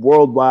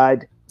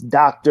worldwide,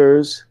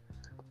 doctors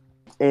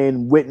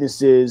and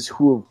witnesses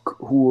who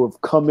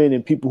have come in,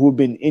 and people who have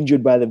been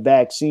injured by the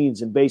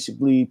vaccines, and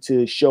basically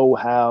to show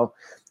how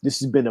this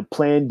has been a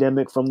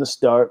plandemic from the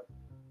start,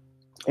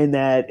 and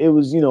that it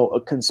was, a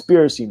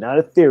conspiracy, not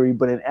a theory,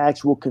 but an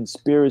actual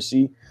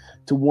conspiracy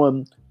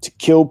to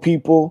kill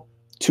people,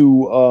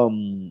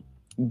 to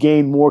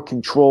gain more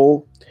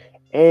control,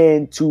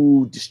 and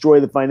to destroy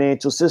the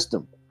financial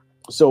system.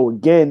 So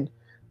again,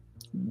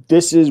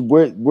 this is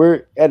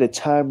we're at a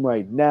time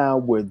right now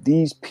where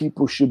these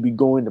people should be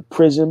going to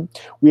prison.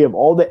 We have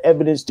all the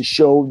evidence to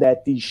show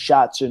that these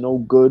shots are no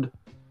good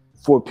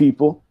for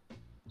people.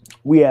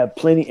 We have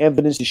plenty of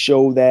evidence to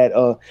show that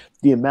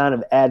the amount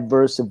of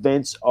adverse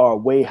events are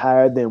way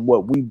higher than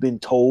what we've been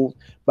told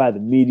by the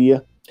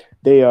media.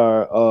 They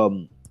are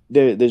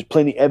there's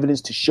plenty of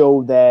evidence to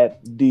show that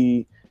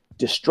the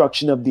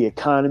destruction of the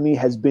economy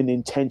has been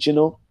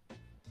intentional.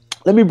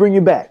 Let me bring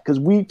you back, because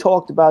we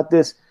talked about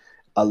this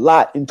a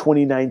lot in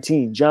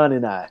 2019, John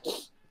and I.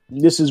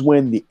 This is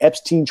when the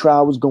Epstein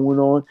trial was going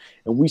on,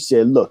 and we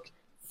said, look,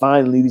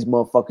 finally these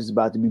motherfuckers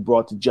about to be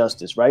brought to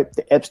justice, right?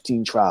 The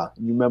Epstein trial.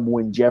 You remember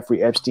when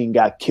Jeffrey Epstein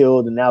got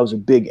killed, and that was a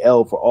big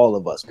L for all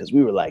of us, because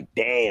we were like,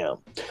 damn,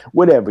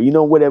 whatever,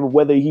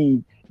 whether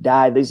he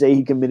died, they say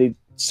he committed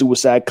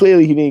suicide.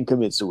 Clearly he didn't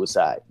commit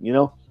suicide,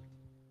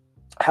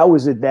 How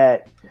is it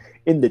that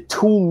in the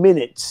 2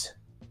 minutes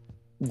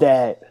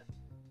that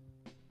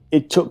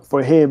it took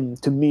for him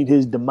to meet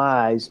his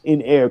demise,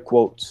 in air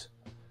quotes,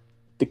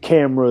 the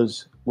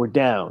cameras were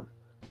down?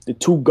 The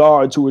two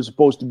guards who were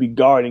supposed to be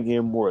guarding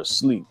him were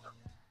asleep.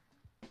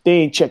 They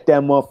ain't checked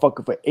that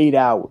motherfucker for 8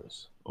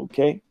 hours,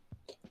 okay?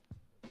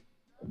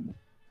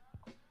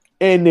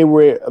 And they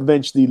were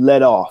eventually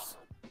let off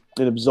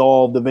and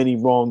absolved of any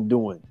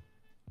wrongdoing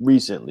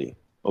recently,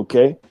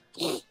 okay?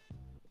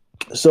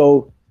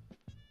 So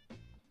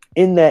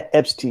in that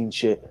Epstein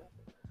shit,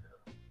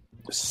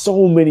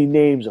 so many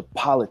names of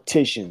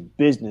politicians,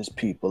 business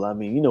people. I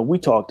mean, we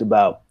talked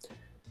about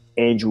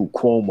Andrew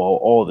Cuomo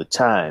all the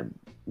time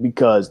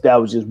because that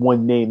was just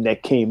one name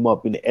that came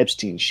up in the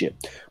Epstein shit.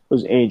 It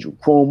was Andrew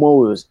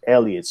Cuomo. It was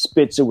Elliot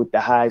Spitzer with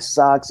the high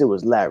socks. It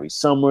was Larry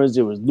Summers.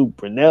 It was Luke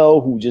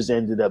Brunel, who just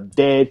ended up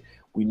dead.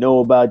 We know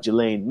about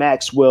Ghislaine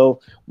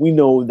Maxwell. We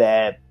know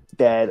that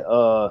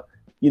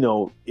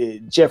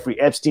Jeffrey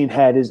Epstein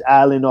had his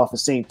island off of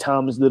St.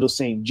 Thomas, Little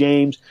St.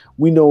 James.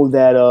 We know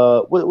that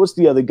what's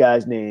the other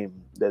guy's name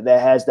that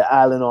has the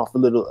island off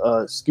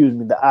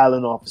the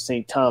island off of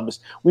St. Thomas.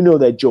 We know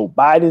that Joe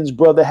Biden's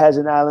brother has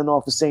an island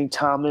off of St.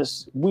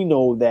 Thomas. We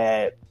know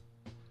that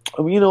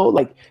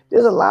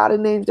there's a lot of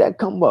names that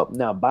come up.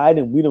 Now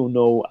Biden, we don't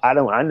know.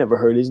 I never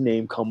heard his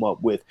name come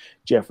up with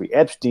Jeffrey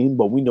Epstein,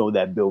 but we know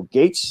that Bill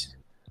Gates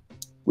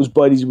was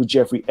buddies with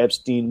Jeffrey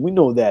Epstein. We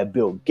know that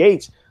Bill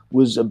Gates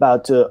was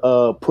about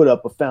to put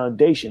up a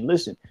foundation.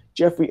 Listen,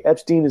 Jeffrey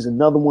Epstein is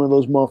another one of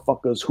those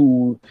motherfuckers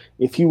who,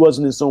 if he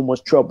wasn't in so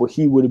much trouble,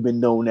 he would have been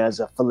known as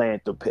a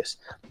philanthropist.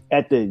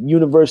 At the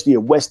University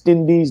of West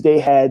Indies, they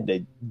had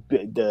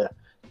the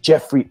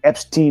Jeffrey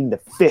Epstein the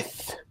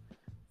Fifth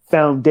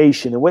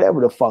Foundation and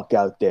whatever the fuck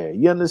out there.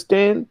 You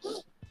understand?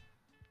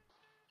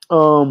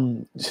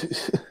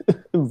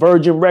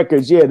 Virgin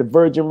Records, yeah, the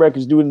Virgin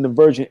Records dude and the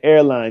Virgin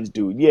Airlines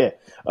dude, yeah.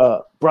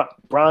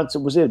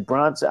 Bronson, was it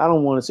Bronson? I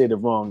don't want to say the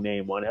wrong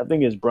name on it. I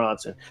think it's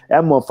Bronson.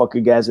 That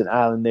motherfucker has an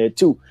island there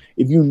too.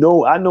 If you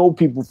know, I know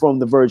people from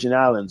the Virgin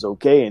Islands,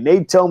 okay, and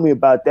they tell me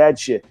about that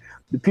shit.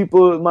 My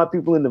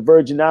people in the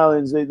Virgin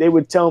Islands, they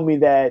would tell me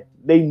that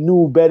they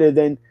knew better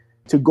than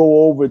to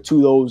go over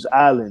to those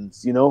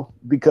islands, you know,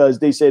 because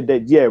they said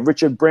that, yeah,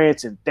 Richard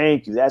Branson,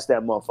 thank you. That's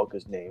that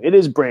motherfucker's name. It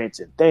is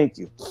Branson, thank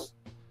you.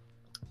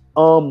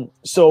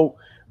 So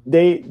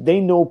they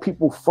know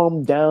people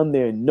from down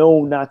there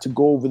know not to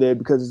go over there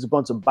because it's a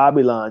bunch of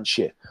Babylon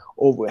shit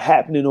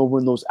happening over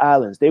in those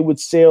islands. They would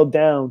sail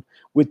down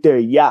with their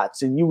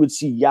yachts, and you would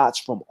see yachts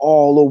from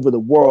all over the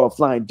world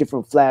flying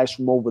different flags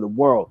from over the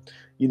world.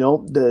 You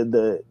know,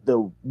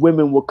 the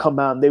women would come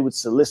out and they would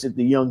solicit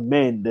the young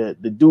men.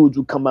 The dudes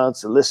would come out and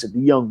solicit the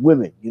young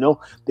women. You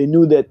know, they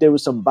knew that there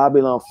was some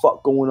Babylon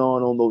fuck going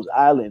on those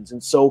islands.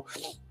 And so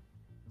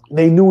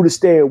they knew to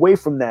stay away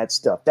from that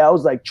stuff. That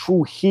was like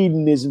true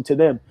hedonism to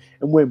them.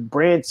 And when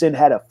Branson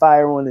had a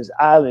fire on his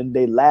island,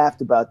 they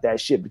laughed about that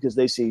shit because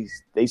they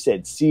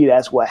said, see,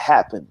 that's what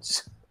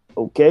happens.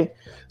 Okay.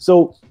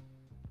 So,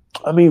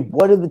 I mean,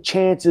 what are the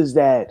chances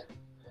that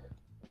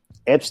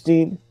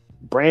Epstein,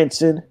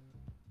 Branson,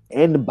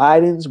 and the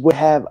Bidens would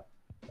have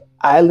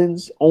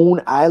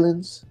own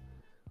islands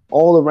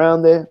all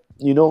around there?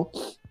 You know,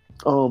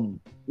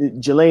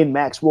 Ghislaine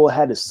Maxwell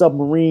had a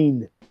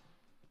submarine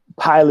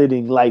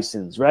piloting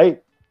license,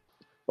 right?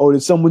 Oh,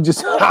 did someone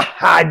just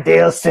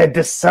Dale said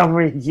the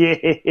submarine?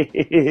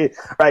 Yeah,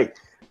 right.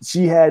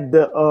 She had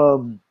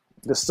the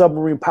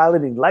submarine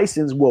piloting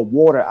license. Well,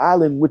 Water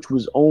Island, which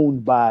was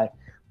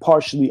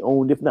partially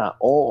owned, if not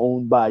all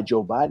owned by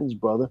Joe Biden's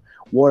brother.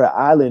 Water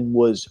Island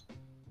was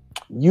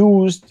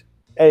used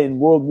in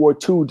World War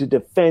II to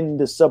defend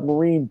the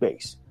submarine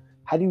base.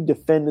 How do you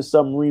defend the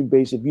submarine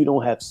base if you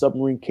don't have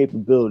submarine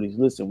capabilities?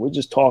 Listen, we're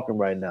just talking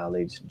right now,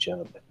 ladies and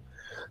gentlemen.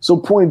 So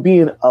point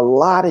being, a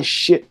lot of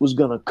shit was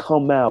going to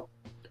come out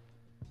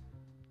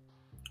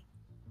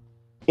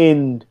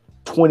in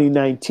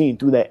 2019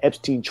 through that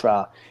Epstein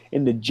trial.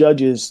 And the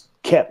judges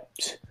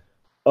kept,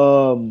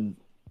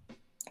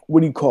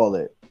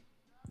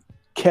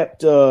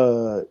 kept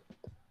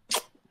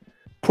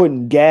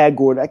putting gag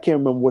order. I can't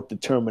remember what the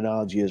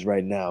terminology is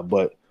right now,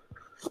 but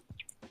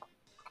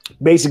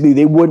basically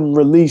they wouldn't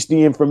release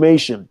the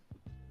information.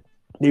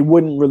 They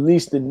wouldn't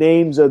release the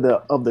names of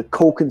the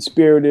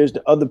co-conspirators,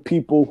 the other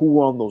people who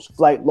were on those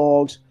flight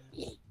logs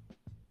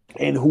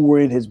and who were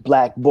in his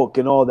black book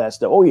and all that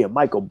stuff. Oh yeah,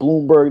 Michael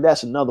Bloomberg,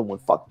 that's another one.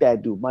 Fuck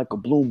that dude, Michael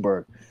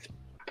Bloomberg.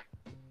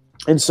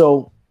 And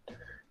so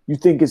you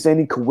think it's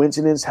any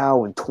coincidence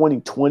how in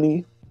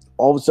 2020,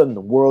 all of a sudden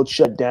the world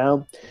shut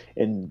down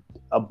and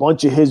a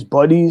bunch of his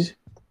buddies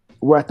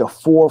were at the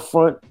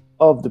forefront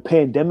of the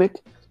pandemic?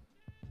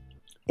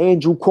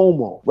 Andrew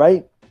Cuomo,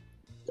 right?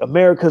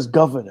 America's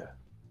governor.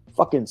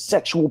 Fucking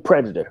sexual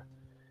predator.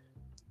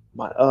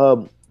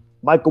 Michael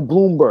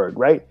Bloomberg,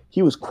 right?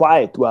 He was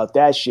quiet throughout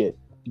that shit.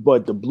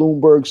 But the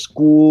Bloomberg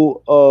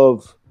School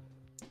of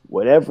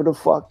whatever the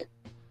fuck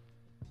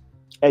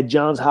at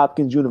Johns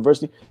Hopkins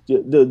University,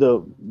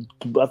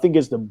 I think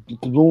it's the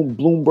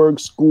Bloomberg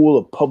School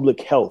of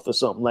Public Health or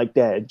something like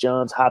that at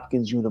Johns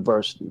Hopkins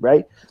University,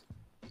 right?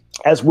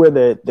 That's where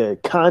the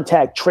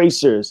contact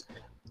tracers,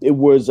 it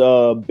was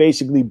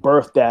basically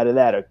birthed out of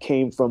that or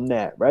came from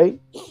that, right?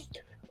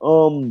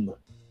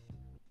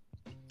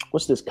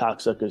 What's this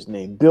cocksucker's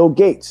name? Bill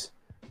Gates.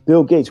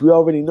 Bill Gates. We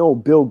already know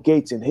Bill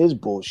Gates and his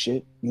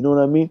bullshit. You know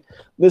what I mean?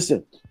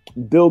 Listen,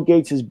 Bill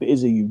Gates is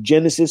a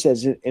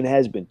eugenicist and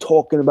has been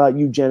talking about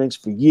eugenics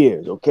for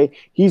years. Okay,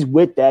 he's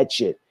with that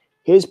shit.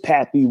 His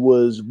pappy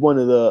was one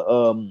of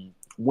the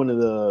what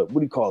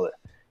do you call it?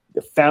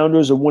 The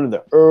founders or one of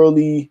the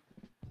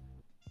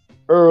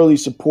early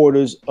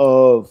supporters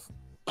of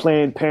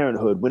Planned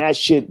Parenthood when that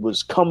shit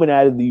was coming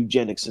out of the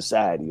eugenics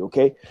society.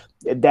 Okay,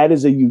 that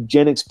is a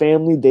eugenics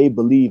family. They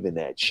believe in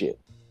that shit.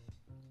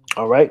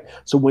 All right.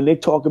 So when they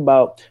talk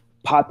about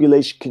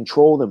population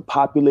control and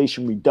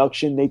population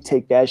reduction, they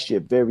take that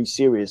shit very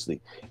seriously.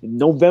 In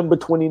November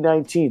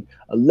 2019,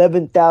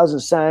 11,000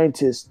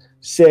 scientists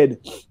said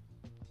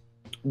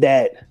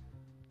that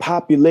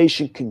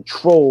population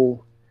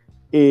control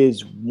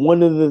is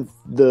one of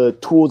the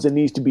tools that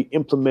needs to be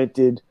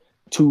implemented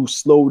to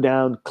slow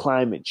down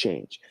climate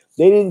change.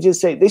 They didn't just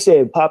say, they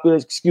said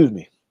population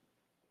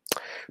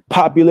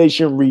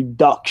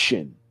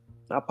reduction,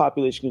 not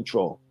population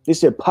control. They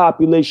said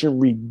population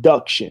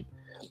reduction.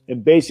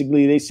 And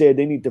basically they said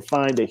they need to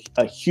find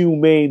a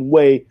humane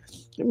way.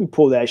 Let me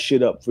pull that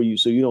shit up for you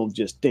so you don't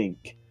just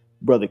think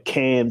Brother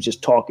Cam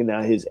just talking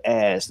out his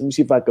ass. Let me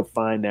see if I can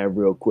find that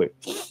real quick.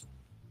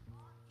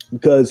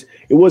 Because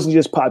it wasn't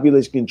just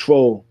population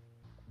control.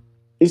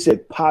 It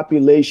said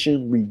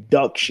population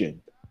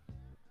reduction.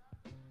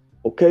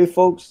 Okay,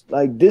 folks?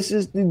 Like these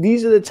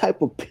are the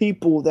type of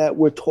people that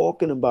we're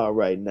talking about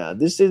right now.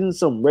 This isn't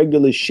some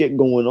regular shit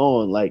going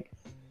on. Like,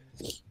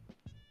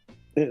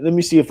 let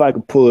me see if I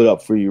can pull it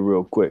up for you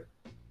real quick.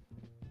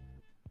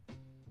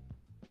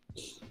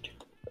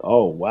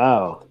 Oh,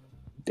 wow.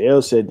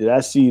 Dale said, did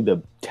I see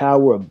the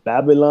Tower of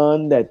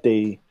Babylon that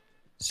they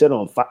set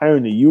on fire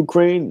in the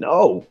Ukraine?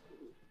 No.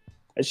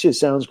 That shit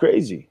sounds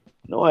crazy.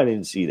 No, I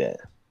didn't see that.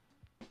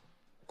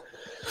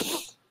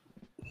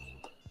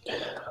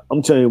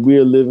 I'm telling you,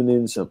 we're living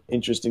in some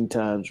interesting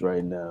times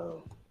right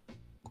now.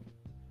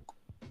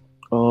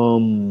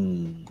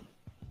 I'm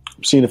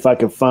seeing if I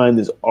can find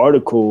this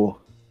article.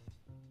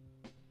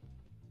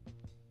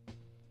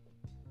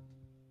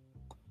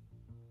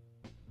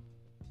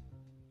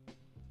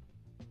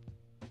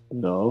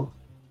 No,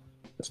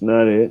 that's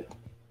not it.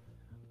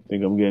 I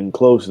think I'm getting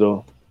close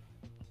though.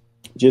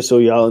 Just so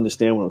y'all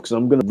understand what, because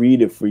I'm gonna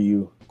read it for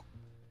you.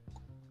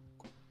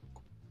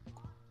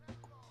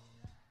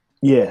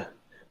 Yeah,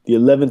 the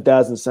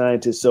 11,000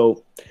 scientists.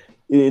 So,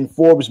 in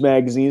Forbes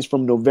magazine,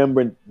 from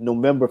November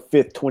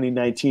 5th,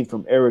 2019,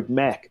 from Eric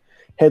Mack.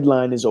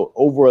 Headline is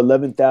over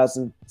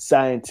 11,000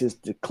 scientists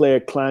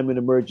declare climate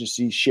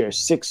emergency, share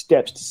 6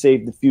 steps to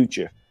save the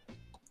future.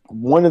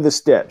 One of the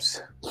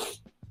steps.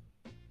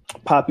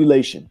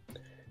 Population.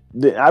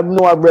 I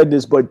know I've read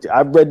this, but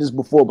I've read this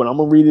before, but I'm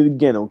going to read it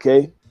again,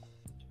 okay?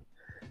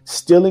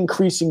 Still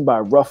increasing by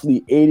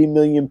roughly 80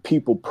 million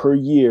people per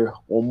year,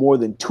 or more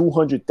than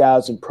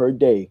 200,000 per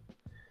day.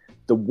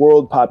 The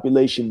world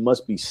population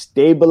must be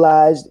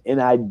stabilized and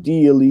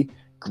ideally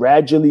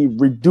gradually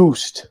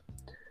reduced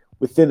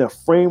within a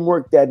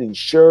framework that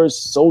ensures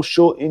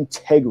social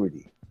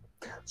integrity.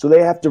 So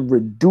they have to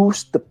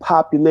reduce the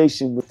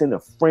population within a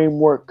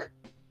framework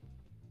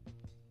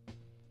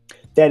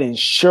that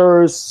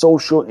ensures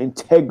social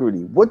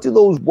integrity. What do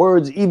those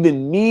words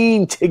even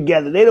mean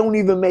together? They don't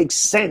even make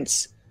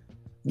sense.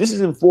 This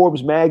is in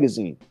Forbes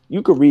magazine.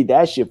 You could read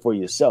that shit for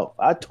yourself.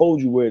 I told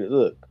you where to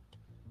look.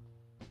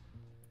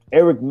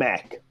 Eric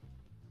Mack,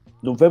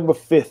 November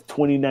 5th,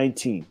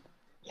 2019.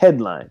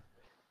 Headline,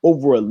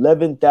 over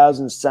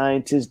 11,000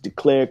 scientists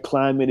declare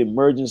climate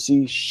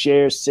emergency,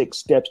 share 6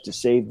 steps to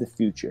save the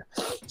future.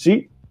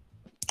 See,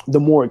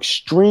 the more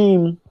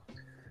extreme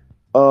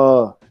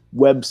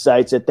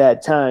websites at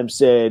that time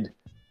said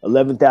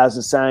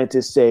 11,000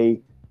 scientists say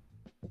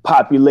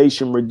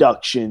population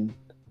reduction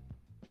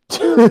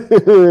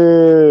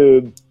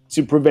to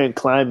prevent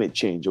climate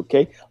change.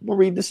 Okay, I'm gonna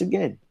read this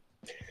again.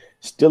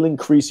 Still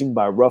increasing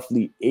by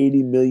roughly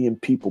 80 million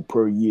people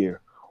per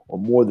year, or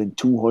more than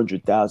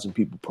 200,000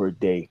 people per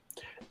day.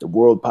 The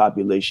world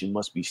population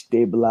must be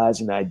stabilized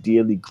and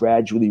ideally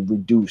gradually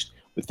reduced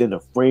within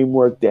a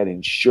framework that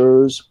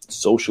ensures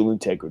social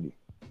integrity.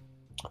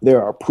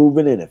 There are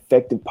proven and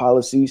effective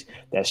policies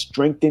that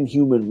strengthen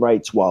human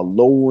rights while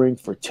lowering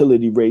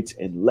fertility rates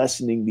and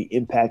lessening the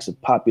impacts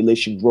of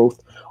population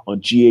growth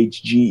on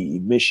GHG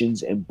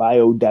emissions and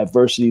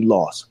biodiversity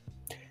loss.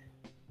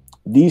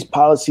 These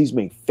policies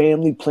make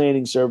family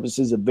planning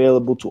services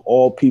available to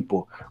all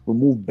people,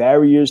 remove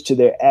barriers to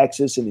their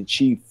access, and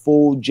achieve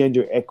full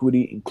gender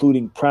equity,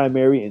 including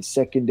primary and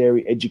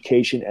secondary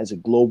education as a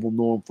global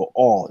norm for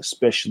all,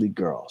 especially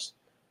girls.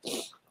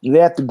 They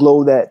have to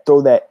throw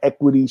that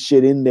equity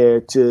shit in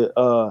there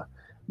to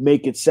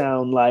make it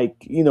sound like,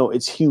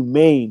 it's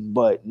humane.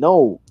 But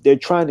no, they're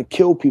trying to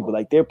kill people.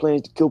 Like, their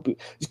plans to kill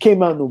people. This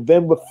came out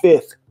November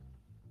 5th,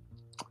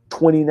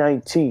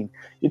 2019.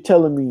 You're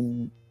telling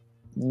me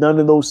none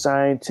of those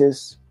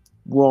scientists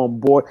were on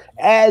board?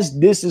 As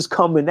this is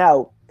coming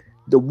out,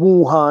 the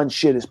Wuhan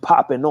shit is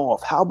popping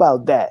off. How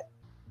about that?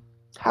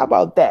 How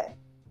about that?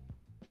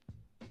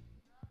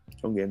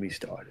 Don't get me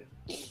started.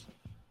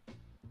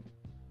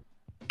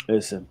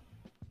 Listen,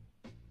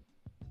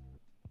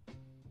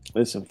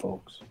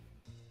 folks.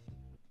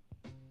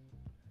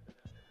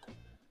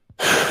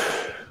 I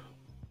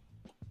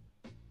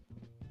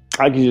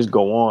could just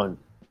go on.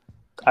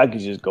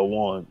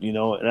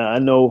 And I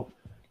know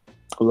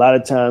a lot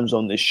of times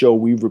on this show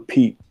we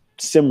repeat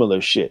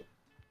similar shit,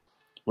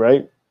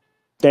 right?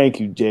 Thank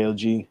you,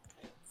 JLG.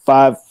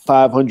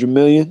 500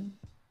 million,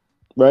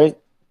 right?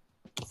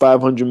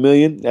 500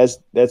 million. That's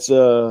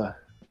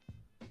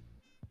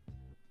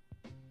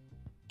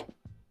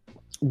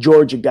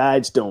Georgia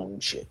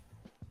Guidestone shit.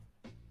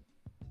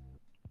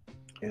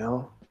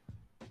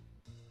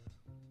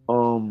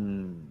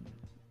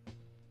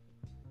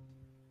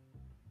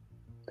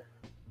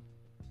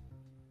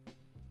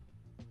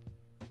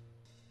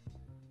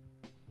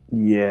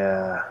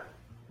 Yeah.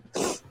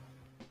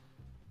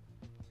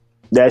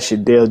 That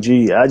shit, Dale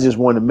G. I just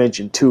want to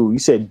mention too. You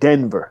said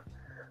Denver.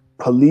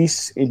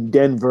 Police in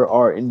Denver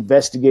are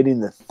investigating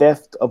the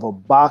theft of a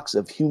box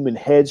of human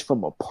heads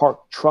from a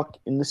parked truck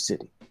in the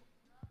city.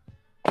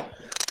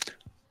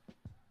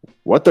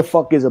 What the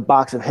fuck is a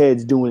box of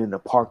heads doing in a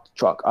parked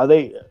truck? Are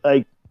they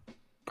like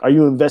Are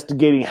you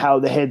investigating how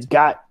the heads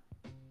got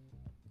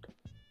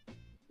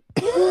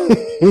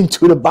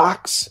into the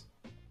box?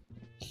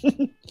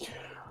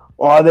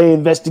 Or are they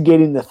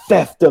investigating the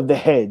theft of the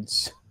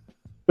heads?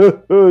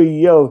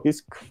 Yo,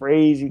 it's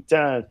crazy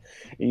time.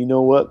 And you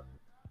know what?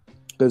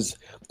 Because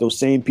those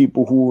same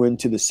people who were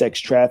into the sex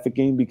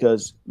trafficking,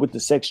 because with the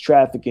sex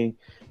trafficking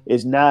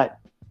is not,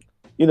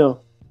 you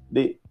know,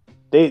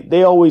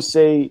 they always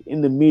say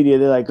in the media,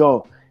 they're like,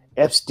 oh,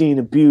 Epstein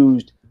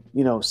abused,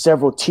 you know,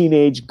 several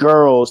teenage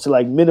girls to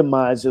like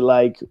minimize it.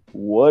 Like,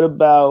 what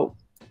about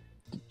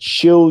the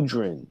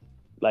children,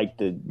 like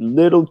the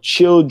little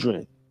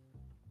children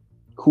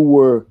who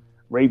were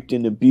raped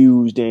and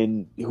abused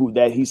and who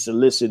that he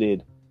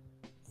solicited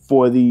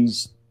for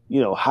these,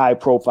 you know, high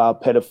profile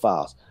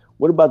pedophiles?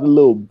 What about the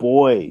little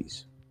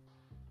boys?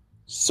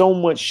 So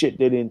much shit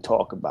they didn't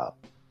talk about.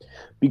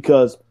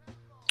 Because,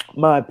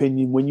 my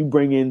opinion, when you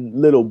bring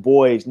in little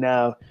boys,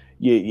 now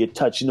you're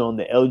touching on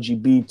the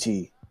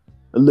LGBT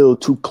a little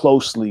too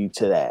closely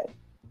to that.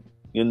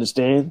 You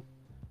understand?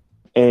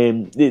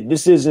 And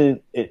this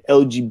isn't an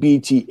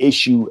LGBT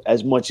issue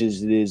as much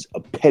as it is a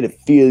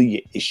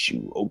pedophilia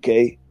issue,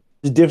 okay?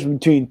 There's a difference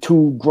between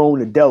two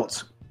grown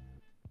adults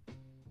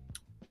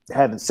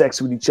having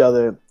sex with each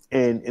other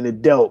and an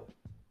adult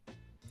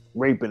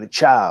raping a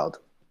child,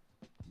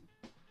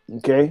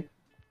 okay?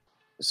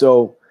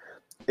 So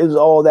it was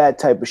all that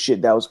type of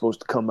shit that was supposed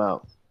to come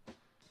out.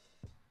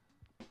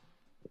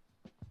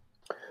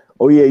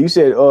 Oh yeah, you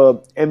said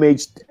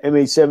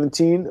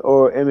MH17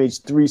 or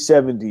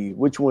MH370.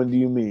 Which one do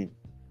you mean?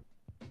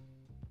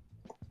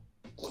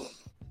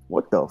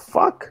 What the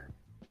fuck?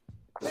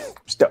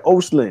 Mr.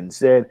 Osland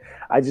said,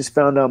 I just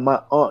found out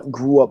my aunt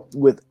grew up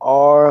with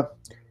R.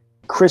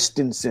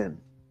 Christensen,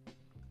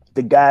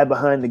 the guy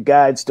behind the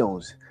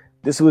Guidestones.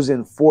 This was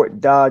in Fort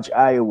Dodge,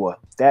 Iowa.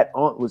 That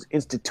aunt was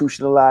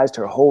institutionalized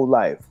her whole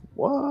life.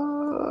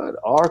 What?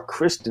 R.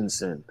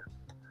 Christensen.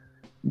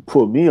 You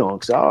put me on,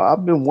 because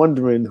I've been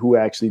wondering who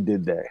actually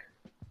did that.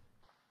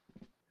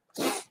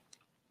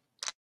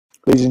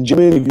 Ladies and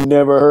gentlemen, if you've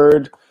never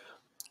heard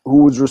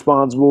who was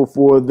responsible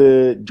for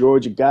the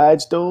Georgia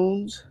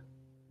Guidestones,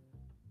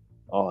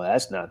 oh,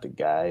 that's not the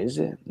guy, is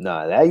it?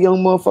 Nah, that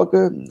young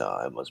motherfucker?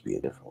 Nah, it must be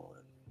a different one.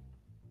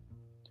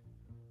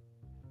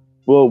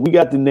 Well, we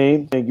got the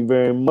name. Thank you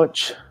very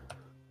much.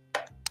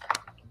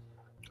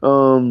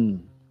 Sorry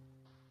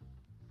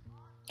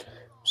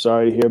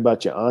to hear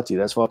about your auntie.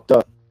 That's fucked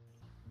up.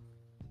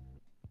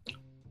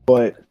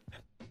 But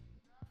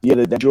yeah,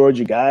 the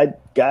Georgia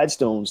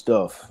Guidestone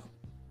stuff,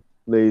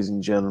 ladies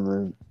and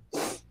gentlemen,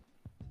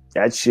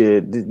 that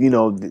shit, you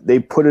know, they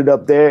put it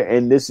up there,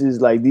 and this is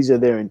like, these are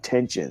their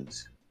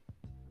intentions.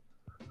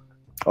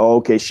 Oh,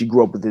 okay, she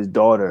grew up with his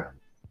daughter.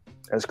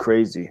 That's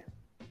crazy.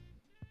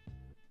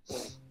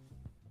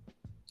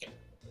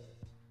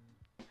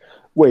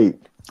 Wait,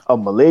 a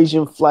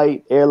Malaysian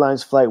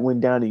airlines flight went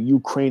down in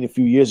Ukraine a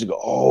few years ago.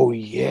 Oh,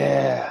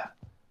 yeah.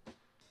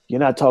 You're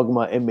not talking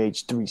about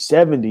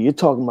MH370. You're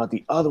talking about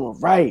the other one,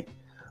 right?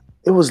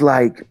 It was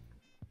like,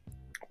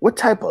 what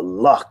type of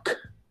luck?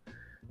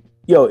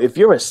 Yo, if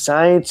you're a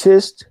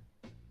scientist,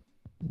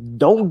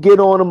 don't get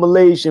on a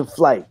Malaysian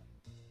flight.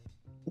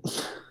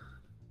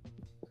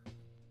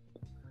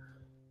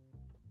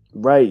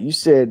 Right, you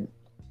said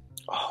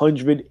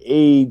 100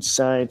 AIDS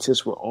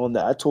scientists were on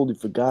that. I totally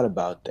forgot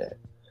about that.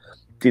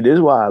 See, this is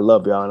why I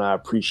love y'all and I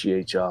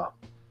appreciate y'all.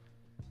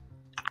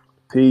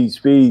 Peace,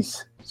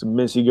 peace. It's a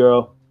Missy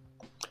girl.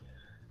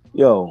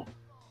 Yo.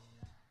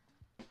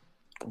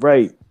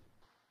 Right.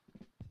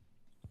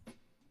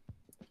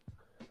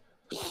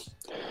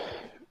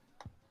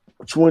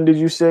 Which one did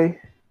you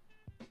say?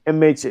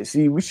 MH.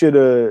 See, we should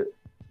have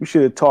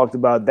talked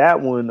about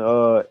that one.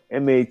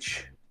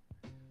 MH.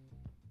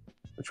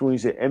 Which one you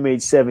said?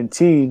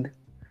 MH17.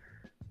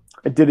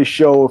 I did a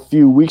show a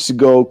few weeks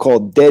ago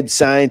called Dead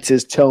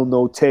Scientists Tell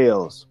No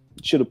Tales.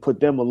 Should have put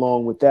them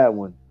along with that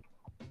one.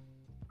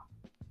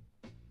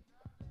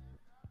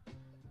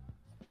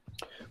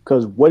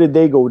 Because what did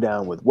they go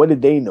down with? What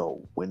did they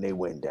know when they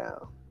went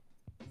down?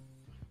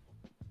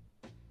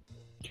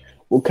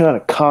 What kind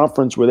of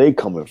conference were they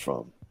coming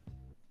from?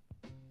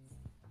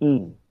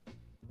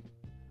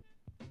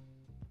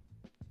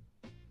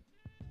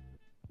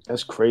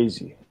 That's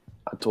crazy.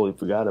 I totally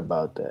forgot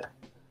about that.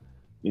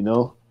 You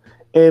know?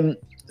 And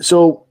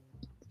so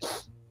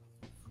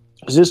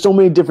there's so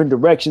many different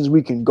directions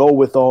we can go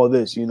with all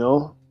this, you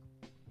know?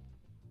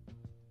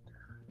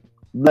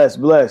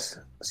 Bless.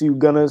 See you,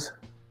 Gunners.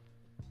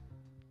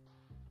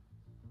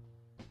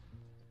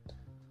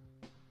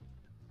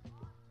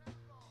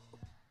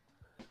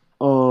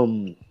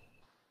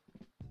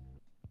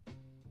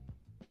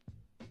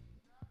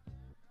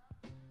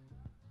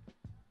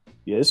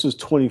 Yeah, this was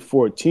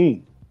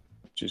 2014,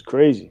 which is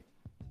crazy.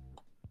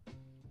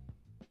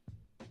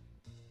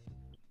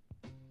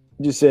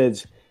 It just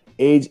says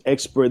AIDS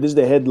expert. This is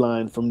the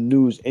headline from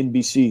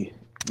NBC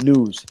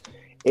News.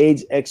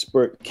 AIDS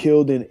expert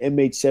killed in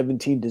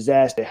MH17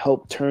 disaster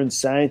helped turn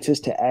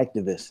scientist to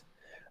activist.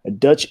 A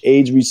Dutch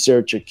AIDS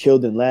researcher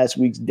killed in last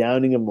week's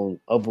downing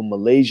of a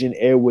Malaysian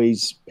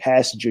Airways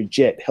passenger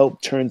jet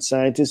helped turn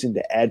scientists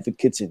into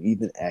advocates and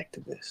even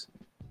activists.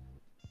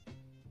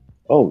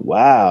 Oh,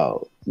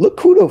 wow. Look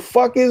who the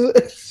fuck is...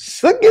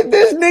 Look at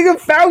this nigga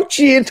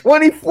Fauci in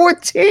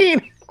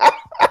 2014.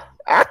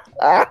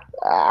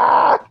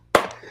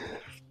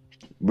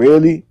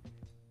 Really?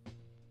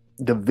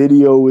 The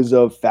video is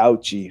of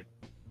Fauci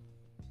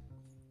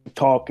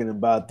talking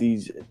about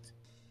these.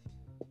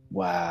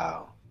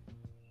 Wow.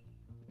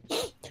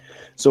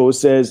 So it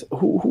says,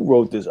 who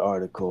wrote this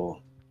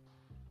article?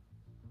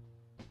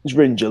 It's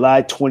written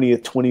July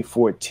 20th,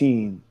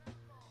 2014.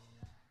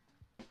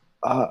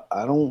 I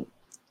don't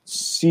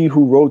see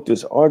who wrote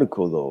this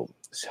article, though.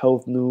 It's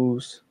Health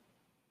News.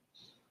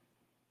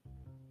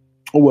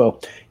 Oh,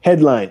 well,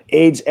 headline,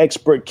 AIDS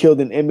expert killed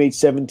in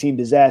MH17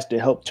 disaster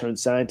helped turn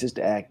scientists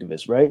to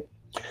activists, right?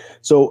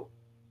 So,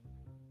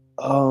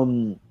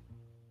 it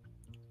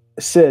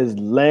says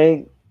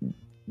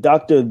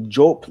Dr.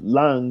 Joep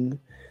Lang,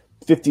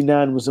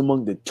 59, was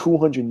among the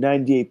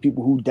 298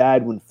 people who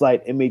died when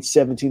flight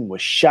MH17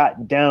 was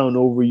shot down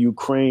over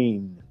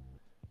Ukraine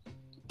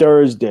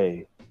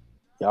Thursday.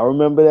 Y'all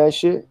remember that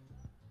shit?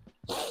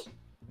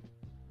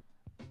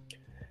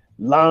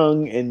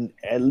 Lang and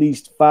at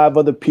least 5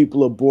 other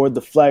people aboard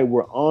the flight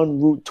were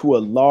en route to a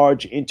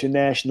large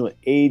international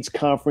AIDS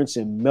conference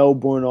in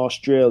Melbourne,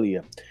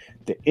 Australia.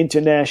 The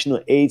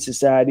International AIDS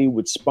Society,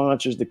 which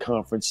sponsors the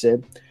conference,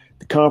 said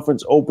the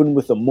conference opened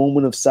with a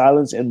moment of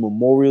silence and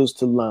memorials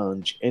to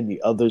Lang and the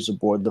others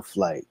aboard the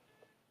flight.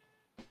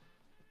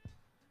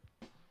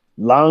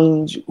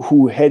 Lang,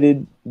 who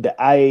headed the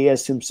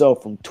IAS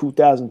himself from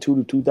 2002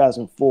 to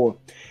 2004,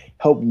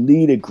 helped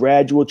lead a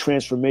gradual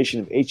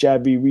transformation of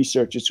HIV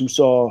researchers who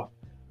saw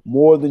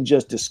more than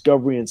just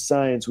discovery and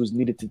science was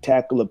needed to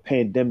tackle a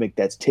pandemic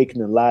that's taken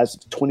the lives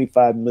of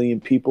 25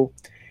 million people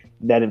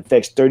and that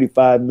infects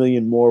 35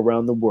 million more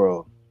around the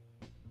world.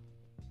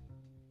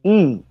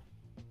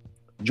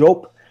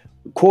 Jope,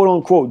 quote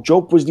unquote,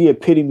 Jope was the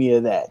epitome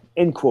of that,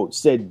 end quote,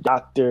 said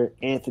Dr.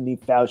 Anthony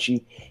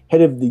Fauci,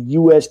 head of the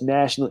U.S.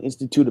 National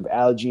Institute of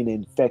Allergy and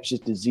Infectious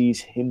Disease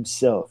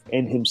himself,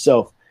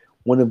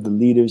 one of the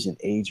leaders in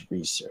AIDS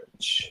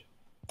research.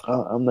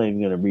 I'm not even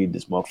going to read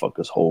this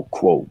motherfucker's whole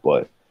quote,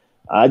 but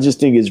I just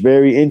think it's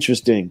very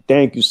interesting.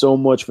 Thank you so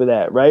much for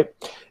that, right?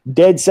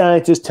 Dead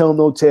Scientists Tell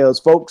No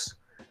Tales, folks.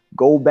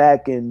 Go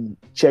back and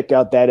check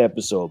out that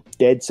episode.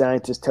 Dead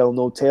Scientists Tell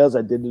No Tales.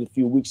 I did it a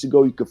few weeks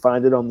ago. You can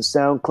find it on the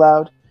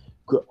SoundCloud. You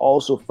could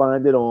also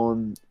find it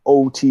on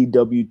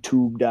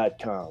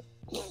otwtube.com.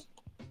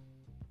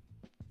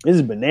 This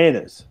is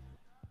bananas.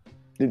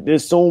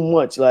 There's so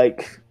much,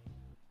 like...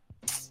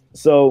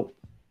 So,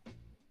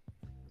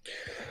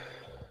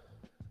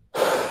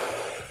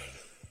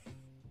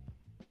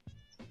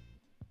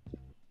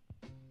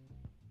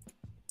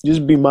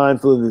 just be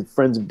mindful of the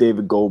Friends of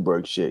David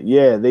Goldberg shit.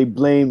 Yeah, they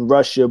blamed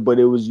Russia, but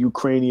it was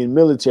Ukrainian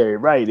military.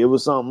 Right, it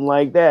was something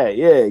like that.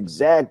 Yeah,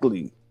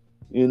 exactly.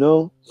 You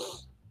know?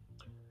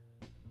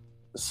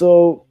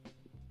 So,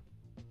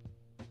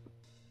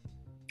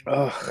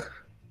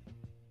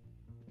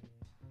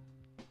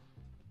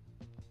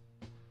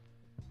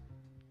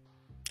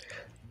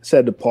 just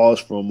had to pause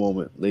for a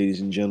moment, ladies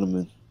and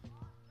gentlemen.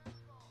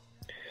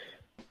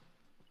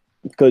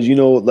 Because, you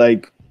know,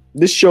 like,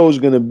 this show is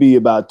going to be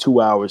about 2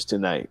 hours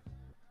tonight.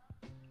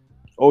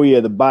 Oh,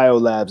 yeah, the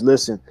biolabs.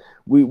 Listen,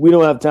 we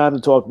don't have time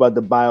to talk about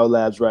the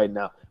biolabs right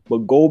now. But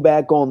go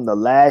back on the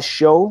last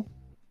show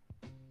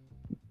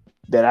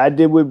that I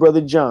did with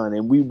Brother John,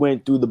 and we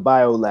went through the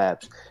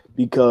biolabs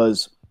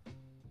because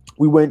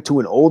we went to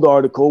an old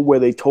article where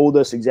they told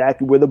us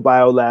exactly where the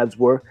biolabs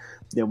were.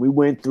 Then we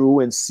went through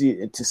and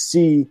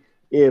see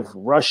if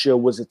Russia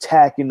was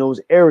attacking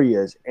those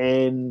areas.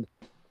 And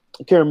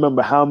I can't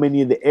remember how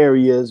many of the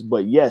areas,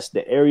 but yes,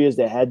 the areas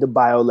that had the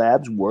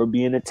biolabs were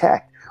being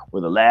attacked.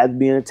 Were the labs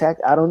being attacked?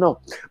 I don't know.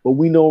 But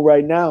we know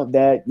right now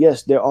that,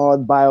 yes, there are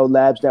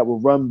biolabs that were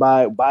run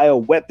by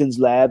bioweapons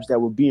labs that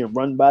were being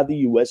run by the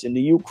U.S. in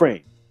the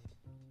Ukraine.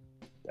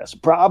 That's a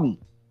problem.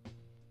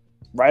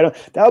 Right?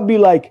 That would be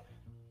like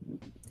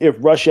if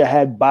Russia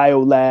had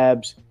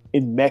biolabs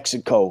in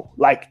Mexico,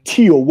 like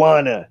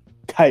Tijuana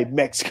type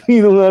Mexico,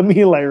 you know what I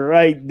mean? Like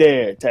right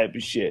there type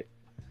of shit.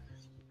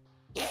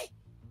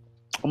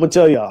 I'm going to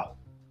tell y'all.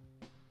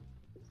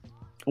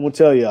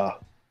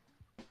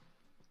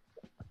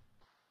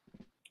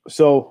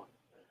 So,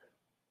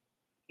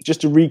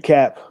 just to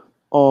recap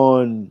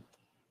on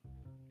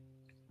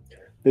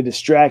the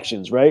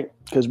distractions, right?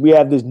 Because we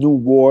have this new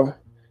war.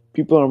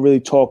 People aren't really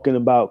talking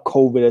about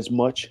COVID as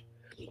much.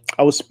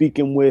 I was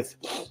speaking with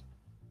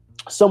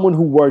someone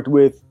who worked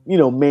with, you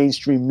know,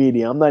 mainstream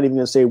media. I'm not even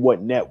going to say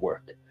what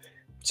network.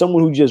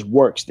 Someone who just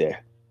works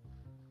there.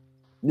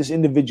 This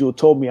individual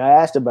told me, I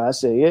asked about it, I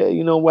said, yeah,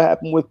 you know, what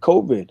happened with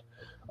COVID?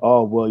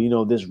 Oh, well, you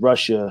know, this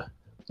Russia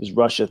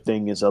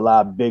thing is a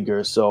lot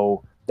bigger.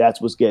 So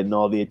that's what's getting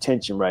all the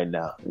attention right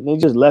now. And they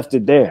just left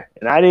it there.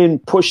 And I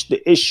didn't push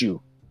the issue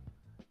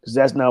because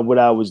that's not what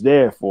I was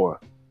there for.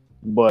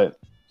 But,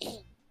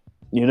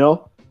 you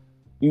know,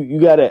 you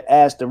got to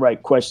ask the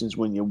right questions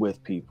when you're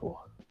with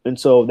people. And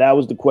so that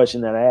was the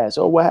question that I asked.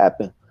 Oh, what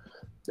happened?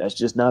 That's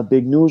just not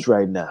big news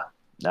right now.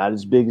 Not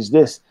as big as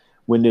this.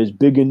 When there's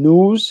bigger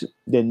news,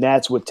 then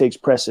that's what takes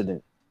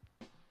precedent.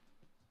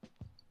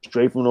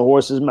 Straight from the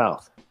horse's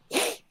mouth.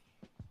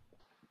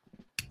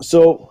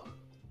 So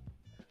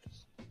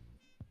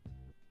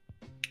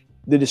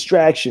the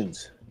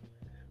distractions,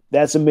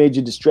 that's a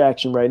major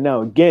distraction right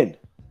now. Again,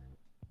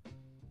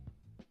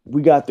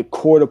 we got the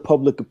court of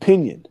public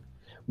opinion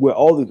where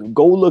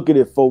go look at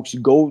it, folks.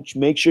 Go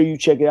make sure you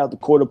check it out. The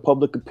court of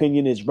public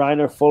opinion is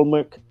Rainer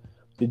Fulmerk,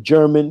 the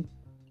German,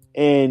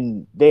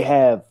 and they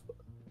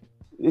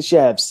should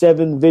have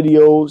 7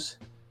 videos,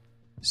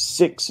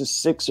 6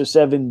 or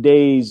 7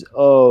 days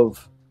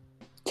of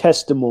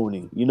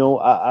testimony. You know,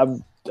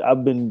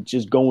 I've been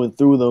just going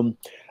through them.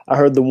 I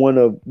heard the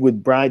one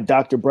with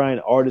Dr. Brian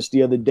Ardis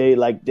the other day.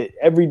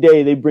 Every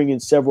day they bring in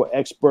several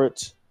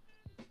experts.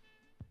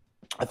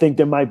 I think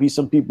there might be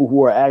some people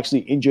who are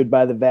actually injured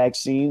by the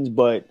vaccines,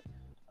 but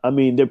I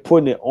mean, they're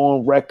putting it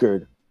on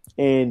record.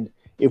 And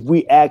if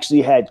we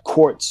actually had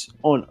courts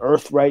on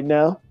earth right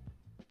now,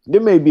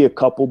 there may be a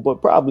couple,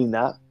 but probably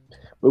not.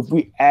 But if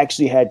we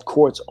actually had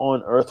courts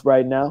on earth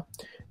right now,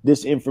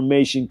 this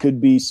information could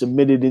be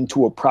submitted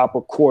into a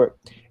proper court,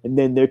 and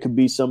then there could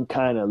be some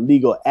kind of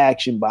legal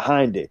action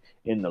behind it.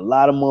 And a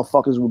lot of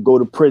motherfuckers would go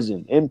to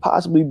prison and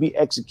possibly be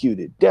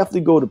executed.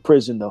 Definitely go to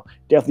prison, though.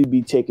 Definitely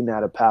be taken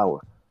out of power.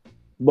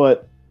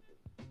 But,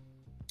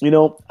 you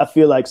know, I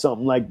feel like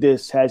something like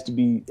this has to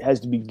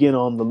begin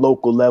on the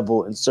local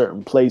level in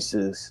certain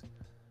places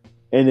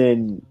and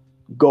then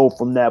go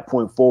from that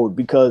point forward,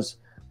 because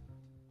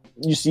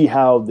you see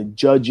how the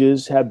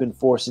judges have been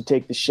forced to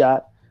take the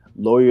shot.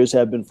 Lawyers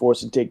have been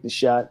forced to take the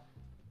shot.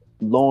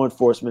 Law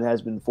enforcement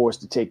has been forced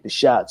to take the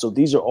shot. So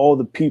these are all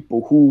the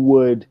people who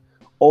would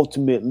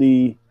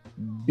ultimately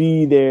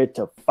be there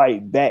to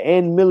fight back.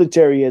 And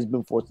military has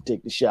been forced to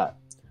take the shot.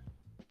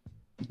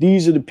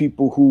 These are the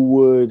people who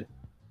would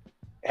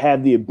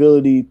have the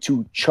ability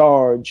to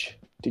charge,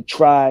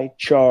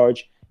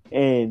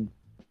 and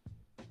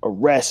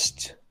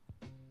arrest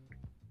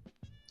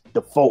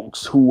the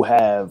folks who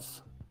have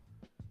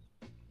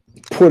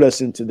put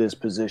us into this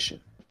position.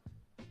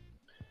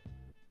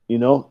 You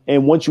know,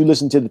 and once you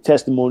listen to the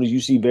testimonies, you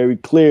see very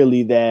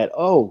clearly that,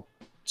 oh,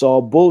 it's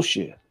all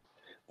bullshit.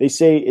 They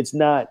say it's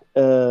not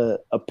a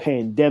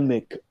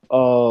pandemic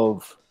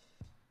of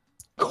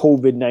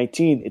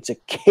COVID-19. It's a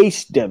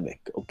case-demic,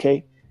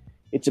 okay?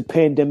 It's a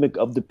pandemic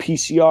of the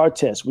PCR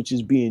test, which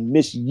is being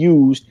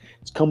misused.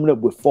 It's coming up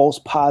with false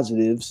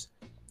positives.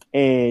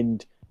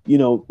 And, you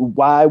know,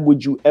 why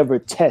would you ever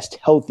test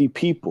healthy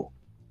people?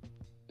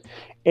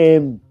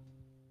 And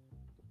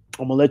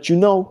I'm going to let you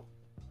know,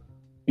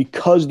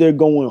 because they're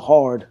going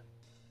hard,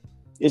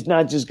 it's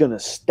not just going to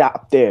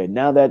stop there.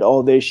 Now that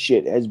all their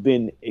shit has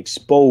been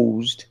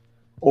exposed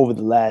over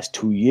the last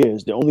 2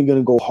 years, they're only going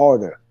to go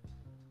harder.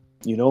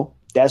 You know,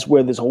 that's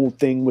where this whole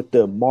thing with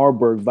the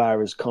Marburg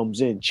virus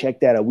comes in.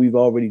 Check that out. We've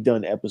already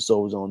done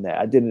episodes on that.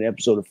 I did an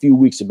episode a few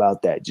weeks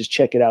about that. Just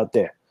check it out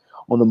there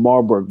on the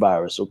Marburg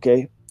virus,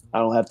 okay? I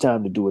don't have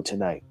time to do it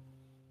tonight.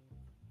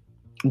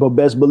 But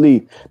best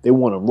believe they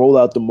want to roll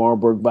out the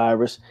Marburg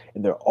virus,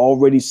 and they're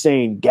already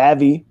saying,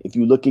 Gavi, if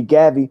you look at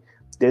Gavi,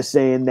 they're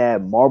saying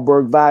that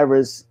Marburg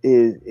virus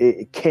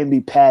it can be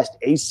passed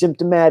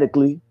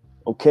asymptomatically.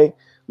 Okay,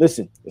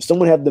 listen, if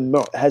someone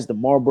has the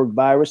Marburg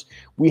virus,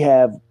 we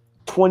have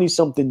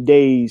 20-something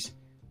days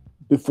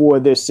before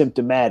they're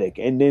symptomatic,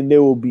 and then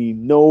there will be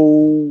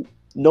no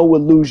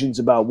illusions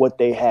about what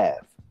they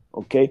have.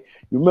 Okay,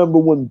 you remember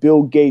when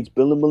Bill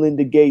and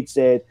Melinda Gates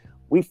said,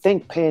 we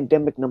think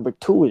pandemic number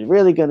 2 is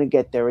really going to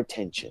get their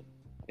attention.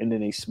 And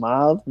then they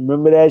smiled.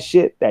 Remember that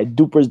shit? That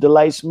Duper's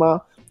Delight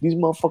smile? These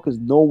motherfuckers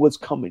know what's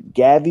coming.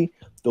 Gavi,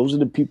 those are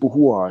the people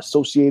who are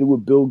associated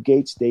with Bill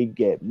Gates. They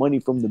get money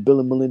from the Bill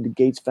and Melinda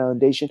Gates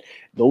Foundation.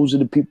 Those are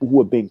the people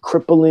who have been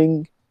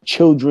crippling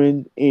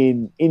children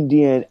in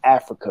India and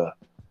Africa.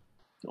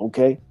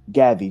 Okay?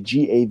 Gavi,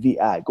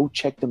 Gavi. Go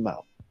check them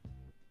out.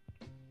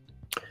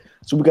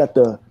 So we got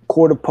the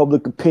court of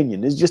public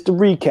opinion. It's just a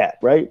recap,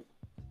 right?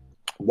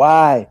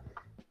 Why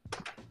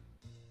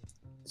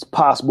it's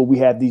possible we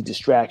have these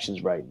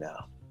distractions right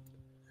now.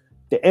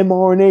 The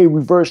mRNA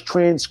reverse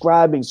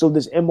transcribing. So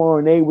this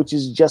mRNA, which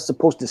is just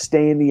supposed to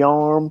stay in the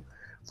arm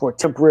for a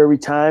temporary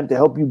time to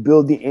help you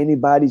build the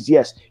antibodies.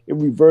 Yes, it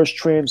reverse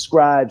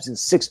transcribes in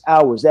 6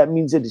 hours. That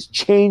means it is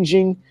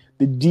changing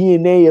the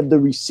DNA of the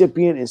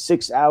recipient in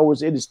 6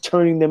 hours. It is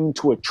turning them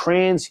into a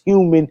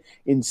transhuman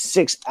in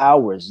 6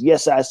 hours.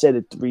 Yes, I said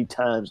it 3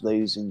 times,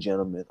 ladies and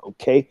gentlemen.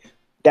 Okay,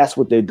 that's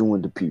what they're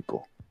doing to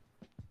people.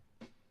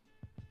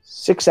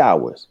 6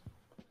 hours,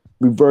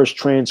 reverse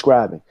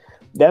transcribing.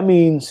 That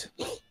means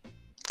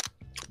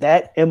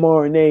that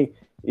mRNA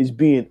is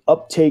being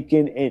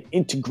uptaken and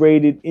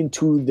integrated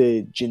into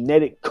the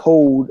genetic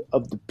code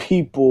of the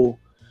people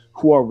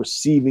who are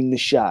receiving the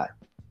shot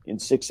in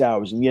 6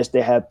 hours. And yes,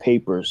 they have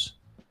papers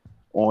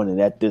on it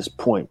at this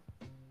point.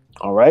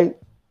 All right.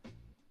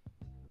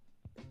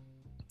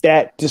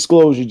 That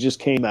disclosure just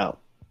came out.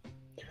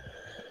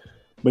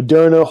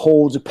 Moderna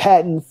holds a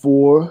patent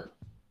for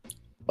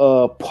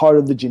part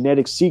of the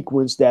genetic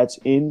sequence that's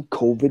in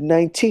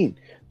COVID-19.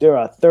 There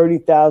are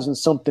 30,000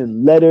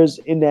 something letters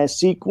in that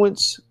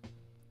sequence.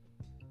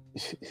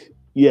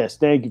 Yes,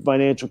 thank you,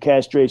 financial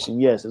castration.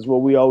 Yes, that's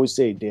what we always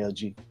say, Dale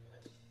G.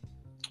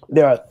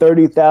 There are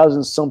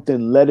 30,000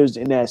 something letters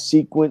in that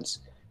sequence,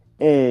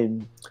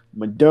 and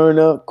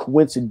Moderna,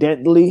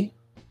 coincidentally,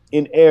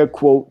 in air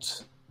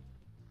quotes,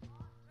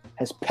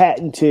 has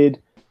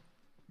patented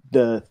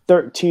the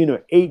 13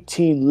 or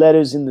 18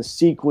 letters in the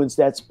sequence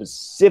that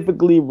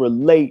specifically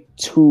relate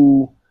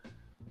to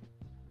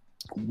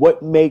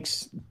what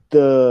makes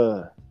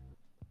the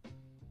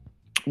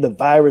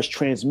virus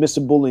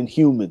transmissible in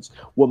humans,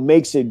 what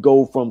makes it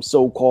go from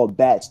so-called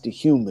bats to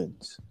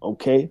humans,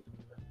 okay?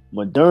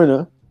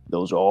 Moderna,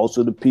 those are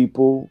also the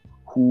people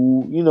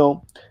who, you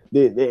know,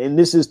 and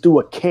this is through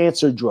a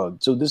cancer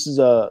drug. So this is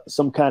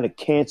some kind of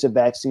cancer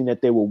vaccine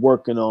that they were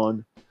working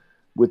on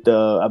with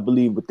I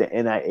believe with the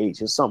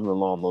NIH or something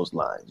along those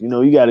lines. You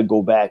know, you got to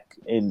go back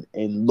and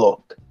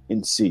look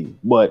and see.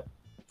 But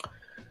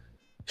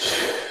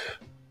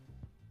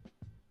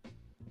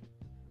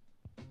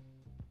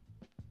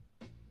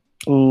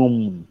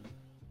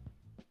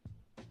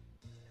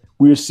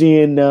we're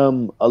seeing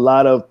a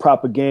lot of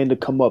propaganda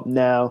come up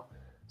now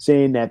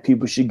saying that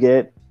people should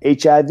get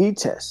HIV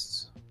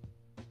tests.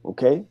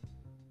 Okay?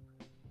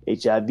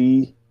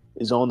 HIV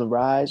is on the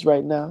rise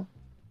right now.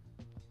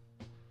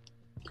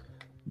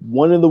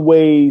 One of the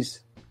ways,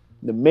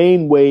 the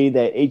main way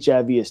that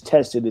HIV is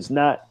tested is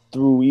not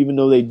through, even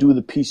though they do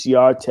the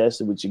PCR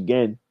test, which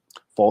again,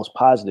 false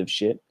positive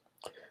shit,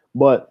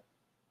 but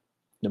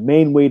the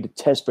main way to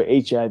test for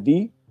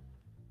HIV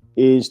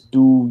is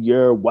through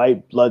your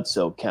white blood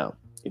cell count.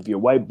 If your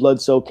white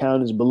blood cell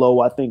count is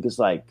below, I think it's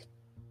like,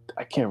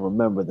 I can't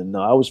remember I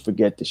always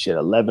forget the shit,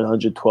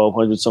 1,100,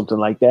 1,200, something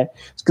like that.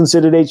 It's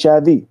considered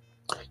HIV.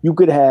 You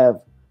could have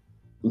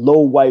low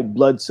white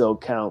blood cell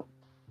count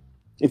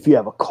if you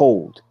have a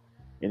cold.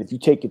 And if you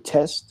take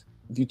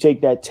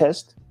that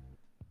test,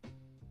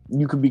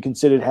 you could be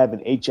considered having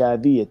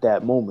HIV at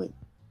that moment,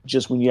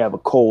 just when you have a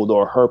cold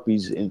or a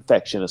herpes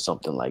infection or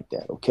something like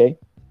that, okay?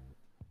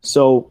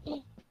 So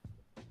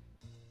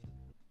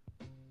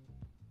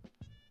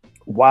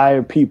why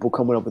are people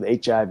coming up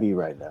with HIV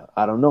right now?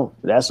 I don't know.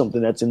 That's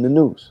something that's in the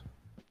news.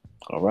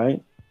 All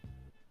right.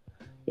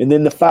 And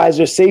then the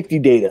Pfizer safety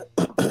data.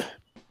 The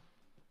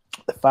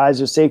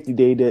Pfizer safety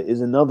data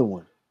is another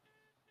one.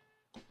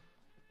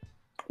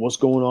 What's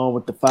going on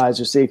with the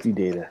Pfizer safety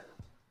data?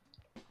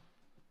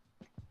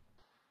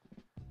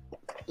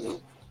 A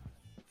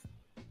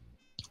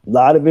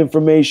lot of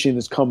information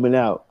is coming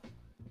out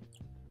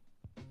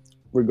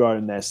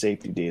regarding that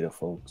safety data,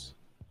 folks.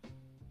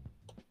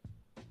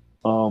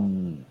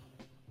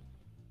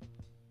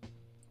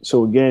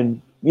 So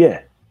again,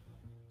 yeah,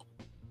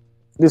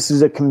 this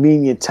is a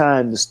convenient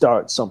time to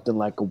start something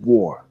like a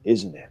war,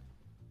 isn't it?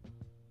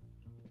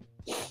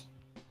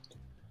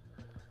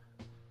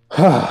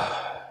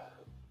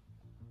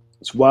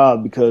 It's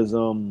wild because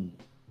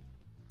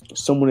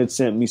someone had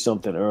sent me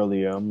something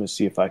earlier. I'm gonna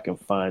see if I can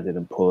find it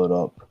and pull it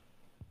up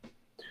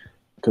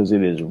because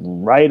it is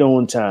right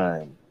on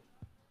time.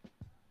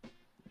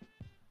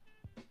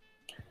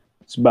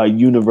 It's about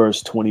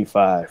Universe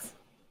 25.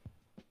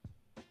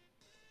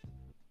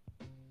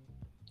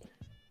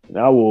 And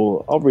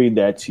I'll read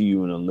that to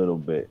you in a little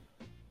bit.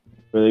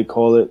 Where they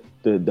call it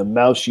the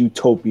Mouse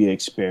Utopia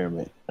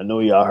experiment. I know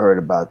y'all heard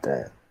about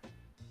that.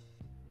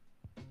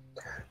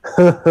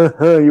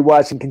 You're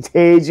watching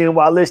Contagion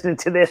while listening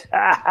to this.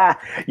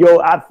 Yo,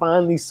 I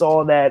finally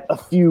saw that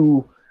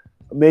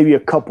maybe a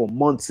couple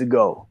months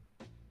ago.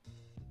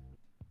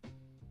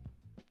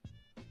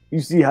 You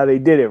see how they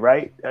did it,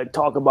 right? I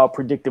talk about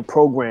predictive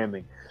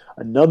programming.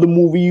 Another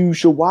movie you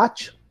should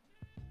watch,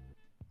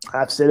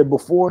 I've said it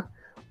before,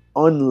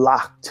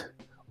 Unlocked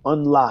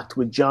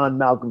with John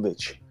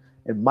Malkovich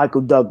and Michael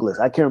Douglas.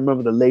 I can't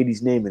remember the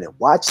lady's name in it.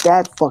 Watch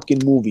that fucking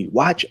movie.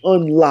 Watch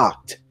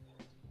Unlocked.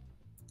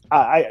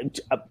 I'm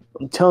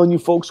telling you,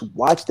 folks,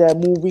 watch that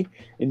movie,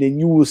 and then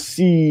you will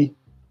see,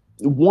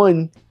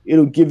 one,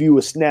 it'll give you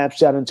a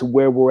snapshot into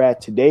where we're at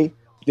today.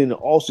 Then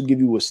it'll also give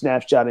you a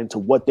snapshot into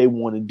what they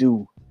want to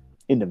do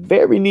in the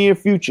very near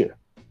future.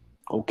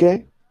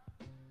 Okay?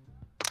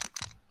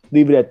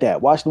 Leave it at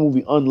that. Watch the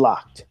movie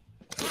Unlocked.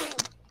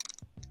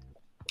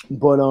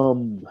 But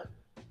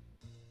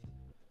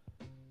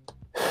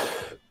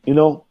you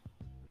know,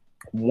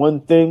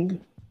 one thing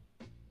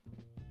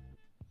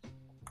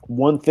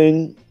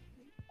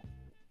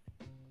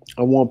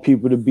I want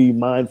people to be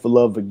mindful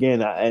of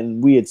again,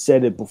 and we had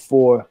said it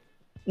before,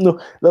 you know,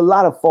 there are a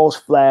lot of false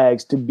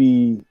flags to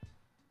be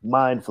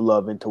mindful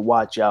of and to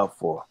watch out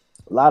for.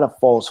 A lot of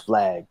false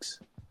flags.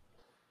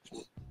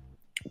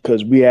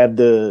 Because we have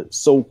the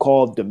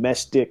so-called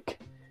domestic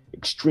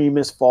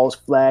extremist false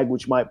flag,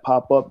 which might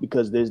pop up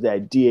because there's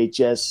that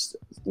DHS,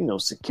 you know,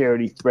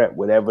 security threat,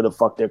 whatever the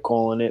fuck they're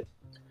calling it,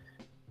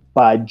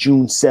 by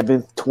June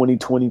 7th,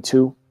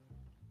 2022.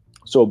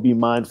 So be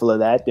mindful of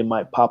that. They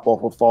might pop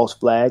off a false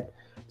flag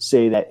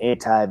say that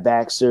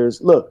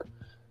anti-vaxxers. Look,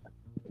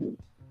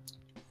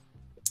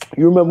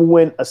 you remember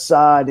when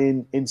Assad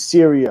in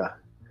Syria,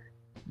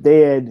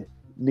 they had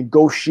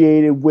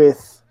negotiated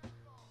with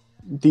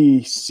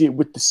the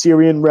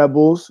Syrian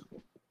rebels,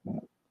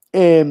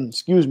 and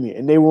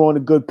they were on a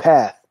good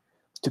path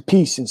to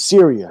peace in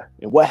Syria.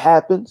 And what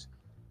happens?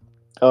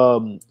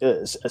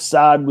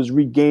 Assad was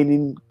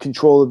regaining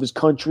control of his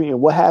country,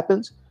 and what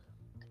happens?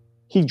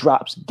 He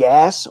drops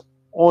gas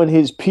on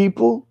his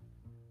people.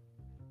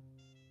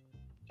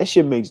 That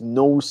shit makes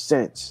no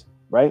sense,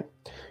 right?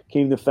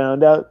 Came to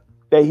find out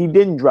that he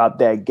didn't drop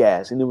that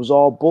gas, and it was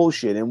all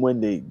bullshit. And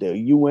when the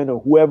UN or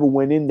whoever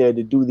went in there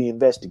to do the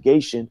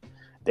investigation,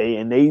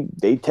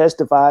 they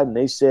testified and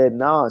they said,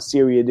 nah,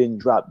 Syria didn't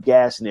drop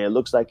gas in there. It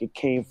looks like it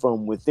came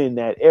from within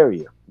that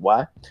area.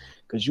 Why?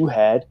 Because you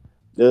had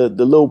the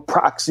little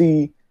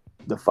proxy,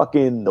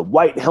 the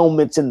white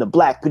helmets and the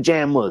black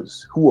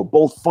pajamas, who were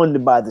both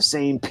funded by the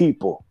same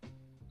people,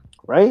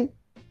 right?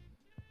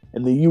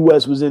 And the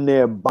U.S. was in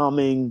there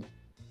bombing.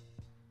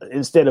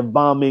 Instead of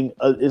bombing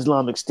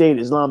Islamic State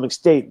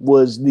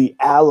was the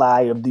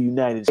ally of the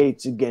United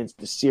States against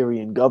the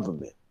Syrian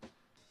government.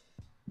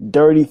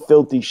 Dirty,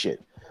 filthy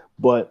shit.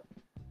 But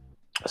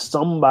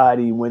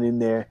somebody went in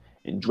there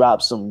and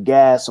dropped some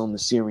gas on the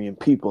Syrian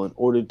people in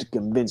order to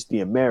convince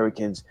the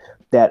Americans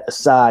that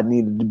Assad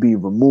needed to be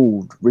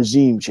removed.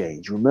 Regime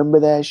change.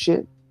 Remember that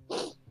shit?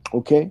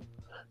 Okay?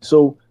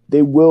 So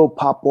they will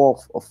pop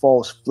off a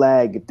false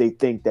flag if they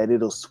think that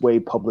it'll sway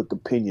public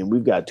opinion.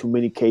 We've got too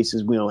many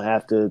cases. We don't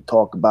have to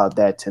talk about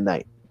that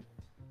tonight.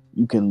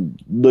 You can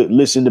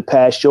listen to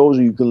past shows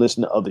or you can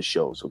listen to other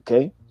shows,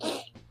 okay? So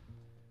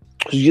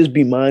just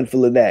be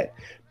mindful of that,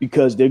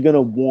 because they're going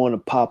to want to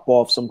pop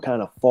off some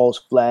kind of false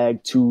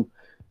flag to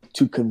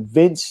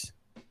convince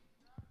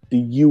the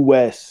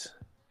U.S.,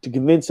 to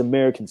convince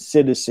American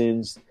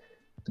citizens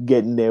to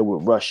get in there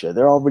with Russia.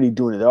 They're already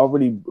doing it. They're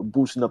already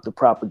boosting up the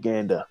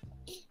propaganda.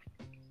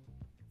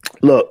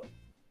 Look,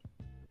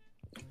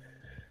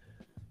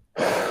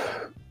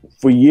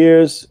 for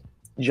years,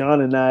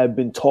 John and I have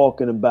been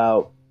talking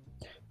about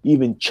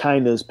even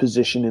China's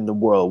position in the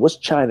world. What's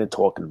China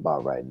talking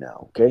about right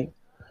now, okay?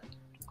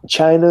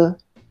 China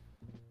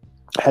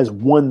has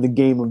won the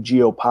game of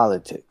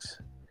geopolitics.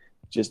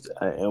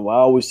 And I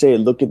always say,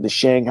 look at the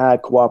Shanghai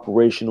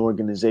Cooperation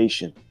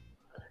Organization.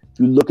 If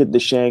you look at the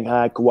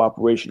Shanghai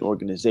Cooperation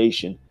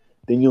Organization,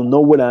 then you'll know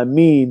what I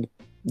mean,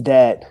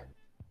 that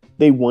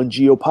they won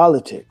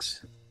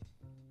geopolitics.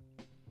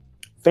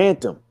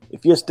 Phantom,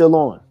 if you're still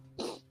on.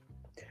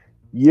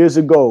 Years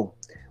ago,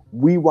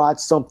 we watched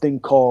something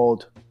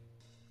called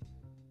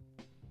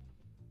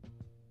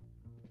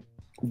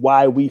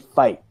Why We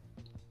Fight.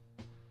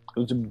 It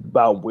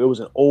was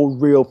an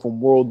old reel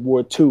from World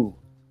War II.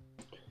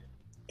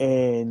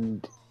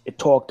 And it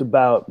talked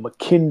about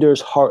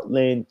Mackinder's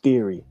heartland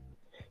theory.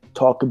 It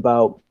talked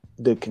about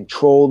the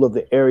control of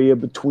the area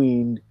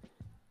between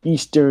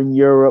Eastern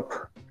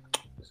Europe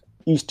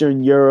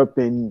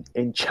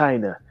and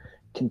China.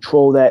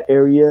 Control that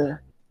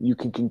area, you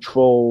can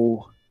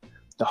control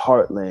the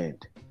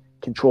heartland.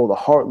 Control the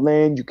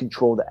heartland, you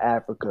control the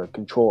Africa.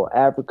 Control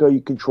Africa,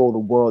 you control the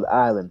world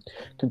island.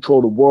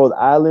 Control the world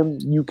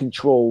island, you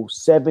control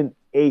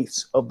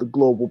 7/8 of the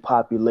global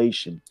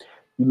population.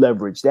 You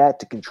leverage that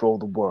to control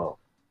the world.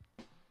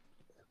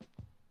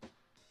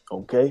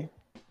 Okay?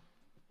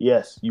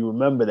 Yes, you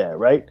remember that,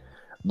 right?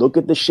 Look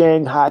at the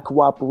Shanghai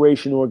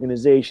Cooperation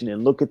Organization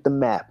and look at the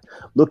map.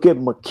 Look at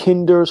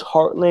Mackinder's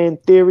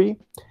heartland theory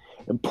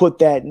and put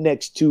that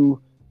next to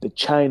the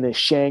China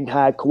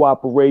Shanghai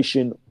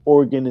Cooperation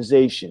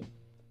Organization.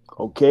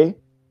 Okay?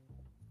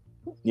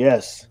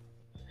 Yes.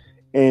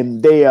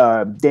 And they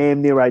are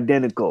damn near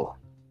identical.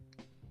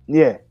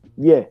 Yeah.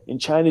 And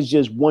China's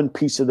just one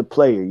piece of the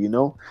player,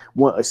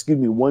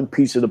 one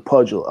piece of the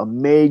puzzle, a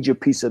major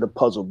piece of the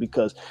puzzle,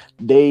 because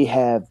they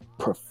have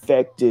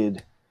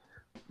perfected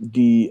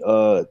the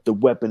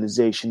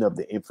weaponization of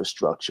the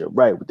infrastructure,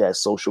 right, with that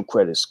social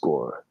credit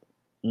score.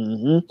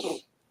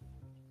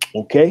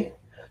 Okay?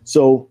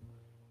 So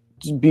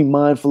just be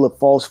mindful of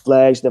false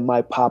flags that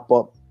might pop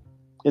up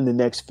in the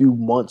next few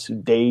months,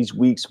 days,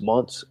 weeks,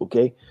 months,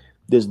 okay?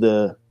 There's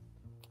the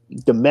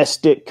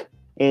domestic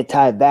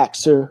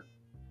anti-vaxxer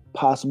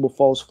possible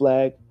false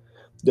flag,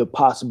 the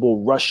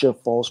possible Russia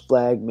false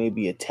flag,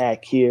 maybe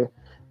attack here,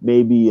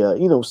 maybe,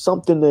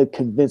 something to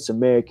convince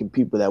American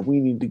people that we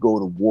need to go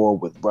to war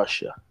with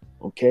Russia,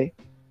 okay?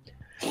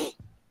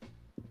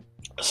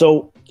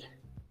 So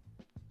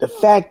the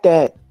fact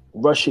that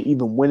Russia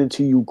even went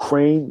into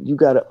Ukraine, you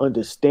got to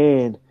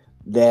understand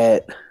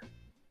that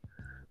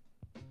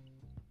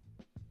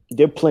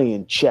they're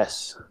playing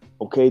chess,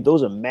 okay?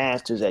 Those are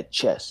masters at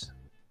chess.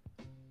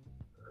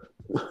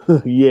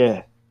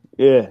 Yeah,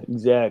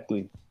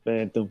 exactly,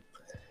 Phantom.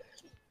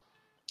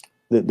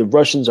 The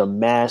Russians are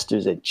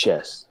masters at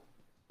chess,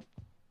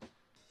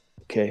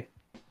 okay?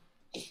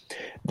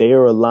 They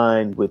are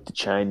aligned with the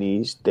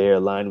Chinese. They are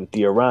aligned with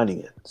the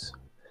Iranians.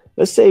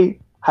 Let's say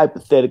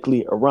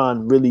hypothetically,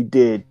 Iran really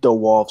did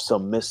throw off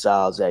some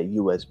missiles at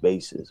U.S.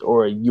 bases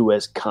or a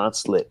U.S.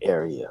 consulate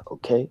area,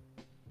 okay?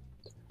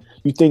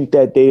 You think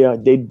that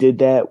they did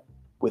that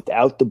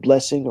without the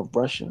blessing of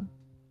Russia?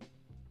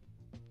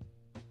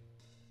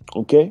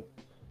 Okay?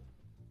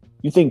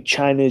 You think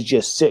China is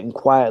just sitting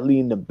quietly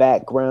in the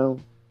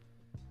background,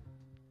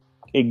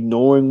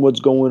 ignoring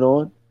what's going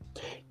on?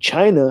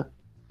 China,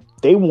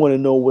 they want to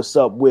know what's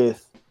up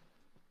with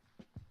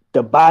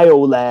the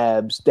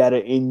biolabs that are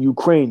in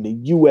Ukraine, the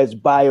U.S.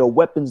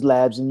 bioweapons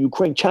labs in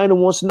Ukraine. China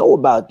wants to know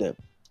about them.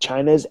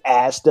 China has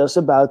asked us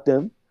about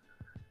them.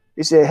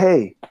 They said,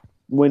 hey,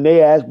 when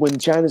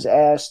China's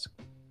asked,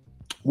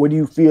 what do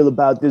you feel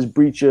about this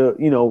breach of,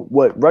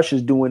 what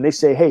Russia's doing? They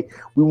say, hey,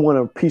 we want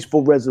a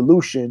peaceful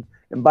resolution.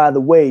 And by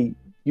the way,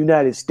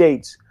 United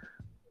States,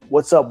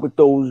 what's up with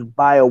those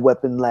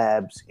bioweapon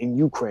labs in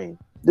Ukraine?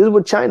 This is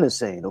what China's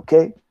saying,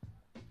 okay?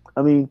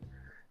 I mean,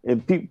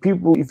 and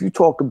people, if you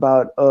talk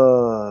about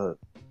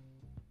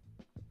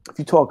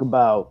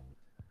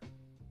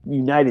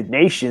United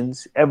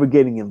Nations ever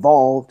getting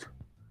involved,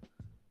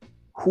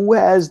 who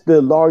has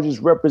the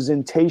largest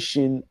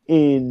representation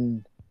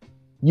in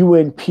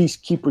UN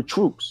peacekeeper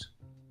troops?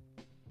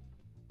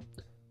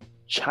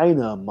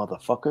 China,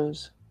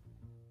 motherfuckers.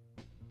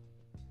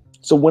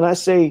 So when I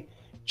say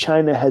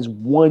China has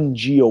won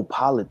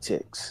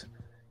geopolitics,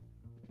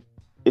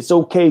 it's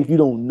okay if you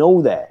don't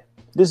know that.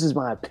 This is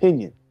my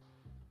opinion.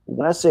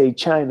 When I say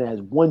China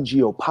has won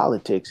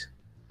geopolitics,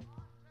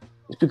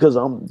 it's because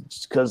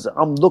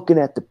I'm looking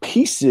at the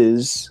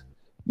pieces,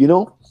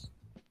 even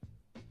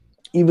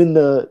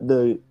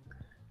the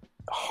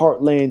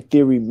Heartland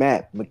Theory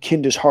map,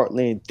 Mackinder's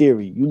Heartland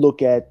Theory. You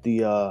look at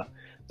the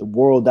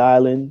world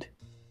island,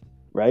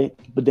 right?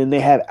 But then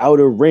they have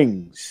outer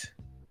rings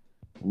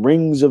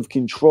of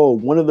control.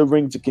 One of the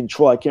rings of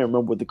control, I can't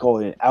remember what they call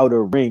it, an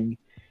outer ring.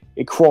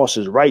 It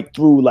crosses right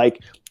through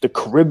like the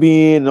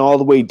Caribbean and all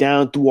the way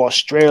down through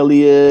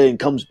Australia and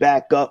comes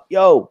back up.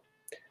 Yo,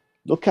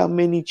 look how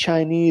many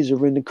Chinese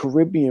are in the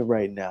Caribbean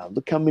right now.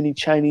 Look how many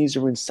Chinese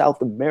are in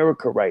South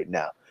America right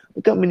now.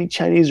 Look how many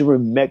Chinese are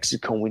in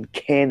Mexico and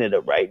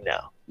Canada right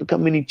now. Look how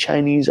many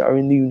Chinese are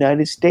in the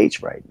United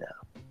States right now.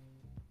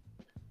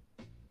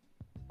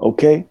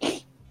 Okay?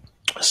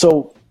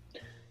 So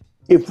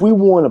if we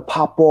want to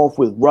pop off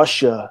with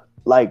Russia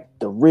like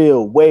the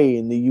real way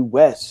in the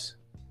U.S.,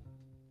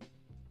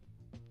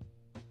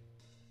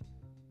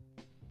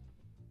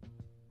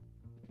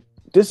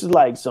 this is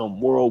like some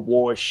World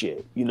War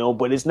shit,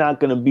 but it's not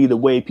going to be the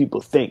way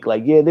people think.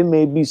 Like, yeah, there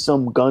may be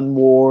some gun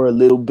war a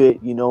little bit,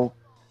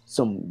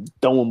 some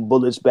throwing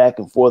bullets back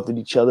and forth at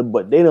each other,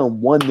 but they done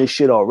won this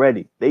shit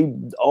already. They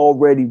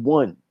already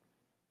won.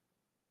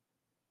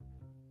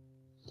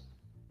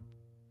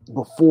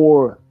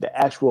 Before the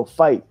actual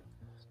fight.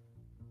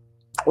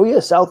 Oh yeah,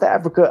 South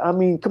Africa. I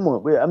mean, come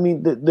on. I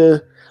mean,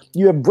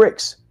 you have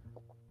BRICS.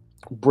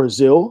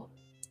 Brazil,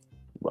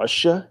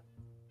 Russia,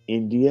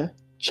 India,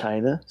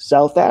 China,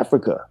 South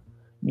Africa.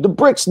 The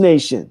BRICS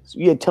nations.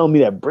 You tell me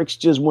that BRICS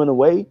just went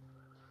away?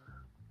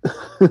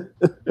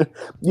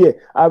 Yeah,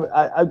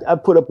 I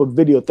put up a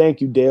video.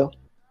 Thank you, Dale.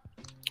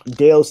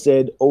 Dale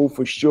said, oh,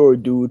 for sure,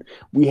 dude.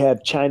 We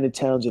have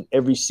Chinatowns in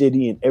every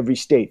city in every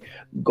state.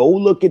 Go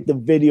look at the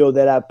video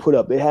that I put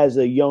up. It has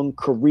a young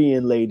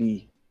Korean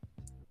lady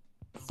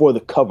for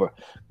the cover.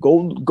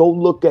 Go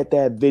look at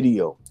that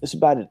video. It's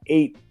about an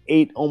 8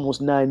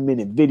 almost 9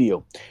 minute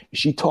video.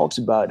 She talks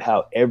about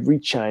how every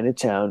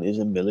Chinatown is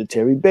a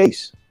military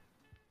base.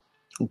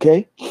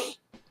 Okay?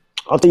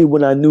 I'll tell you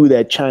when I knew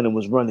that China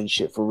was running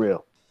shit for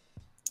real.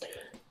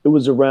 It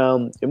must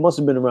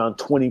have been around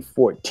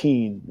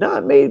 2014.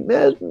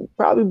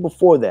 Probably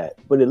before that,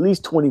 but at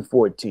least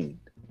 2014.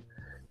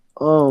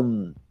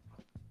 Thank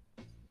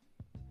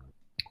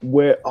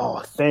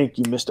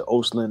you, Mr.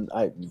 Osland.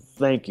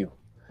 Thank you.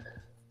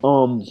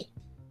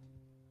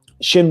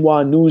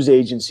 Xinhua News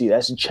Agency,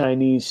 that's a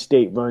Chinese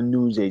state-run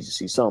news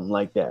agency, something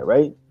like that,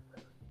 right?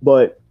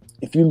 But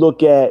if you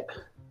look at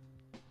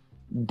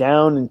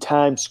down in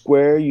Times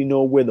Square,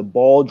 where the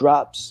ball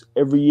drops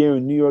every year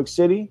in New York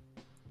City,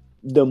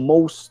 the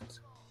most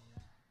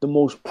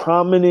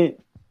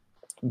prominent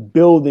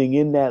building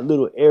in that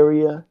little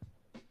area,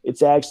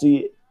 it's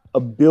actually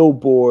a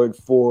billboard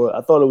for,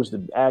 I thought it was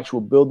the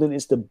actual building,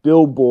 it's the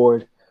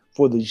billboard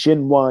for the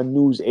Xinhua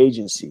News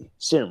Agency,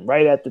 sitting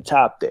right at the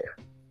top there.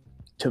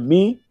 To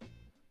me,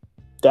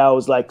 that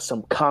was like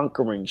some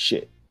conquering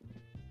shit.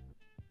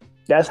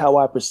 That's how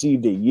I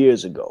perceived it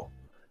years ago.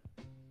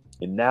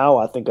 And now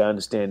I think I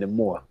understand it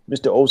more.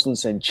 Mr. Olsen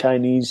said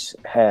Chinese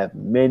have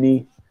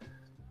many.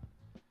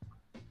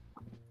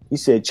 He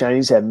said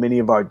Chinese have many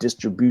of our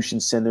distribution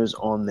centers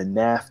on the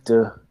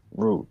NAFTA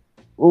route.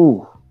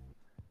 Ooh,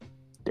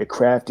 they're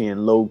crafty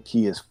and low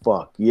key as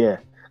fuck. Yeah,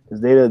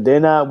 because they're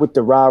not with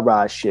the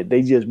rah-rah shit.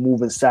 They just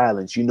move in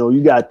silence.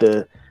 You got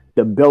the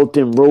Belt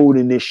and Road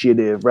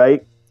Initiative,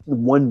 right?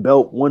 One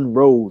belt, one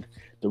road.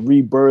 The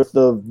rebirth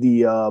of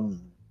the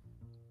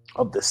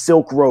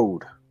Silk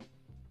Road,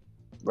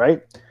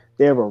 right?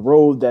 They have a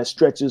road that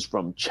stretches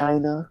from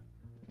China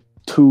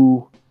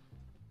to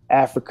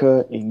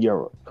Africa, and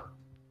Europe.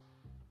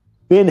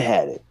 Been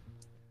had it.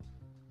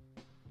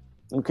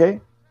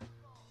 Okay?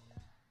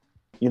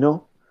 You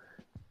know?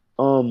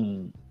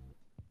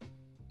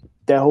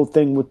 That whole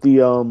thing with the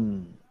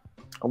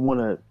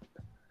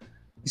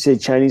you say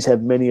Chinese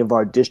have many of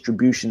our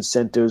distribution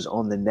centers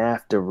on the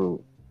NAFTA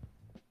route.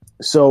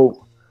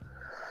 So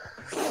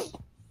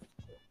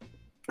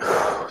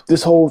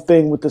this whole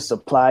thing with the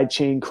supply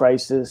chain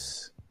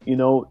crisis, you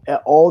know,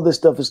 all this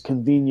stuff is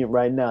convenient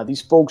right now.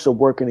 These folks are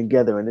working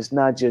together, and it's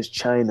not just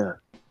China.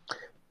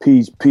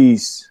 Peace,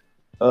 peace.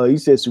 He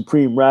said,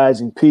 Supreme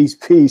rising, peace,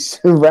 peace.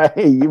 Right?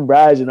 You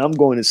rising. I'm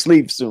going to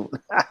sleep soon.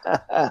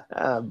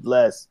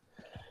 Bless.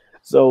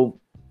 So,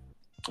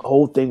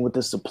 whole thing with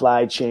the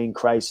supply chain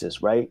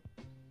crisis, right?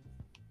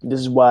 This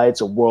is why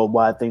it's a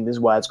worldwide thing. This is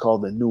why it's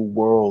called the New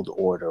World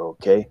Order,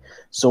 okay?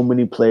 So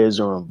many players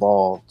are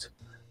involved.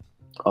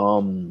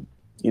 You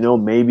know,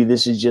 maybe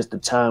this is just the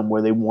time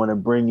where they want to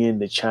bring in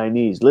the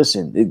Chinese.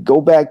 Listen, go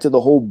back to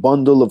the whole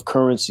bundle of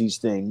currencies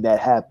thing that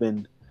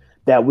happened,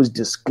 that was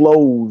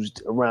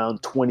disclosed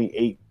around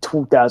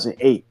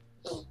 2008,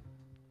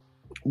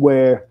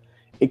 where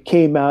it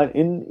came out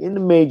in the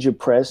major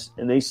press,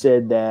 and they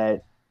said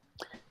that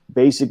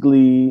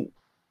basically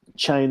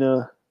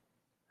China,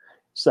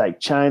 it's like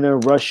China,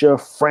 Russia,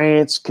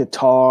 France,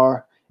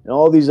 Qatar, and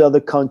all these other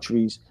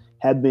countries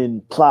have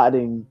been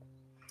plotting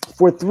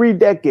for 3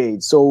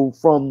 decades. So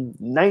from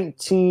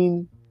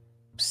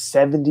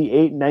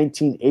 1978,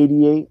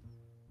 1988,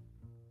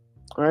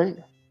 right?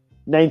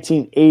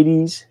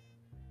 1980s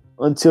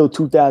until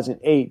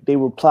 2008, they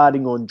were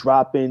plotting on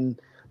dropping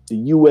the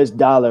US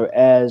dollar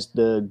as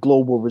the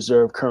global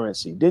reserve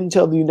currency. Didn't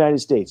tell the United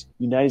States.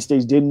 The United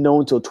States didn't know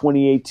until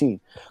 2018.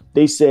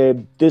 They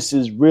said this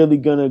is really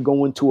going to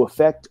go into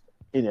effect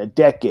in a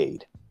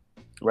decade,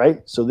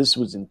 right? So this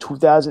was in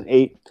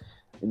 2008,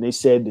 and they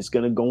said it's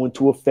going to go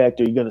into effect,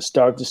 or you're going to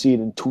start to see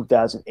it in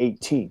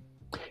 2018.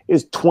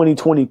 It's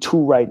 2022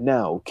 right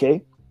now,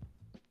 okay?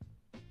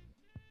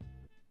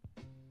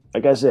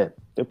 Like I said,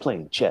 they're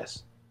playing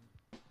chess.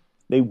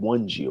 They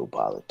won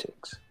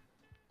geopolitics.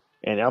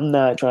 And I'm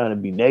not trying to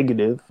be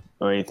negative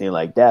or anything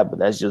like that, but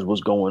that's just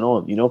what's going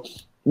on. You know,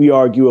 we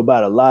argue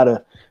about a lot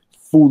of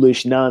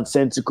foolish,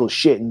 nonsensical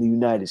shit in the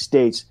United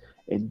States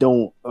and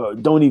don't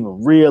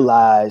even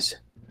realize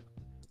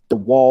the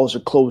walls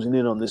are closing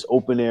in on this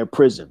open air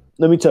prison.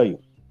 Let me tell you,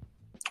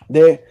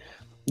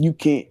 you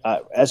can't,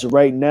 as of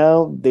right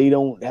now, they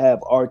don't have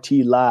RT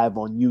Live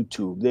on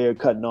YouTube. They're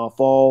cutting off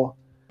all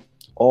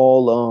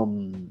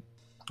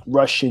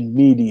Russian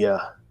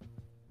media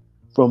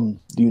from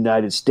the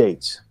United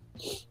States.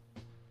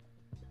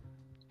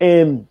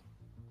 And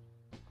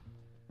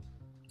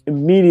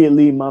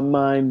immediately my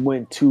mind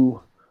went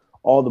to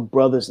all the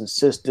brothers and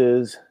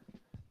sisters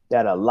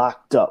that are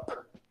locked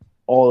up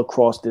all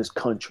across this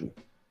country,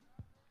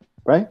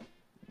 right?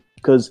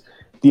 Because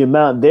the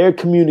amount, their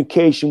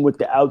communication with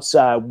the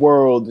outside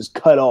world is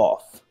cut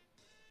off.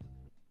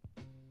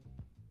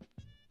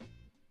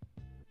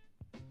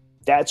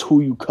 That's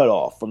who you cut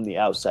off from the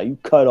outside. You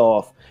cut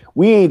off.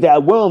 We're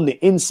on the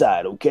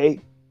inside,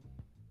 okay?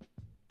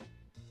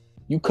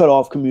 You cut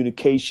off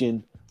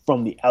communication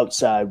from the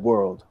outside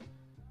world.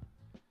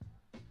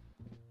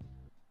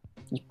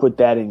 Just put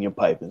that in your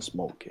pipe and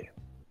smoke it.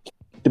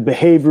 The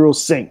behavioral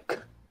sink,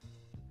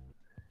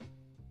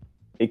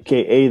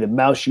 aka the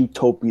Mouse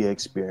Utopia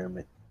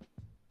experiment.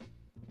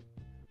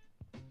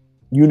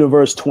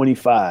 Universe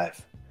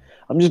 25.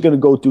 I'm just going to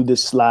go through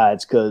this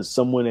slides because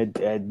someone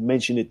had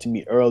mentioned it to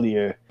me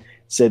earlier,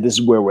 said this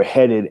is where we're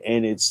headed,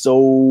 and it's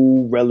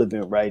so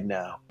relevant right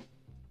now.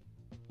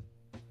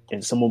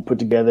 And someone put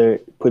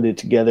it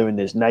together in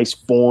this nice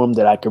form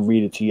that I can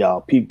read it to y'all.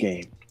 Peep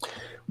game.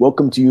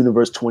 Welcome to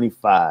Universe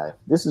 25.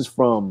 This is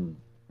from,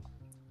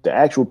 the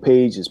actual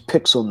page is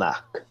Pixel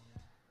Knock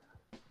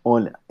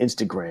on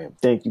Instagram.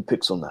 Thank you,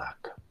 Pixel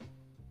Knock.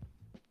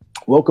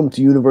 Welcome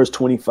to Universe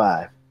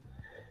 25.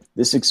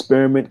 This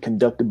experiment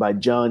conducted by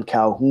John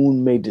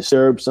Calhoun may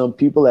disturb some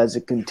people as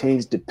it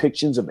contains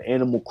depictions of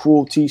animal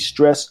cruelty,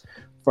 stress,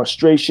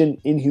 frustration,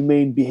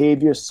 inhumane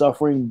behavior,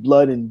 suffering,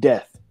 blood, and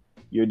death.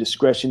 Your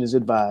discretion is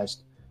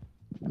advised.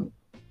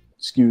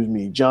 Excuse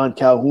me. John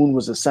Calhoun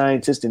was a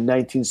scientist in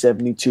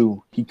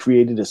 1972. He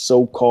created a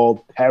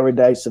so-called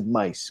paradise of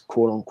mice,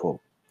 quote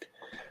unquote,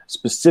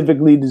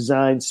 specifically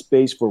designed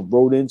space for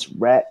rodents,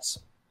 rats,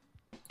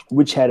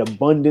 which had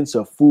abundance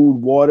of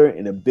food, water,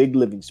 and a big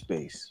living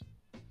space.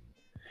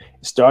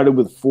 It started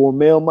with 4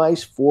 male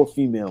mice, 4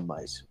 female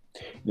mice.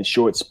 In a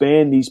short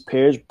span, these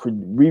pairs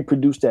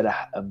reproduced at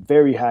a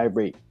very high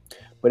rate.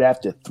 But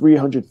after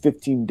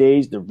 315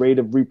 days, the rate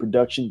of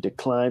reproduction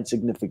declined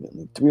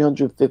significantly.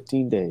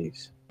 315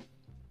 days.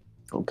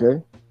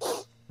 Okay?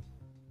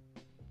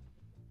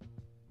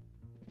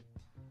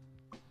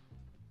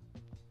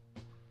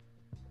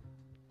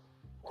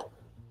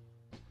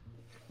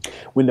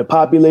 When the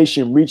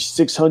population reached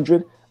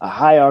 600, a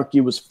hierarchy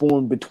was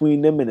formed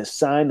between them, and a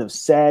sign of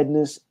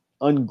sadness,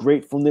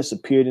 ungratefulness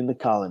appeared in the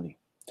colony.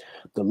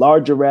 The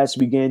larger rats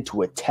began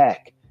to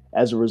attack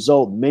As a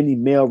result, many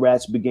male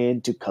rats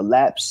began to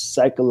collapse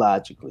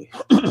psychologically.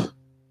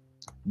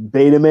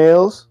 Beta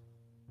males.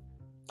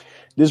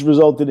 This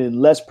resulted in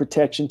less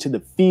protection to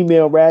the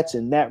female rats,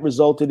 and that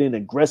resulted in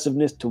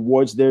aggressiveness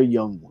towards their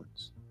young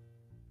ones.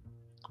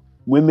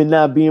 Women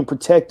not being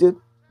protected.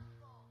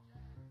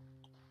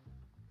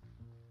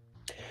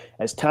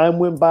 As time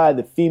went by,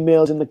 the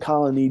females in the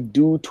colony,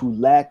 due to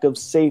lack of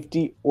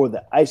safety or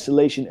the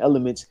isolation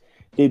elements,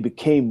 they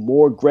became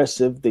more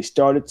aggressive. They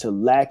started to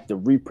lack the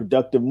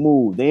reproductive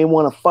mood. They didn't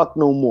want to fuck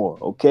no more,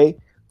 okay?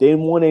 They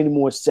didn't want any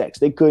more sex.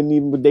 They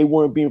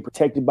weren't being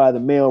protected by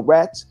the male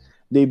rats.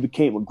 They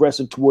became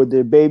aggressive toward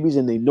their babies,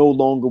 and they no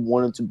longer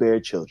wanted to bear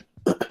children.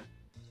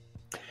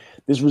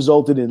 This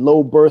resulted in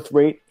low birth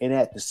rate, and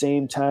at the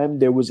same time,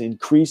 there was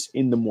increase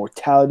in the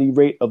mortality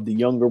rate of the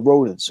younger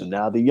rodents. So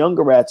now the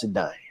younger rats are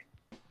dying.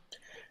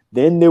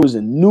 Then there was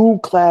a new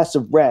class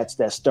of rats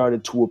that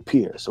started to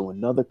appear. So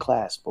another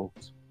class,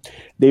 folks.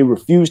 They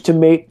refused to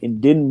mate and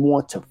didn't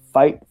want to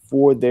fight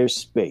for their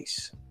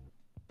space.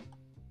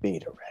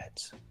 Beta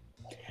rats.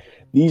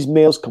 These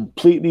males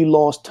completely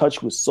lost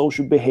touch with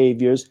social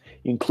behaviors,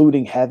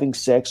 including having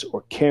sex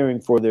or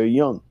caring for their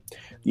young.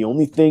 The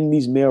only thing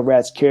these male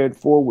rats cared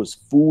for was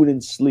food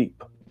and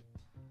sleep.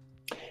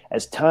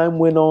 As time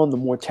went on, the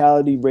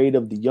mortality rate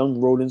of the young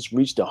rodents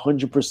reached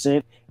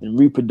 100% and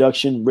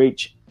reproduction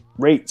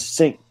rates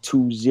sank to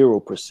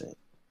 0%.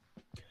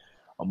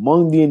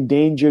 Among the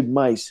endangered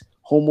mice,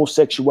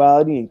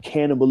 homosexuality and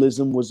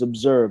cannibalism was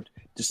observed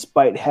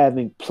despite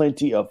having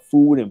plenty of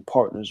food and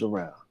partners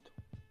around.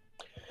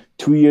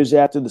 2 years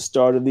after the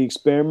start of the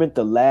experiment,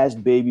 the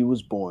last baby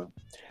was born.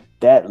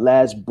 That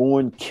last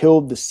born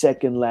killed the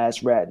second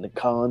last rat in the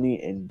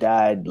colony and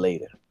died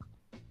later.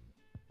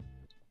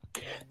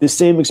 This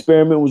same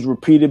experiment was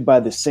repeated by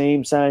the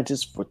same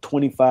scientists for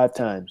 25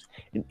 times,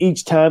 and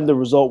each time the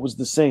result was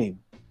the same.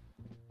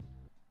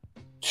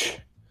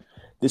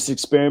 This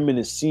experiment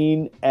is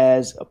seen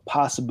as a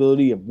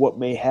possibility of what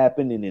may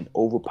happen in an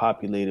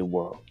overpopulated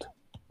world.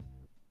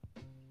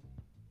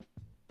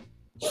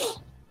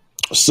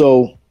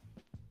 So,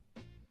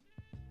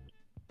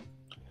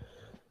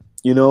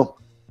 you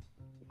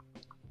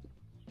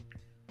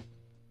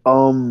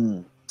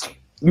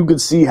can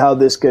see how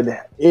this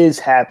is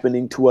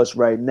happening to us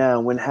right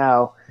now, and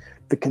how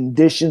the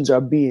conditions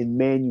are being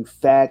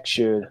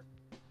manufactured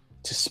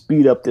to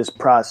speed up this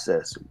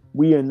process.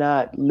 We are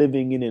not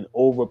living in an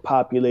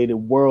overpopulated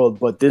world,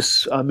 but the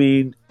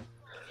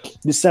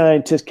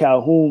scientist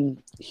Calhoun,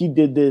 he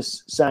did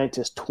this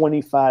scientist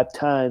 25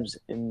 times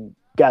and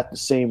got the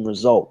same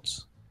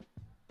results.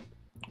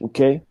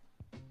 Okay?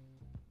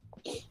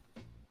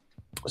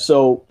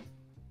 So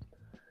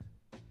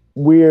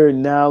we're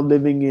now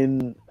living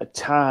in a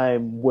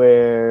time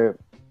where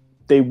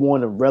they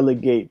want to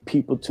relegate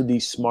people to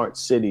these smart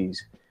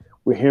cities.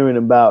 We're hearing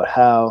about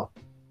how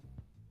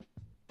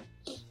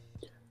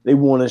they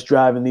want us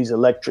driving these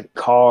electric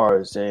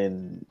cars,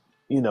 and,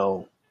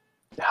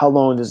 how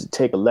long does it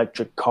take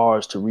electric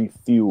cars to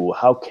refuel?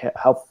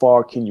 How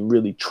far can you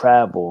really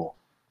travel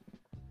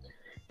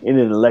in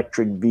an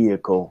electric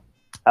vehicle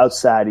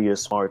outside of your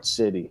smart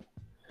city?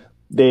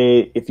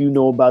 If you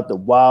know about the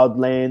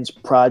Wildlands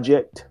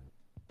project,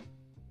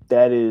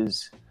 that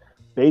is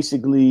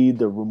basically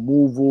the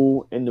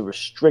removal and the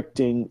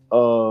restricting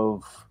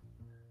of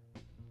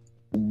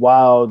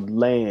wild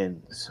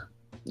lands,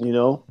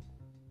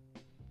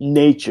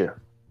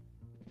 nature,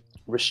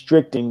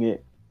 restricting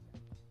it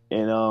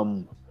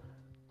and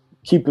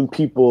keeping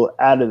people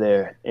out of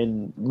there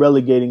and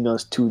relegating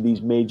us to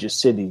these major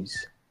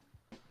cities,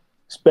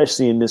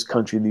 especially in this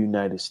country, the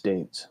United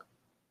States.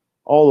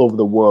 All over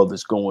the world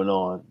is going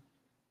on.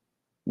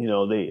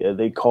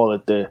 They call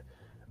it the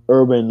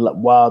urban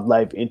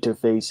wildlife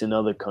interface in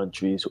other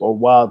countries, or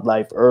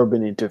wildlife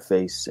urban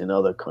interface in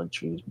other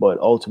countries. But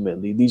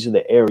ultimately, these are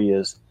the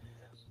areas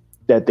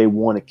that they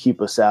want to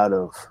keep us out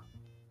of.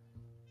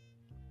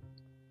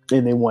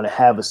 And they want to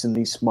have us in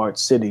these smart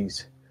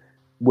cities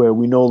where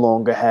we no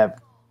longer have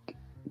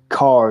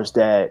cars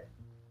that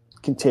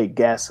can take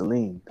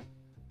gasoline.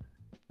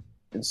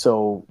 And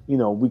so,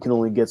 we can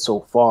only get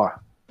so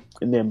far.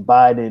 And then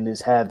Biden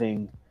is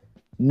having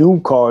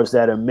new cars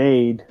that are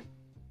made,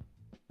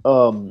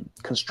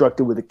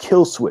 constructed with a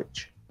kill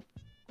switch.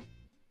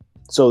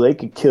 So they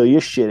could kill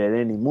your shit at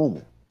any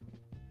moment.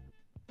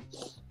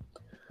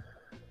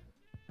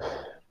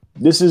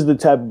 This is the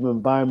type of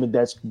environment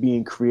that's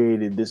being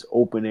created, this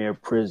open air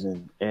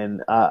prison.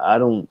 And I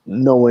don't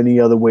know any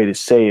other way to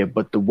say it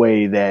but the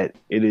way that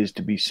it is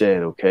to be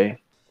said, okay?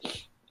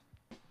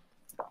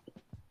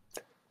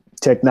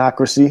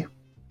 Technocracy,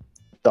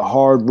 The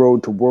Hard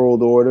Road to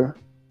World Order,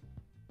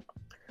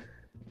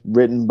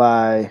 written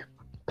by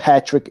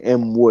Patrick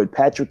M. Wood.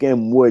 Patrick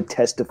M. Wood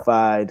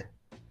testified,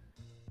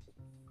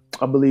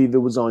 I believe it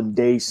was on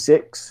day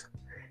 6.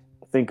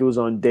 I think it was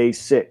on day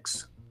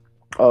 6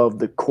 of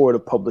the Court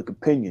of Public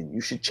Opinion.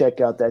 You should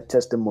check out that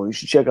testimony. You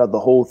should check out the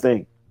whole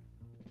thing.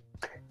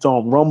 It's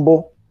on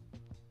Rumble.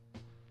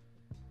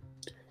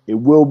 It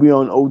will be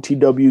on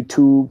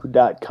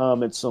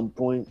otwtube.com at some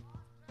point.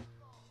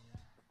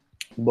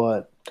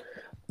 But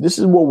this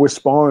is what we're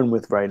sparring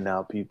with right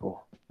now,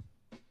 people.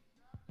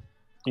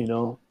 You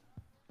know,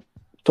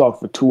 talk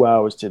for 2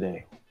 hours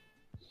today.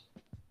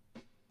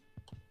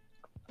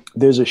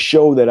 There's a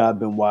show that I've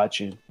been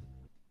watching.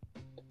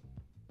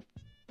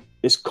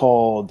 It's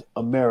called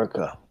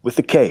America with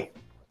a K.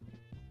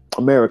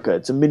 America.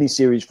 It's a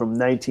miniseries from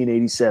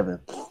 1987.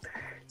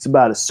 It's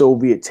about a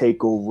Soviet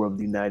takeover of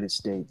the United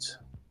States.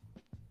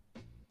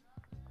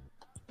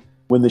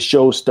 When the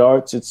show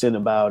starts, it's in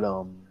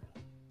about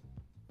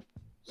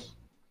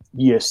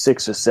year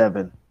 6 or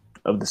 7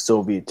 of the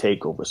Soviet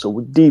takeover. So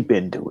we're deep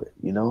into it,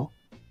 you know?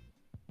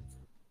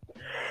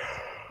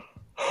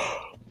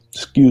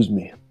 Excuse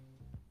me.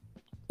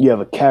 You have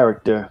a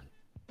character,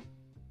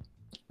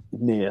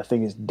 I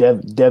think it's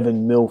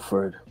Devin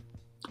Milford,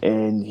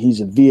 and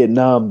he's a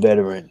Vietnam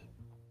veteran.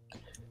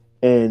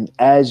 And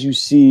as you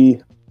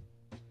see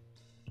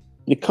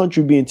the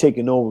country being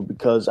taken over,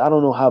 because I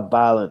don't know how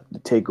violent the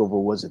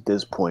takeover was at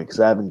this point, because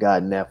I haven't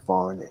gotten that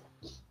far in it.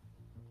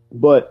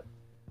 But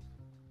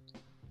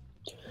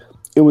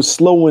it was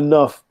slow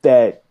enough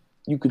that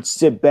you could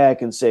sit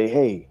back and say,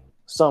 hey,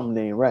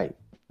 something ain't right.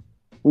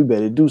 We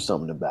better do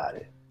something about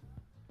it.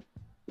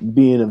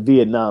 Being a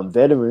Vietnam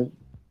veteran,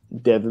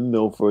 Devin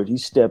Milford, he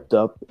stepped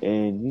up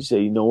and he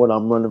said, you know what,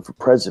 I'm running for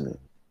president.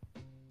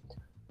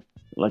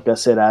 Like I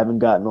said, I haven't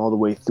gotten all the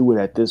way through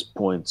it at this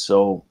point,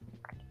 so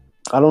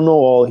I don't know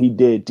all he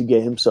did to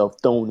get himself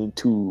thrown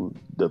into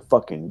the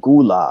fucking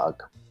gulag,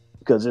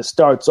 because it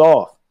starts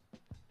off,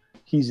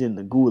 he's in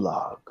the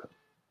gulag.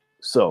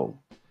 So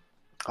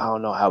I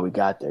don't know how he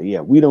got there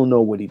yet. We don't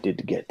know what he did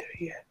to get there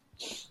yet.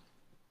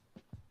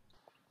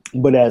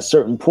 But at a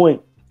certain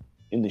point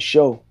in the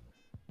show,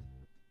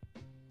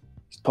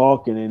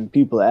 talking and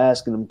people are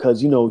asking him,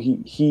 because, you know,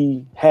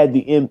 he had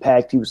the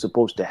impact he was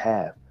supposed to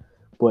have,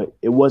 but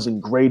it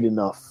wasn't great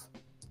enough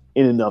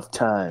in enough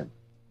time.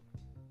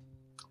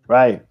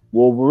 Right.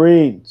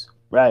 Wolverines.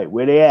 Right.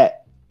 Where they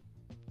at?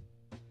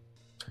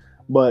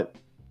 But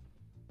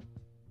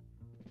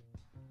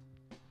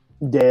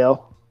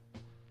Dale,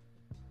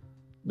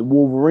 the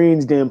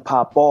Wolverines didn't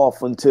pop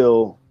off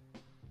until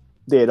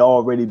they had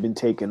already been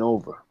taken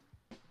over.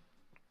 But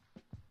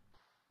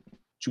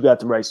you got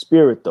the right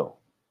spirit, though.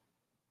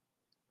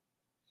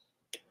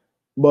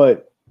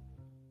 But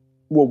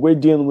what we're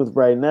dealing with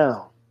right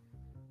now,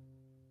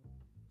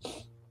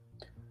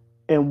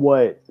 and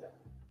what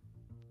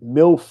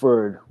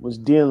Milford was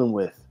dealing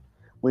with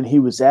when he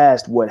was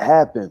asked what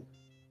happened,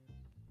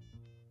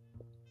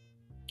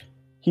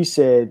 he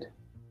said,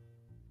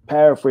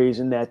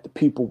 paraphrasing, that the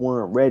people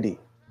weren't ready.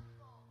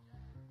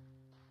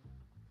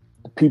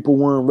 The people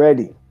weren't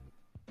ready.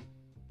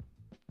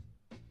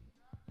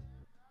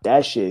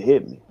 That shit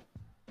hit me.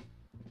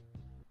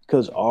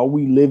 Because are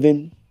we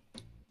living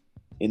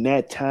in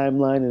that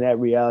timeline, in that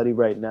reality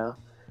right now,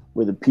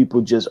 where the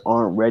people just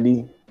aren't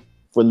ready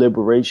for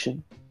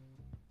liberation?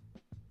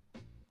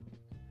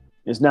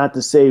 It's not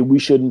to say we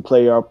shouldn't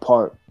play our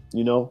part,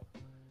 you know?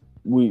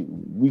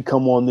 We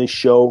come on this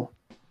show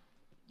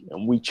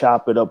and we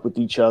chop it up with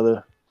each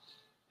other.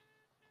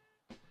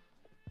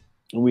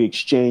 And we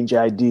exchange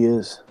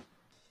ideas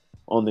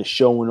on this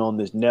show and on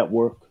this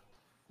network.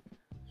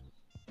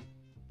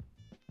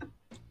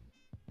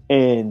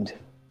 And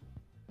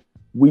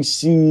we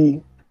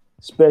see,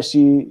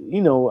 especially,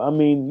 you know, I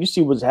mean, you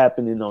see what's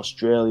happening in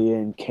Australia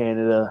and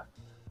Canada,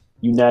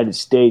 United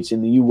States,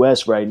 and the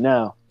U.S. right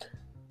now.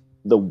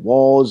 The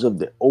walls of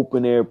the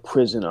open air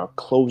prison are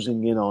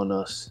closing in on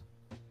us.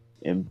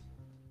 And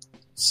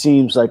it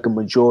seems like a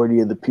majority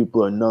of the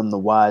people are none the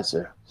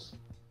wiser.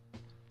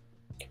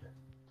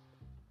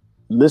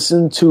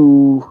 Listen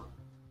to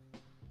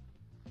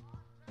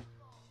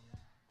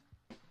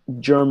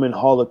German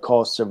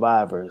Holocaust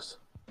survivors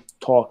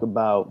talk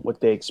about what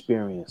they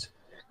experienced.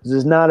 Because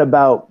it's not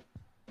about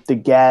the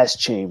gas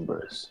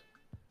chambers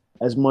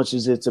as much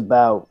as it's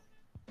about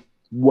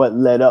what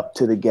led up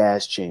to the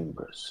gas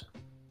chambers,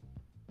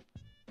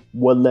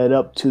 what led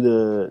up to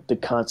the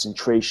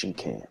concentration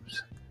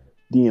camps,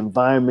 the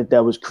environment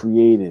that was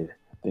created,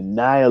 the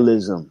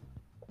nihilism.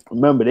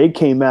 Remember, they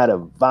came out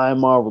of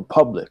Weimar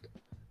Republic.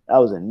 That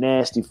was a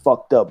nasty,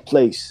 fucked up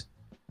place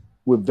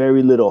with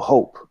very little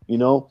hope, you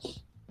know?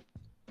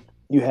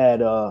 You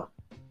had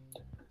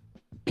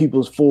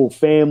people's full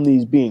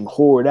families being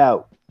whored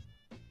out,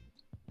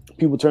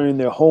 people turning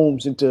their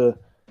homes into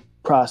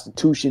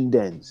prostitution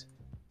dens,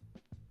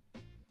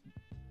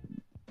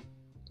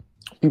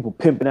 people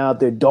pimping out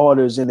their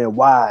daughters and their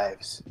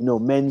wives, you know,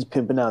 men's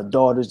pimping out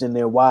daughters and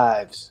their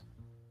wives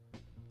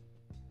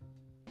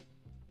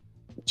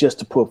just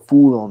to put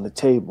food on the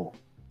table.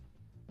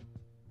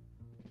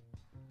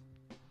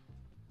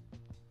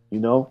 You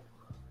know?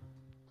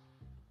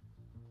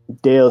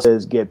 Dale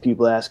says get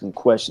people asking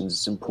questions.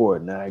 It's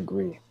important. I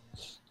agree.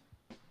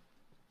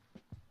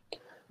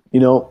 You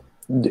know,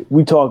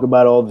 we talk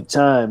about it all the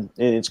time,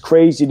 and it's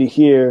crazy to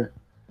hear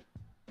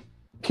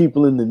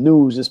people in the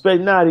news,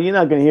 especially you're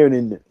not going to hear it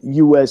in the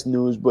U.S.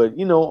 news, but,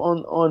 you know,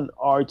 on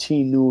RT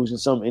news and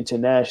some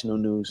international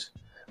news,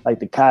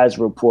 like the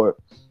Kaiser Report,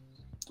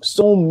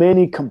 so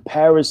many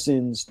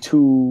comparisons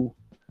to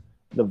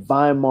the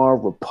Weimar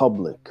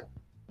Republic.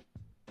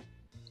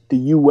 The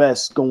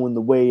U.S. going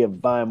the way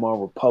of Weimar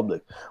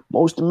Republic.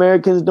 Most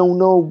Americans don't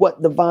know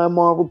what the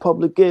Weimar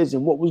Republic is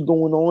and what was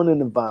going on in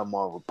the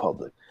Weimar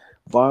Republic.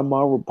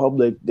 Weimar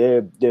Republic,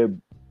 their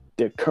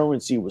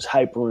currency was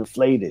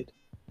hyperinflated.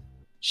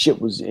 Shit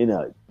was in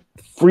a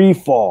free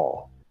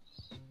fall.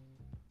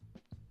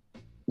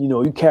 You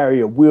know, you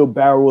carry a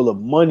wheelbarrow of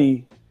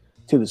money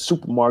to the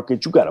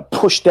supermarket. You got to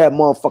push that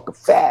motherfucker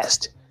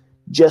fast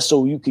just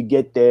so you could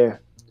get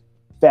there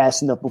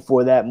fast enough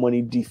before that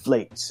money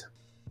deflates,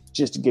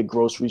 just to get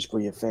groceries for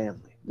your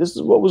family. This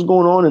is what was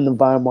going on in the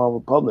Weimar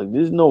Republic.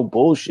 There's no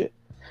bullshit.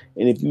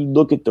 And if you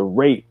look at the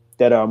rate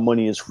that our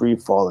money is free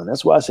falling,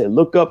 that's why I say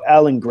look up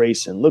Alan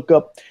Grayson. Look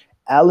up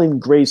Alan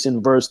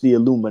Grayson versus the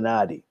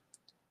Illuminati.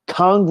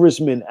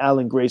 Congressman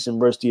Alan Grayson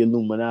versus the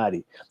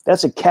Illuminati.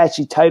 That's a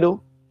catchy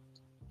title,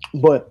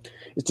 but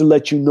it's to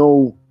let you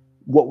know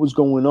what was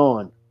going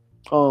on.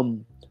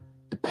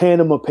 The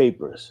Panama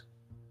Papers,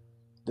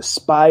 the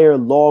Spire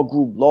Law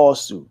Group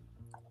lawsuit.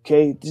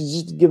 Okay,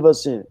 just to give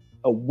us a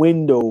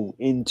window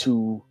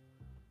into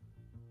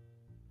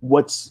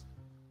what's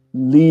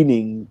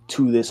leading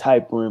to this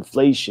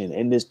hyperinflation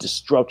and this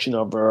destruction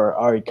of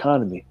our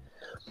economy.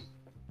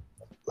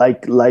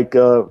 Like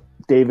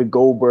David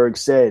Goldberg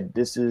said,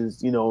 this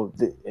is,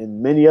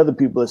 and many other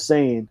people are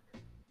saying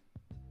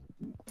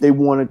they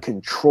want a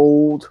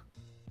controlled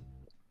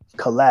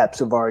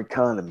collapse of our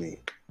economy.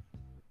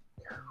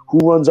 Who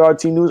runs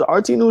RT News?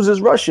 RT News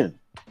is Russian.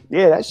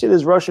 Yeah, that shit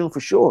is Russian for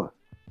sure.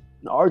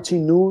 RT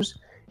News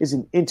is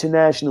an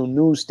international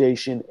news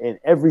station, and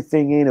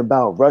everything ain't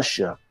about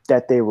Russia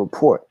that they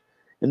report.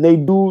 And they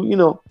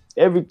do,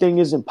 everything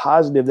isn't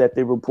positive that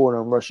they report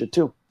on Russia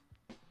too.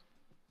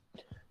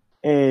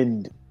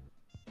 And,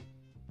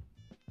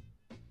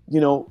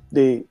 they're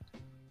going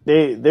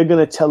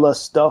to tell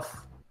us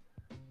stuff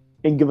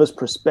and give us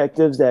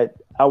perspectives that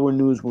our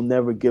news will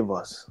never give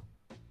us.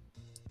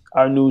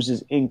 Our news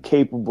is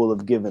incapable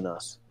of giving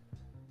us.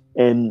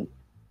 And,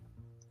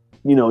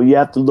 you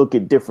have to look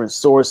at different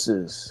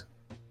sources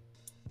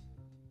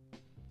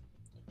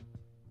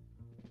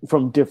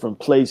from different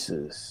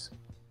places.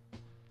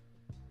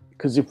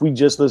 Because if we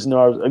just listen to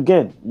ours,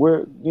 again,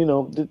 we're,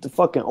 the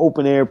fucking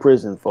open air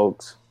prison,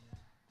 folks.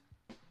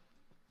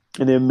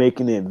 And they're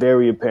making it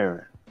very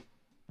apparent.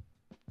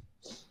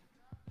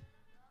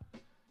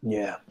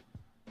 Yeah.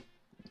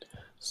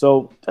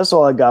 So that's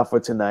all I got for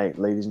tonight,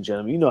 ladies and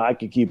gentlemen. I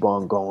could keep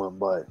on going,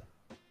 but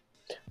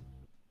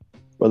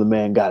brother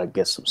man got to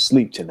get some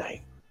sleep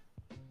tonight.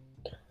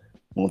 I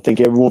want to thank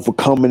everyone for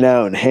coming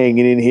out and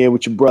hanging in here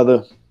with your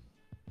brother.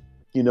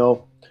 We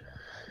know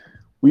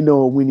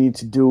what we need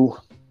to do.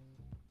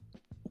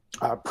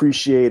 I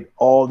appreciate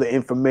all the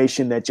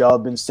information that y'all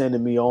have been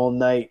sending me all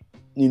night,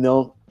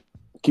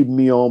 keeping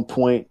me on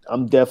point.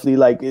 I'm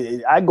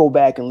definitely I go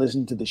back and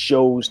listen to the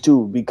shows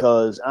too,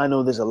 because I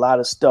know there's a lot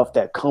of stuff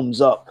that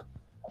comes up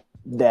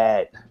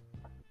that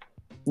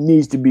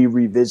needs to be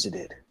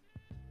revisited.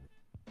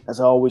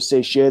 As I always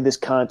say, share this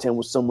content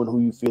with someone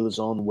who you feel is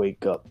on the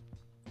wake up.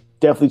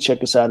 Definitely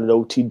check us out at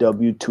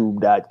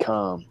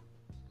otwtube.com,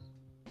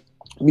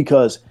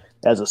 because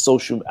as our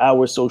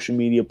social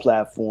media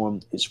platform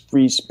is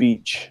free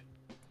speech.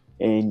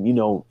 And,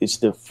 it's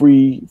the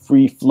free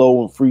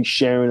flow and free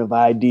sharing of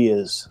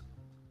ideas.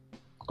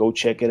 Go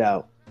check it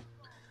out.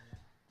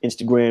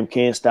 Instagram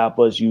can't stop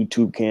us.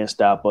 YouTube can't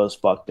stop us.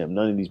 Fuck them.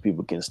 None of these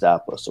people can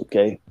stop us,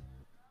 okay?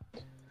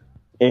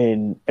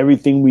 And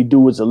everything we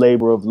do is a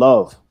labor of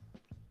love.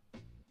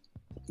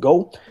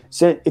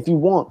 If you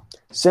want,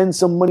 send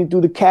some money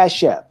through the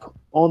Cash App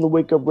on the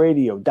Wake Up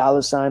Radio,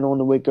 $ on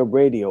the Wake Up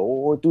Radio,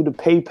 or through the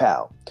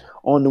PayPal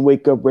on the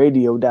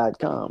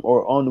wakeupradio.com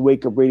or on the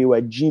wakeupradio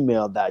at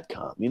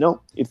gmail.com,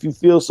 if you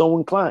feel so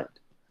inclined.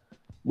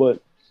 And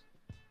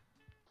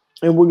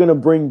we're going to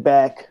bring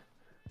back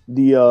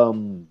the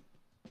On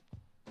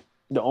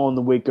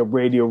the Wake Up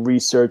Radio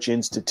Research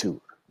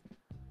Institute.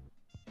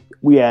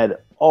 We had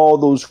all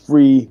those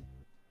free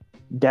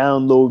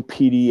download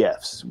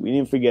PDFs. We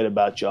didn't forget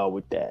about y'all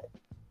with that,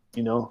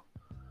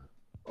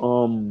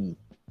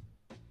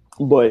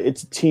 but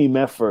it's a team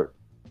effort,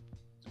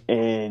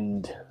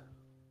 and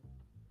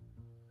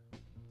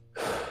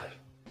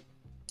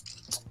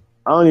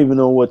I don't even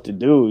know what to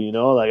do,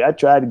 I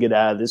tried to get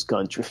out of this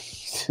country.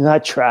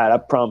 I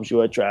promise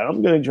you I tried.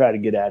 I'm going to try to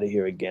get out of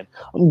here again.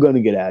 I'm going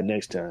to get out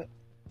next time.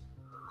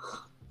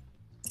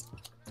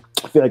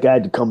 I feel like I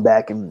had to come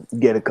back and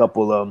get a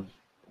couple of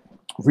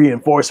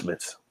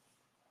reinforcements.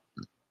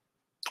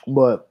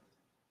 But,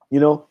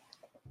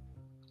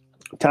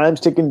 time's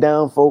ticking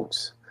down,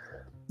 folks.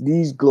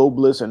 These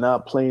globalists are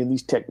not playing,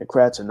 these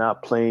technocrats are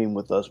not playing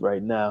with us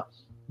right now,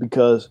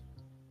 because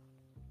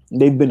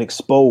they've been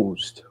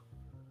exposed.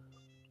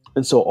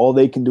 And so all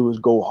they can do is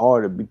go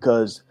harder,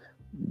 because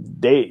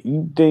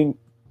you think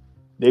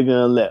they're going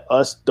to let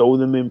us throw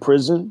them in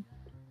prison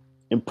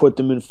and put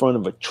them in front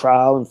of a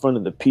trial in front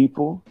of the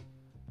people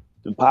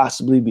and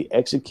possibly be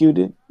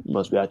executed? You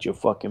must be out your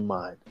fucking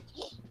mind.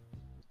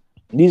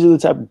 These are the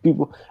type of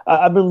people.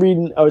 I've been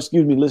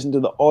listening to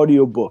the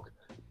audiobook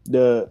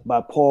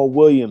by Paul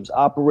Williams,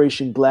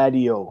 Operation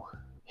Gladio,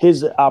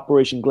 his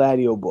Operation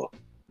Gladio book.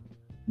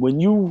 When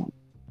you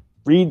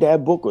read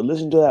that book or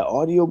listen to that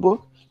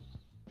audiobook,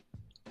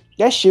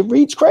 that shit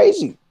reads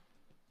crazy.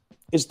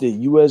 It's the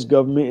U.S.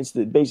 government. It's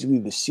basically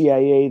the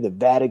CIA, the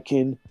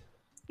Vatican,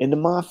 and the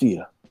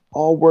mafia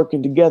all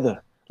working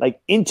together, like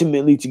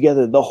intimately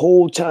together the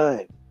whole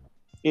time.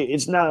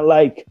 It's not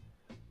like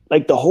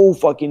the whole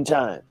fucking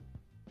time.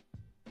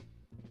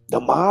 The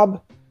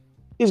mob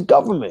is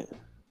government.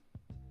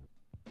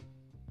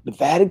 The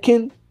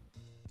Vatican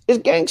is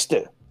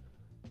gangster.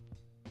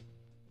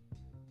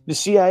 The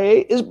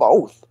CIA is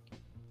both.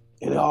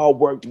 And they all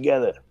work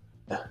together.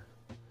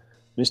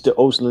 Mr.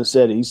 Osland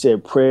said it. He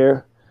said,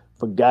 prayer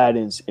for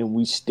guidance, and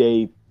we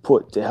stay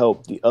put to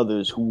help the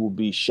others who will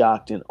be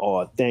shocked and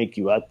awed. Thank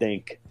you. I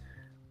think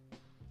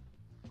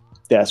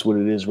that's what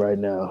it is right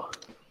now.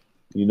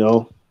 You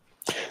know,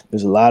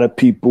 there's a lot of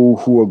people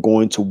who are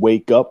going to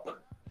wake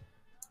up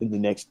in the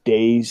next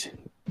days,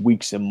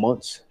 weeks, and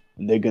months,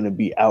 and they're going to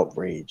be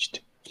outraged.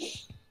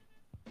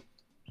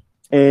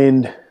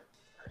 And,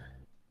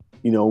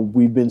 you know,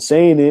 we've been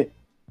saying it.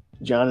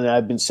 John and I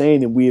have been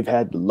saying that we have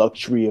had the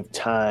luxury of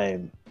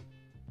time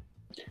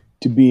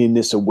to be in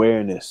this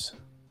awareness.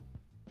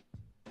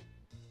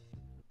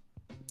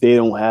 They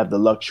don't have the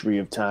luxury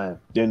of time.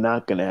 They're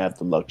not going to have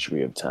the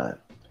luxury of time.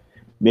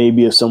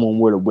 Maybe if someone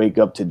were to wake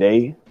up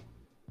today,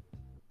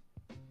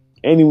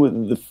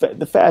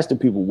 the faster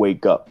people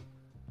wake up,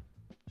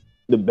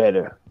 the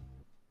better.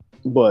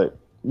 But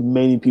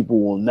many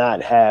people will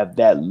not have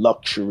that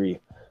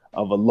luxury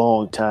of a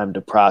long time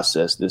to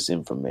process this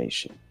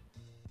information.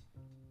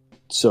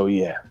 So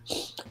yeah,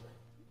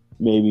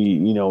 maybe,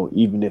 you know,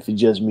 even if it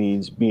just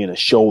means being a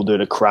shoulder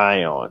to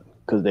cry on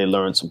because they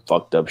learned some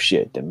fucked up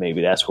shit, then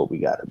maybe that's what we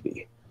gotta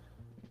be.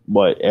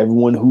 But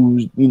everyone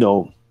who's, you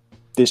know,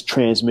 this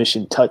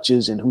transmission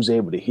touches and who's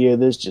able to hear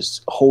this,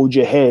 just hold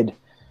your head.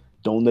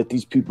 Don't let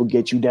these people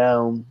get you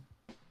down.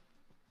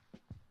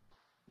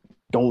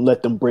 Don't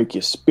let them break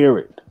your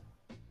spirit.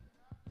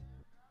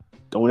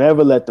 Don't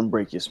ever let them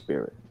break your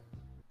spirit.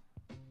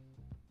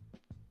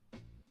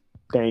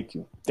 Thank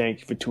you. Thank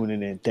you for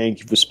tuning in. Thank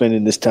you for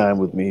spending this time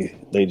with me,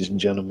 ladies and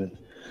gentlemen.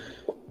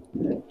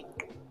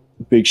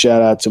 Big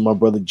shout out to my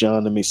brother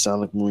John, the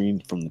Masonic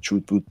Marine from the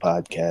Truth Booth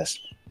podcast.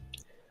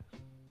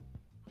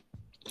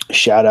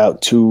 Shout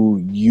out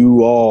to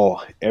you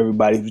all,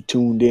 everybody who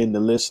tuned in, the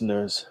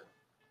listeners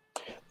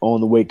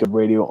on the Wake Up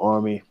Radio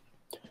Army.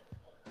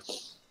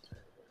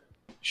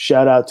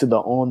 Shout out to the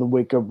On the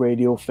Wake Up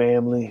Radio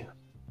family.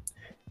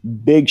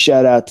 Big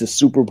shout out to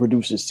super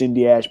producer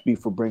Cindy Ashby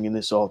for bringing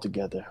this all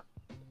together.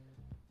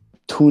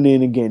 Tune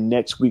in again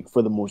next week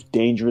for the most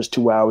dangerous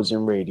 2 hours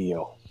in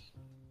radio.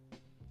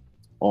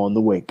 On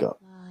the Wake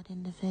Up.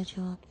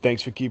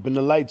 Thanks for keeping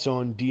the lights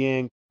on,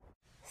 Deanne.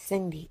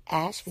 Cindy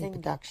Ashby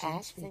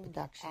Productions.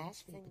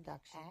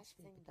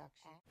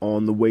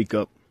 On the Wake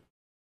Up.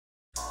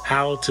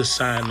 How to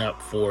sign up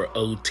for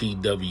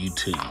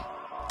OTWTube.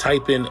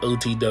 Type in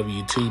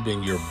OTWTube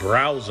in your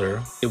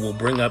browser. It will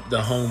bring up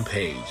the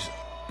homepage.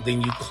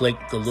 Then you click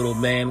the little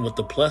man with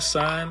the plus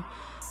sign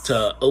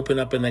to open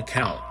up an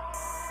account.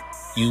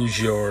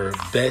 Use your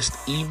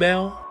best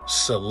email,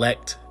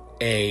 select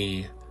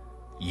a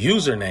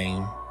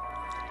username,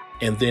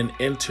 and then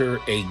enter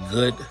a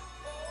good,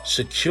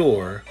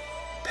 secure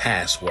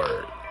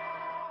password.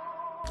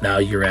 Now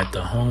you're at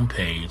the home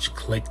page.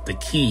 Click the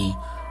key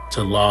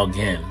to log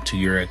in to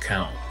your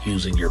account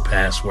using your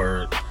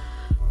password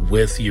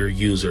with your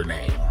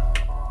username.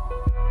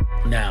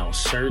 Now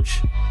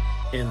search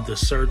in the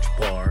search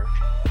bar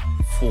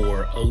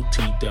for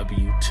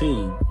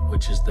OTWTube,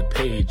 which is the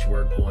page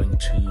we're going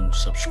to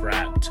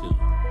subscribe to.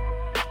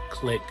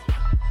 Click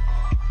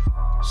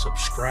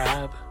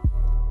subscribe,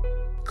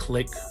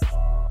 click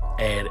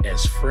add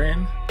as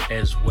friend,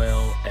 as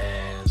well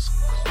as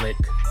click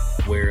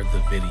where the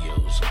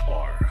videos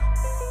are.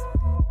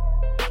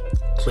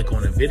 Click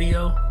on a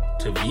video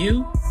to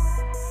view,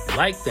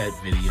 like that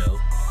video,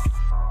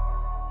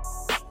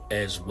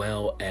 as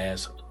well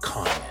as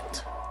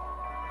comment.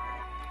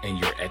 And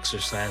your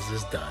exercise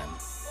is done.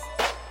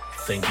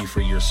 Thank you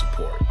for your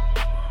support.